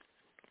it.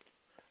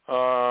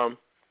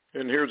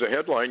 And here's a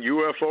headline: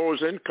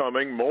 UFOs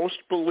incoming. Most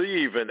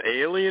believe an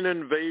alien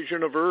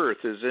invasion of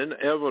Earth is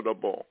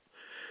inevitable.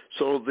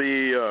 So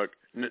the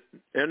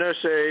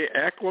NSA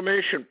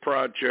Acclimation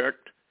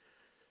Project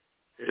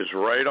is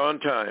right on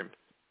time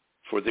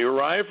for the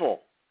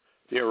arrival.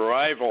 The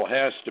arrival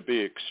has to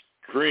be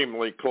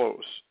extremely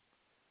close.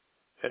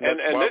 And that's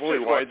probably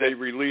why they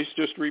released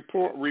this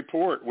report,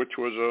 which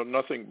was a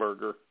nothing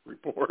burger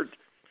report.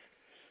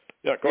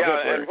 Yeah, go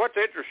ahead, Larry. And what's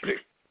interesting,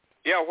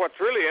 what's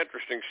really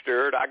interesting,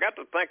 Stuart, I got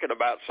to thinking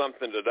about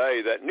something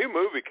today. That new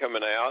movie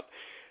coming out,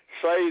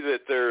 say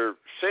that they're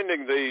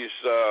sending these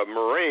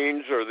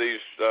Marines or these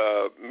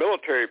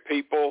military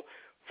people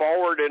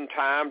forward in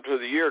time to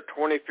the year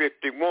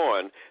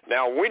 2051.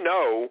 Now, we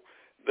know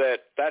that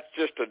that's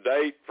just a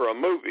date for a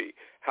movie.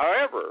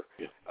 However,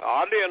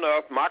 oddly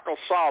enough, Michael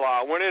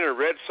Sala, I went in and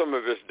read some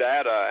of his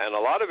data, and a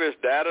lot of his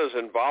data is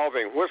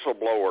involving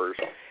whistleblowers,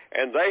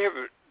 and they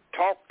have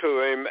talked to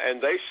him, and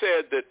they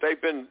said that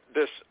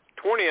this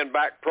 20 and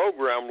back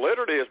program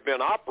literally has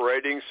been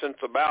operating since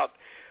about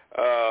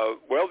the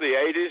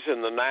 80s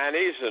and the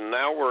 90s, and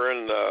now we're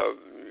in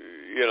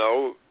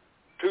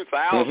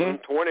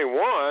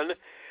 2021.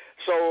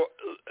 So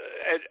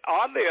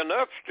oddly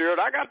enough, Stuart,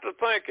 I got to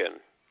thinking,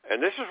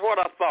 and this is what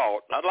I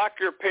thought. I'd like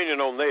your opinion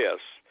on this.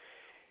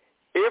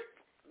 If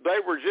they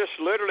were just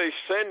literally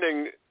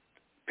sending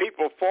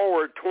people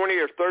forward 20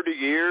 or 30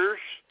 years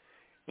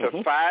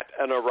to fight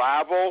an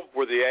arrival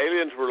where the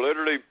aliens were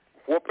literally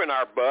whooping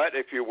our butt,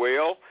 if you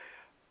will,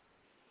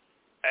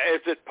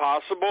 is it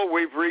possible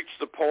we've reached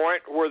the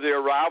point where the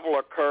arrival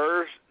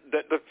occurs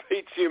that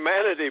defeats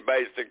humanity,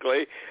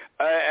 basically?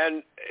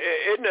 And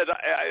isn't it?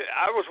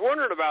 I was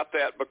wondering about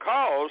that,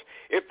 because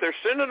if they're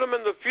sending them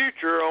in the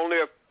future, only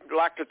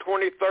like to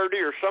 2030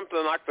 or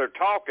something like they're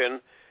talking,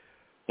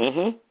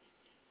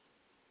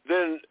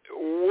 then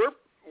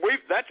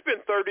that's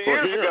been 30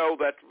 years ago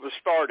that was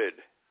started.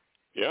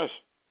 Yes,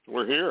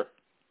 we're here.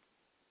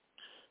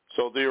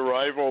 So the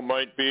arrival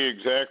might be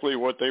exactly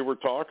what they were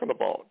talking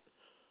about.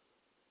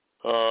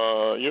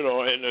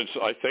 And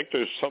I think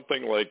there's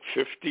something like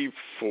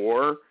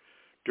 54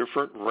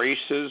 different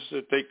races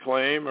that they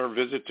claim are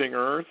visiting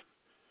Earth.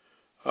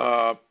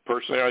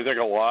 Personally, I think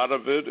a lot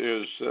of it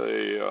is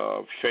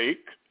a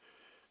fake,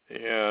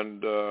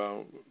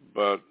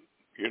 but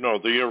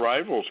the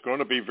arrival is going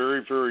to be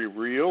very, very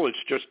real.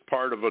 It's just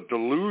part of a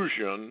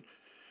delusion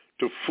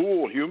to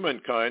fool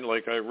humankind,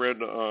 like I read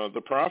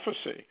the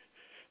prophecy.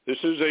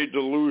 This is a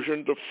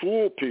delusion to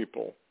fool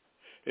people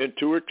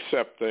into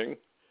accepting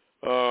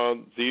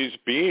these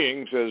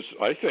beings as,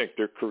 I think,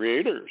 they're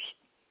creators.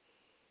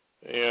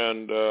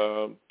 And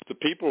the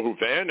people who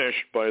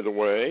vanished, by the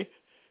way,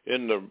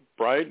 in the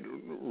bride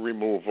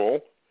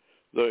removal,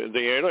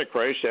 the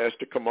Antichrist has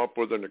to come up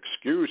with an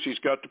excuse. He's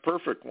got the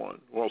perfect one.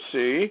 Well,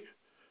 see,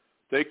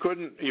 they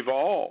couldn't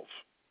evolve.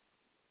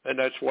 And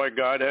that's why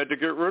God had to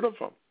get rid of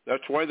them.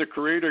 That's why the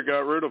Creator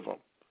got rid of them.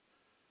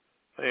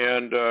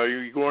 And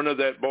you go into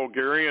that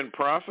Bulgarian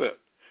prophet.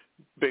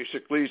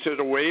 Basically, he said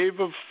a wave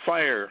of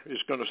fire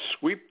is going to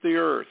sweep the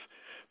earth,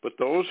 But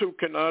those who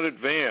cannot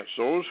advance,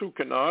 those who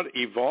cannot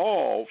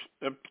evolve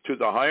to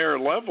the higher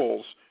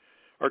levels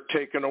are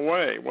taken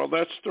away. Well,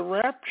 that's the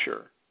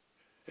rapture.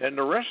 And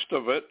the rest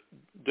of it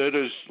that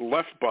is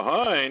left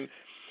behind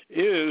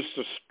is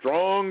the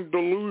strong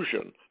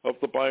delusion of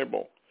the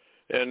Bible.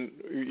 And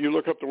you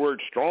look up the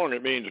word strong,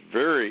 it means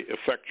very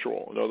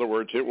effectual. In other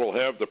words, it will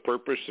have the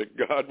purpose that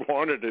God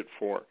wanted it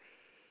for.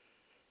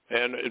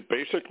 And it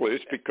basically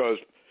it's because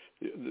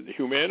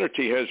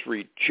humanity has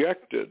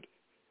rejected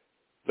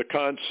the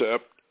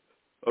concept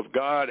of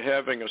God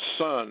having a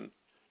son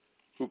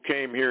who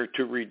came here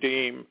to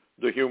redeem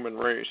the human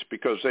race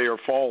because they are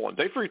fallen.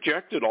 They've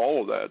rejected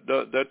all of that.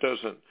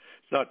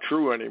 It's not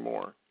true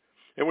anymore.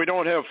 And we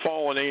don't have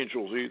fallen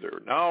angels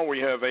either. Now we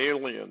have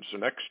aliens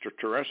and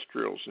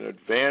extraterrestrials and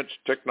advanced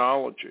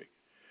technology.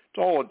 It's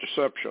all a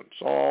deception.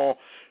 It's all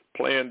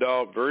planned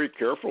out very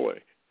carefully.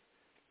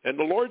 And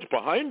the Lord's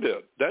behind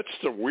it. That's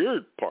the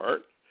weird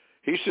part.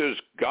 He says,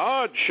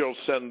 God shall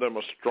send them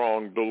a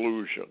strong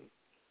delusion.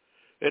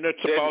 And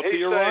it's about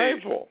the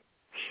arrival.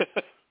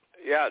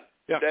 Yeah.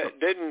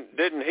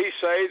 Didn't he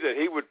say that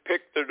he would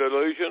pick the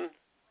delusion?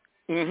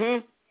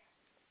 Mm-hmm.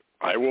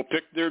 I will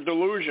pick their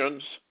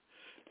delusions.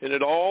 And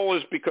it all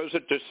is because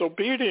of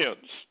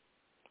disobedience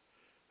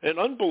and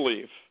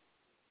unbelief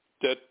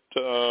that,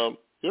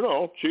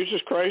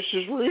 Jesus Christ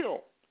is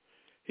real.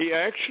 He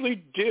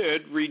actually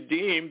did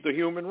redeem the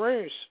human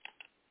race.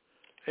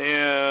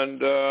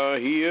 And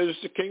he is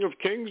the King of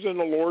Kings and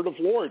the Lord of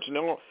Lords.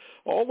 Now,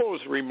 all those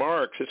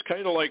remarks, it's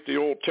kind of like the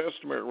Old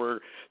Testament where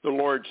the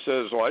Lord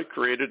says, well, I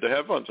created the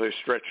heavens. I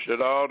stretched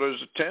it out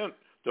as a tent.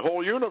 The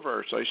whole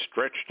universe, I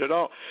stretched it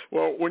out.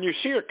 Well, when you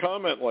see a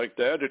comment like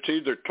that, it's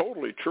either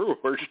totally true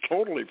or it's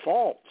totally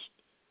false.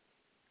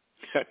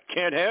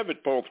 Can't have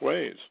it both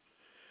ways.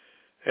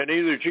 And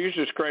either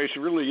Jesus Christ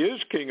really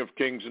is King of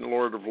Kings and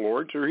Lord of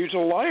Lords, or he's a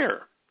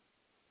liar.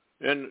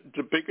 And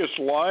the biggest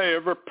lie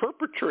ever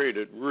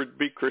perpetrated would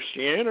be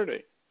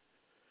Christianity.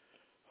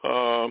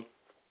 So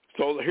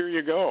here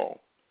you go.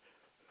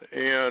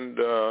 And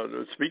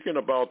speaking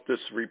about this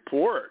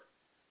report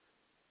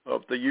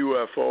of the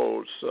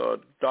UFOs,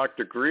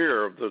 Dr.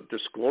 Greer of the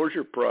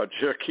Disclosure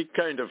Project, he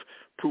kind of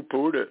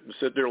poo-pooed it and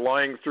said they're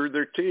lying through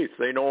their teeth.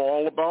 They know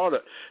all about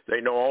it.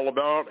 They know all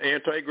about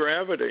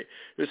anti-gravity.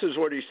 This is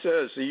what he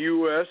says. The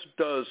U.S.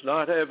 does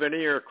not have any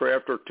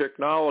aircraft or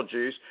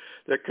technologies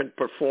that can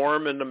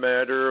perform in the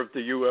manner of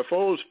the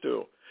UFOs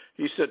do.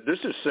 He said this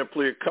is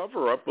simply a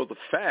cover-up of the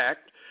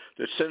fact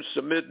that since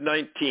the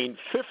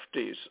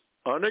mid-1950s,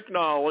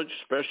 unacknowledged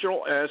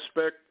special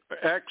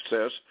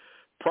access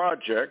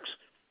projects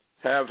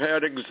have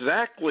had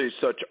exactly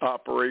such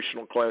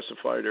operational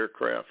classified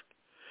aircraft.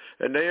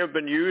 And they have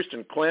been used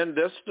in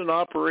clandestine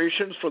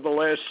operations for the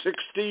last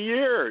 60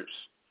 years.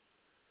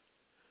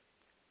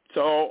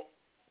 So,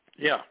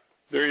 yeah,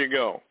 there you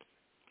go.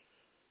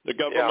 The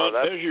government,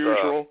 as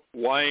usual,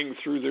 lying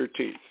through their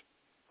teeth.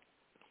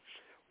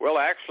 Well,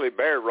 actually,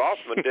 Barry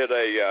Rothman did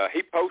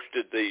he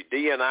posted the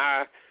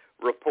DNI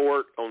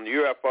report on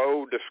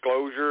UFO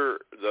disclosure,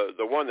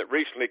 the one that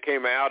recently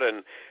came out,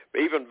 and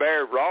even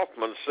Barry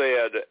Rothman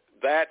said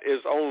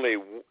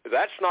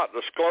that's not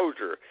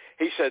disclosure.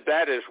 He said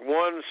that is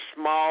one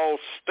small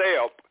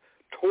step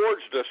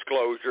towards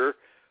disclosure,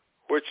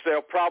 which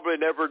they'll probably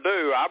never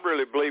do. I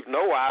really believe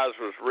No Eyes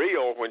was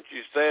real when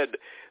she said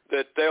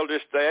that the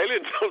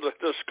aliens will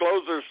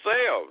disclose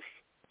themselves.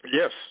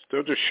 Yes,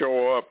 they'll just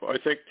show up. I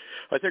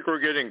think we're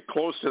getting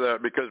close to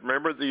that because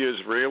remember the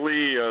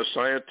Israeli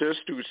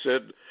scientist who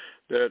said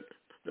that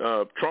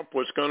Trump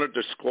was going to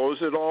disclose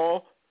it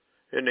all,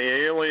 and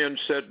the aliens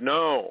said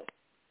no.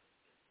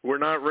 We're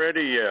not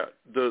ready yet.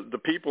 The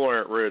people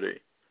aren't ready.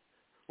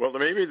 Well,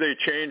 maybe they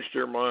changed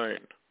their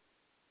mind.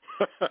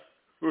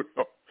 Who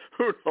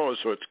knows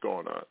what's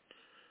going on?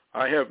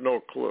 I have no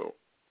clue.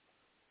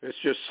 It's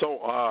just so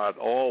odd.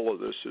 All of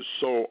this is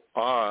so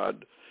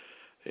odd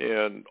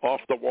and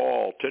off the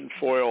wall,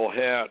 tinfoil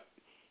hat,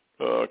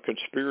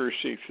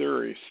 conspiracy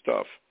theory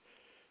stuff.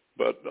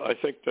 But I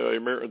think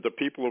the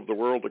people of the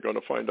world are going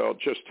to find out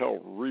just how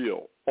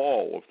real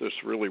all of this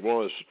really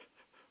was.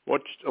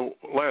 What's the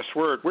last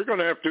word? We're going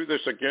to have to do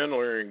this again,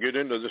 Larry, and get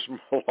into this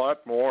a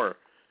lot more.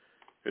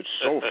 It's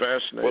so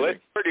fascinating. Well,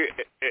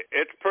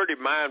 it's pretty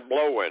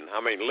mind-blowing.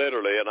 I mean,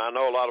 literally, and I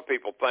know a lot of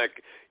people think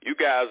you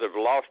guys have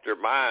lost your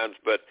minds,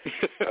 but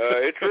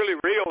it's really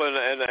real,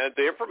 and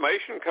the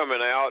information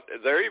coming out,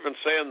 they're even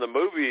saying the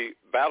movie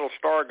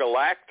Battlestar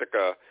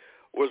Galactica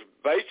was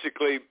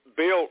basically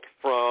built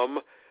from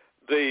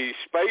the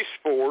Space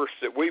Force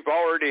that we've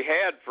already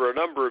had for a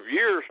number of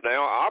years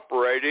now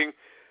operating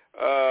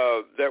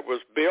that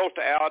was built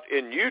out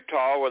in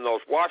Utah in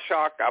those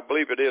Washoe, I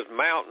believe it is,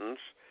 mountains.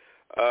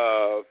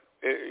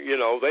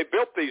 They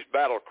built these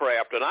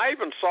battlecraft, and I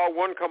even saw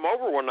one come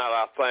over one night,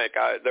 I think.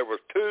 There was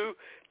 2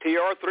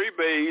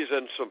 TR-3Bs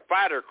and some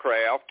fighter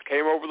craft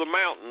came over the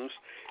mountains,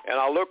 and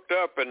I looked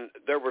up, and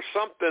there was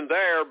something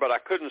there, but I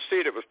couldn't see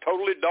it. It was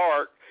totally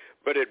dark,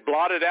 but it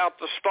blotted out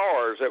the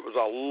stars. It was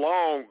a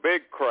long,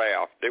 big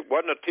craft. It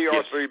wasn't a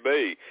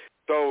TR-3B. Yes.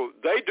 So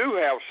they do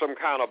have some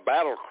kind of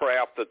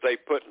battlecraft that they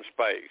put in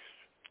space.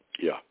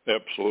 Yeah,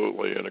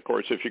 absolutely. And, of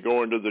course, if you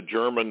go into the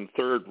German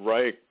Third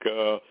Reich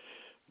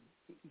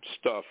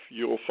stuff,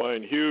 you'll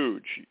find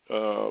huge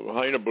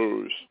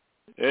Heinebus.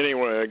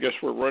 Anyway, I guess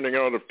we're running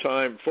out of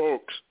time,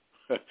 folks.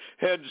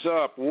 Heads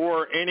up,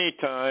 war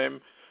anytime,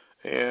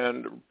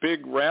 and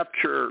big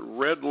Rapture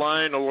red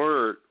line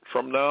alert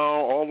from now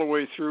all the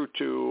way through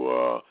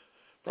to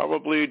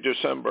probably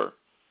December.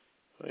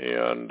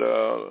 And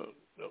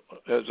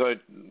as I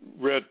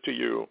read to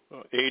you,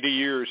 80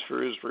 years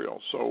for Israel.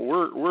 So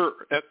we're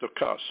at the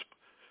cusp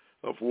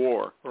of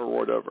war or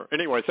whatever.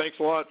 Anyway, thanks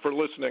a lot for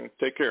listening.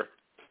 Take care.